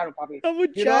buchearon, papi. La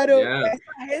buchearon.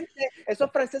 Esa gente,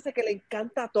 esos franceses que le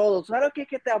encanta todo. ¿Sabes lo que es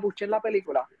que te abuchen la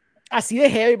película? Así de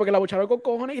heavy, porque la buchearon con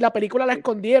cojones y la película la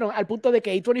escondieron al punto de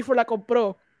que A24 la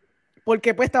compró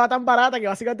porque pues estaba tan barata que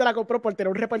básicamente la compró por tener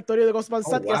un repertorio de Gus Van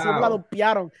Sant y así la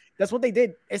dopearon. That's what they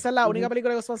did. Esa es la única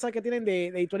película de Gus Van Sant que tienen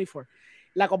de A24.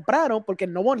 La compraron porque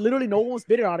no one was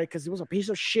bidding on it because it was a piece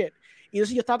of shit. Y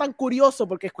entonces yo estaba tan curioso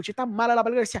porque escuché tan mala la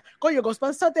película y decía, coño, Gus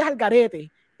Van Sant es al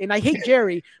garete and I hate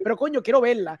Jerry, pero coño, quiero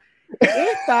verla.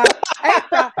 Esta,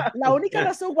 la única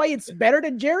razón why it's better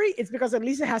than Jerry is because at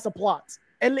least it has a plot.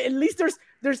 At least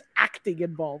there's acting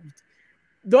involved.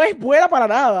 No es buena para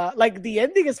nada. Like, the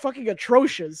ending is fucking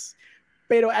atrocious.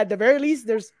 Pero at the very least,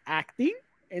 there's acting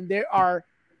and there are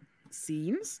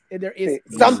scenes and there is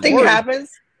something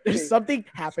happens. There's something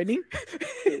happening.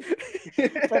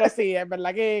 Pero sí, en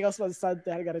verdad que Gus Van Sant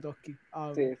es al Garetowski.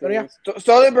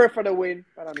 Soderbergh for the win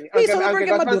para mí. Sí, aunque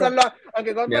Gus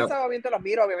Van Sant obviamente los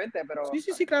miro, obviamente, pero...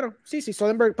 Sí, claro. Sí,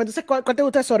 Soderbergh. Pues entonces, ¿cuál te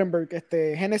gusta de Soderbergh?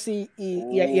 Genesis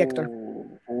y Héctor.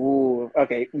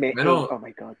 Ok. Oh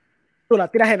my God.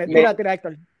 Tira Genesis, tira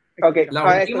Héctor. Okay.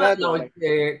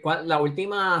 La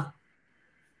última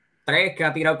 3 que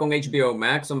ha tirado con HBO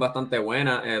Max son bastante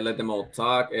buenas. Let Them All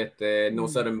Talk, No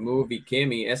Sudden Movie,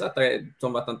 Kimmy. Esas 3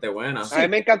 son bastante buenas. A mí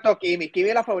me encantó Kimmy. Kimmy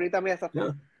es la favorita mía de esas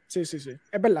 3. Sí.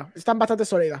 Es verdad. Están bastante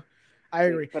sólidas. I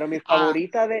agree. Pero mi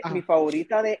favorita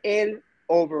de él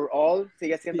overall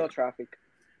sigue siendo Traffic.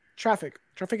 Traffic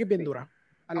es bien dura.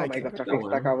 Oh my God, Traffic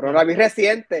está cabrón. La vi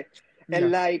reciente. And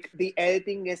like the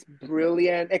editing is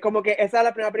brilliant. Es como que esa es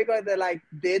la primera película de like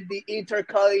did the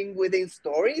intercutting within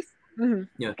stories.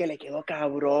 Que le quedó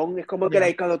cabrón. Es como que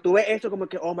like, cuando tú ves eso, como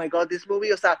que oh my God, this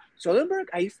movie, o sea, Soderbergh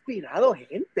ha inspirado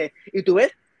gente. Y tú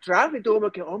ves Traffic, tú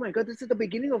como que oh my God, this is the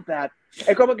beginning of that.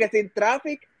 Es como que sin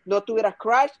Traffic no tuvieras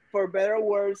Crash, for better or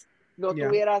worse, no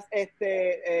tuvieras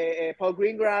Paul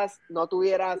Greengrass, no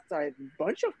tuvieras a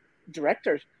bunch of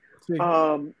directors.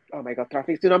 Oh my God,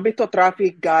 Traffic. Si no han visto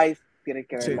Traffic, guys, tienen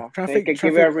que verla. Tienen que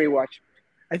give it a rewatch.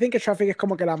 I think que Traffic es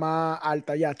como que la más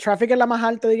alta. Traffic es la más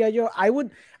alta, diría yo.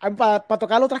 Para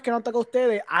tocar otras que no han tocado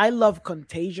ustedes, I love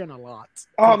Contagion a lot.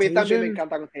 A mí también me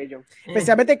encanta Contagion.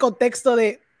 Especialmente el contexto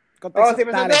de...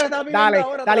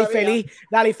 Dale,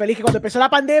 feliz, que cuando empezó la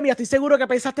pandemia estoy seguro que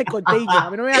pensaste en Contagion. A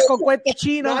mí no me veas con cuentos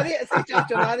chinos. Nadie.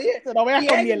 No veas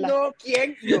con mierda.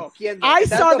 ¿Quién no? I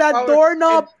saw that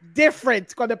doorknob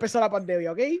different cuando empezó la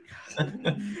pandemia, ¿ok?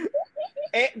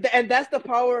 And that's the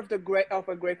power of a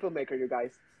great filmmaker, you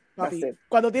guys. Papi,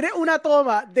 cuando tienes una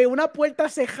toma de una puerta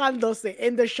cejándose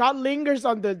and the shot lingers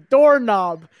on the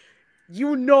doorknob,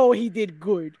 you know he did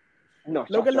good. No,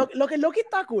 lo que Loki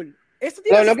está cool.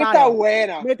 Loki está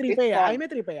buena. Me tripea, a mí me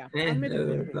tripea.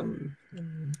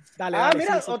 Dale,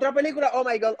 mira, otra película, oh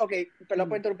my God, ok, perdón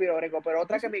por interrumpir, Oregon, pero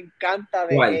otra que me encanta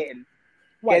de él.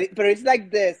 Pero it's like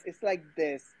this.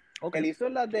 Okay. Él hizo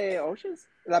la de Oceans.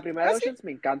 La primera de Oceans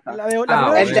me encanta. La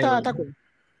primera está cool.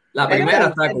 La primera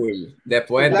está cool.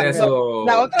 Después de eso...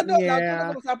 La otra no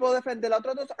se la puedo defender. Las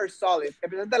otras dos are solid.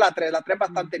 Especialmente la 3 es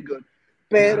bastante good.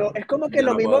 Pero es como que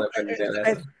lo mismo...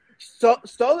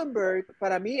 Soderbergh,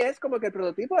 para mí, es como que el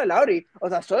prototipo de Laurie. O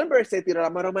sea, Soderbergh se tiró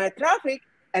la maroma de Traffic,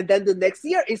 and then the next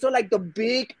year hizo like the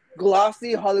big,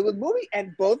 glossy Hollywood movie,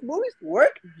 and both movies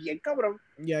work bien cabrón.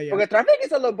 Porque Traffic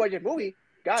is a low budget movie,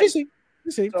 guys.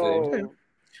 Sí.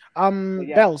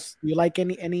 Bells, do you like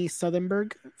any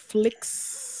Soderbergh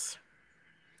flicks?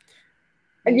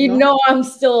 And you know I'm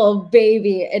still a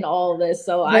baby in all this,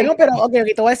 so bueno, pero okay,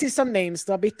 te voy a decir some names.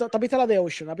 ¿Tú has visto la de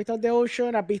Ocean? ¿Has visto The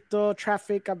Ocean? ¿Has visto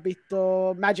Traffic? ¿Has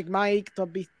visto Magic Mike? ¿Tú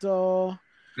has visto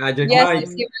Magic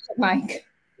Mike?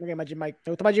 Okay, Magic Mike.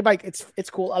 ¿Te gusta Magic Mike? It's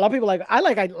cool. A lot of people like I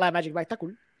like Magic Mike. Está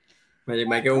cool. Magic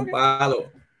Mike es un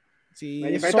palo. Sí,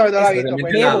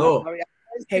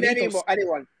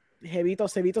 Jevito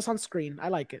sunscreen. I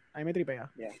like it. I me tripea.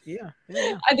 Yeah.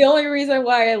 The only reason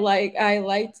why I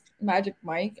liked Magic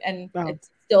Mike and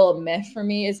it's still a myth for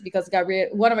me is because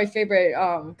Gabriel, one of my favorite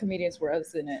comedians,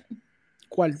 was in it.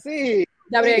 ¿Cuál? Sí.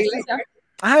 Gabriel Iglesias.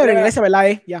 Gabriel Iglesias,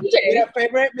 ¿verdad? Yeah.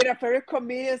 Favorite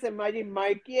comedians and Magic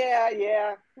Mike.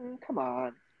 Yeah. Come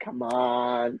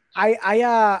on. I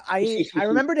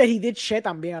remember that he did Che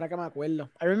también, ahora que me acuerdo.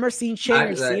 I remember seeing Che en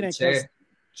el cine. Che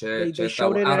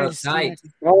showed it Out of Sight.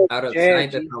 Out of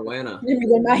Sight está buena.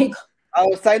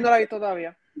 Out of Sight no la he visto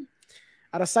todavía.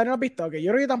 Out of Sight no la has visto. Okay,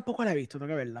 yo creo que tampoco la he visto, tengo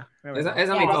que verla. Esa es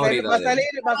mi favorita. Va a salir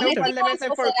un par de meses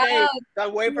en 4K.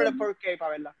 Don't wait for the 4K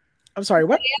para verla. I'm sorry,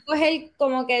 what? Voy a coger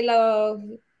como que lo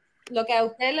que a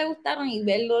ustedes les gustaron y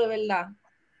verlo de verdad.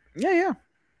 Yeah.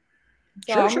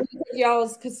 So I'm gonna take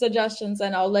y'all's suggestions,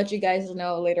 and I'll let you guys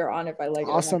know later on if I like it.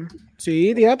 Awesome.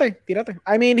 Sí, tírate.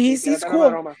 I mean, he's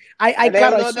cool.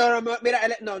 Mira,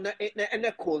 él no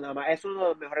es cool nada más. Es uno de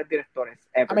los mejores directores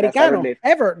americano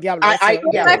ever. Diablo.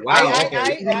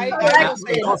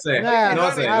 No sé.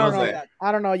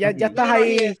 I don't know. Ya estás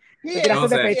ahí. Te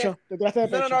tiraste de pecho. No,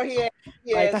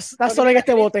 estás solo en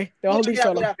este bote. Te vas a hundir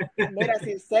solo. Mira,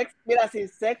 sin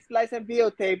sex license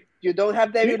videotape, you don't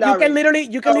have David You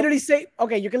can literally say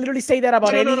that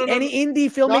about any indie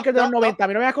filmmaker de los 90. A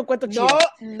mí no me das con cuentos chinos.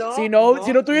 Si no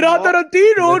tuvieras a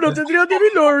Tarantino, no tendrías a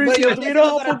David Lowry. Si no tuvieras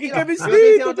a fucking Kevin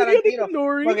Smith, no tendrías a David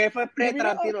Lowry. Porque fue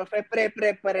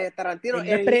pre-Tarantino. What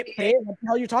the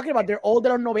hell you talking about? They're all de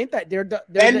los 90.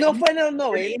 Él no fue en los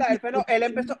 90. Él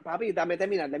empezó, papi, dame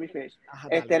terminar, let me finish.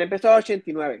 Él empezó en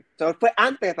 89. So, fue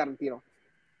antes de Tarantino.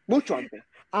 Mucho antes.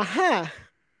 Ajá.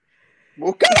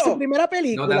 Búscalo. Su primera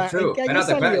película. No, ¿En qué año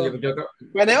salió?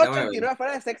 Fue en el 89,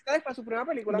 fue de Sex Life, fue su primera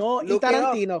película. No, y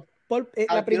Tarantino.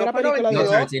 La primera fue película de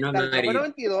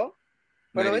 92.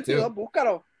 Fue 92,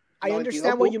 búscalo. I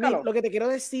understand what you mean. Lo que te quiero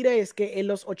decir es que en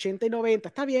los 80 y 90,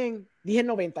 está bien, dije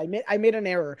 90, I made an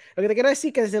error. Lo que te quiero decir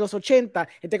es que desde los 80,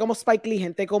 gente como Spike Lee,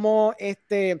 gente como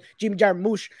Jim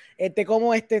Jarmusch,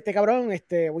 como este cabrón, we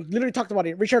literally talked about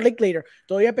it, Richard Linklater,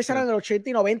 todavía empezaron en el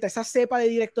 80 y 90, esa cepa de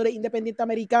directores independientes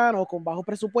americanos con bajo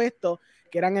presupuesto,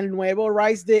 que eran el nuevo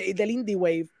rise del indie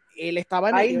wave. Él estaba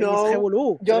en ese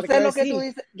revolú. Yo sé lo que tú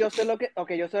dices, yo sé lo que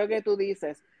tú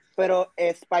dices, pero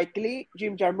Spike Lee,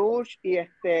 Jim Jarmusch y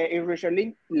Richard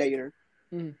Linklater.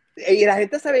 Y la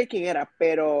gente sabía quién era,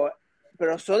 pero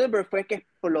Soderbergh fue el que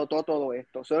explotó todo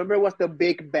esto. Soderbergh was the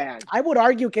big bang. I would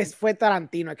argue que fue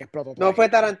Tarantino el que explotó todo. No fue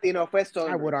Tarantino, fue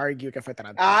Soderbergh. I would argue que fue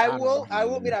Tarantino. I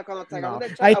will, mira, cuando salgamos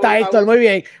del chat. Ahí está Héctor, muy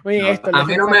bien. Héctor, a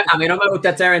mí no me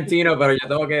gusta Tarantino, pero yo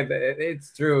tengo que,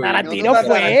 it's true. Tarantino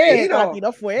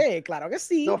fue, claro que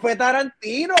sí. No fue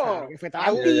Tarantino. Claro que fue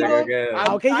Tarantino.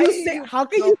 How can you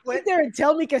sit there and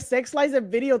tell me que Sex Lies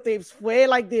and Videotapes fue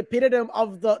like the epitome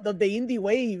of the indie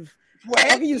wave? How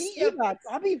can you see that?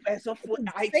 Eso fue,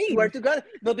 I swear to God.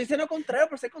 No dice lo contrario,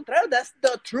 por ser contrario. That's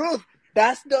the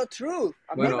truth.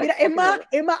 Bueno, mira, Emma,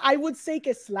 I would say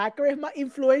que Slacker es más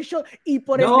influential y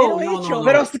por el mero hecho.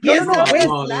 Pero ¿quién no es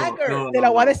Slacker? Te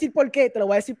lo voy a decir por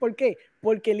qué.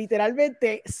 Porque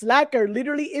literalmente Slacker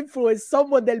literally influenced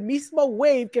someone del mismo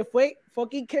wave que fue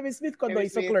fucking Kevin Smith cuando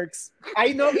hizo Clerks.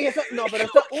 Ay, no, y eso, no, pero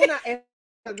eso una es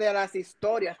de las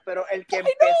historias, pero el que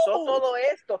empezó todo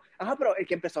esto, pero el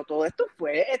que empezó todo esto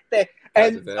fue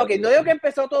no digo que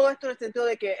empezó todo esto en el sentido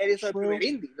de que él hizo el primer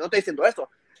indie, no estoy diciendo eso,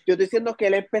 yo estoy diciendo que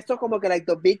él empezó como que like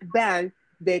the big bang,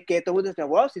 de que todo el mundo decía,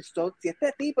 wow, si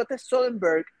este tipo,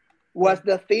 Soderbergh was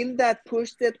the thing that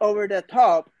pushed it over the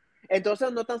top,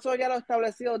 entonces no tan solo ya lo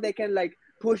establecido, they can like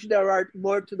push their art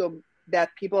more to that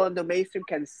people in the mainstream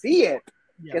can see it,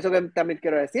 que eso que también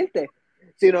quiero decirte,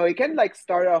 sino we can like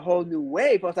start a whole new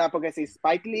wave, o sea, porque si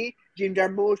Spike Lee, Jim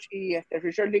Jarmusch y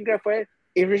Richard Linklater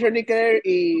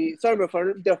y Soderbergh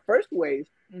fueron the first wave,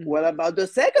 what about the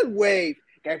second wave?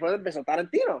 Que fue donde empezó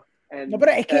Tarantino. No,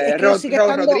 pero es que sigue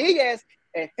estando... Rodríguez.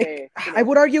 I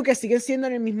would argue que siguen siendo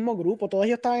en el mismo grupo, todos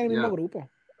ellos estaban en el mismo grupo.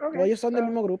 Okay. Todos ellos son del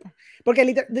mismo grupo. Porque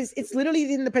it's literally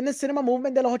the independent cinema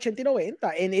movement de los 80 y 90.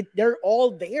 And they're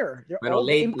all there. Pero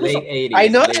late 80s. I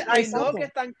know que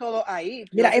están todos ahí.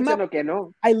 Mira, Emma, que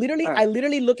no. I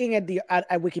literally looking at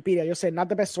Wikipedia, yo sé, not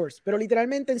the best source, pero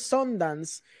literalmente en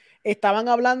Sundance estaban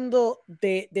hablando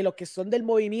de los que son del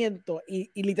movimiento y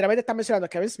literalmente están mencionando a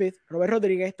Kevin Smith, Robert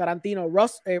Rodríguez, Tarantino,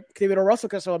 Russell,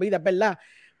 que se lo olvida, es verdad.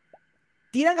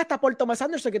 Tiran hasta por Thomas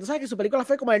Anderson, que tú sabes que su película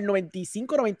fue como el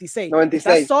 95-96.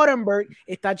 Está Soderbergh,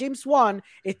 está James Wan,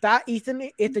 está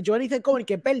Joan Ethan Cohen,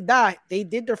 que es verdad, they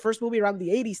did their first movie around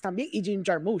the 80s también, y Jim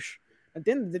Jarmusch.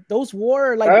 ¿Entiendes? Those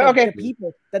were like the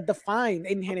people that define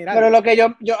en general. Pero lo que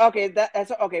yo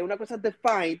una cosa es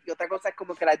define y otra cosa es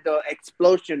como que like the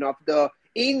explosion of the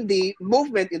indie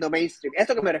movement in the mainstream.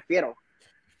 Eso que me refiero.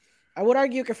 I would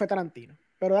argue que fue Tarantino,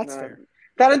 pero that's fair.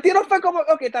 Tarantino fue como,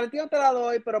 Tarantino te la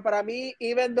doy, pero para mí,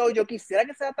 even though yo quisiera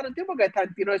que sea Tarantino, porque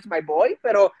Tarantino es my boy,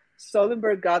 pero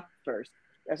Soderbergh got first.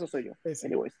 Eso soy yo. Sí.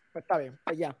 Anyways. Pues está bien,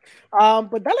 pues ya.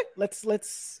 Pues dale,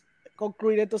 let's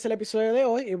concluir entonces el episodio de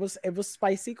hoy. It was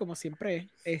spicy, como siempre.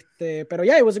 Pero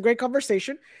yeah, it was a great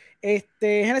conversation.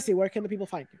 Hennessy, where can the people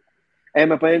find you?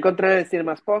 Me pueden encontrar en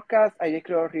Cinemas Podcast. Ahí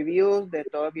escribo reviews de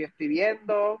todo lo que yo estoy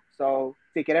viendo. So,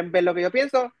 si quieren ver lo que yo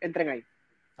pienso, entren ahí.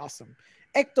 Awesome.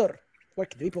 Héctor, where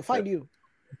can the people find you?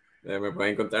 Me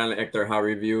pueden encontrar en Héctor Ha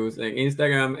Reviews en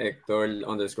Instagram,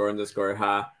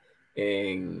 Héctor__Ha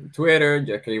en Twitter.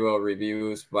 Yo escribo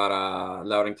reviews para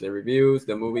Loud and Clear Reviews,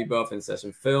 The Movie Buff and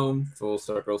Session Film, Full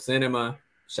Circle Cinema,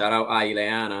 shout out a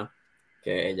Ileana,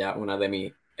 que ella es una de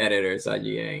mis editors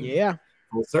allí en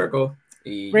Full Circle.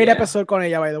 Y, Great episode con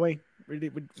ella, by the way.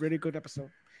 Really good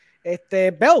episode.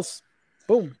 Bells.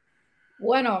 Boom.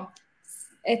 Bueno,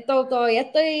 esto todavía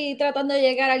estoy tratando de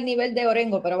llegar al nivel de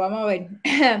Orengo, pero vamos a ver.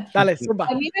 Dale, zumba.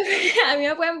 A mí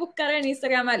me pueden buscar en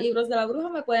Instagram a Libros de la Bruja,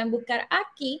 me pueden buscar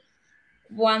aquí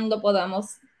cuando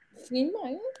podamos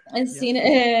filmar en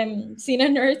Cine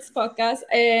Nerds Podcast,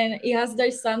 en Hijas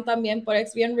del Sun también por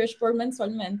XBN Richport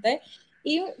mensualmente,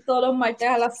 y todos los martes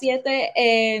a las 7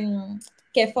 en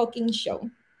Qué Fucking Show.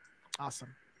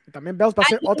 Awesome. Y también Bells va a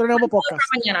hacer otro nuevo podcast.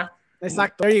 Mañana.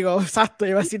 Exacto, there you go. Exacto,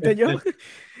 iba a decirte yo.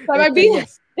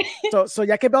 So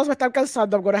ya que Bells me está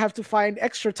alcanzando, I'm going to have to find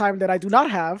extra time that I do not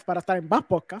have para estar en más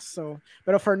podcasts.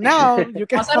 Pero for now, you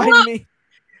can find me.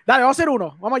 Dale, vamos a hacer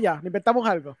uno. Vamos allá, inventamos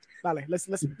algo. Dale,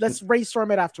 let's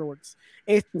brainstorm it afterwards.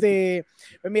 Pues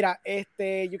mira,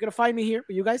 you can find me here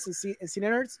with you guys in Cine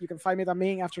Nerds. You can find me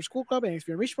también After School Club en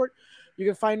XBN Richport. You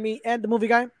can find me and The Movie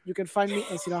Guy. You can find me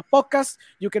en Cinema Podcast.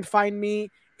 You can find me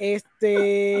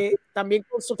también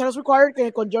con Subtitles Required,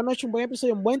 que con John no he hecho un buen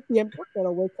episodio en buen tiempo,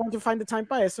 pero we're trying to find the time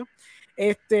para eso.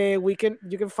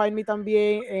 You can find me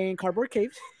también en Cardboard Cave.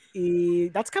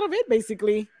 Y that's kind of it,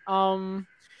 basically.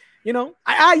 You know,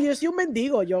 yo soy un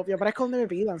mendigo, yo aparezco donde me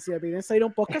pidan, si me piden salir a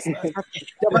un podcast, yo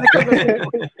aparezco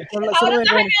ahora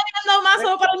estás añadiendo más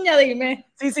solo para añadirme.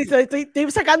 Sí,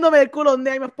 estoy sacándome del culo donde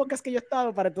hay más podcasts que yo he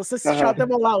estado para entonces shout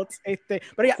them all out.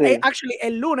 Pero ya, actually,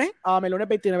 el lunes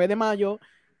 29 de mayo,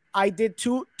 I did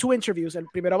two interviews. El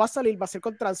primero va a ser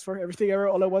con Transfer, Everything Ever,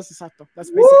 All It Was, exacto.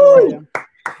 That's basically what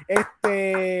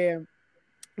I am.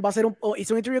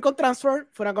 Hice un interview con Transfer,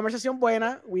 fue una conversación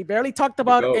buena. We barely talked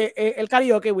about el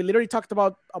karaoke, we literally talked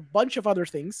about a bunch of other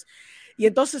things. Y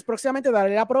entonces próximamente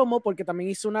daré la promo porque también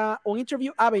hizo un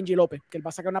interview a Benji López, que él va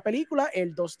a sacar una película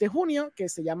el 2 de junio que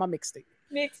se llama Mixtape.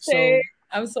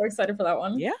 I'm so excited for that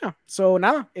one. Yeah, so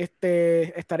nada,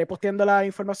 estaré posteando la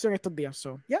información estos días.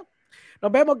 So yeah,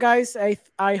 nos vemos, guys.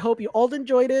 I hope you all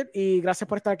enjoyed it y gracias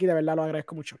por estar aquí, de verdad lo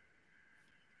agradezco mucho.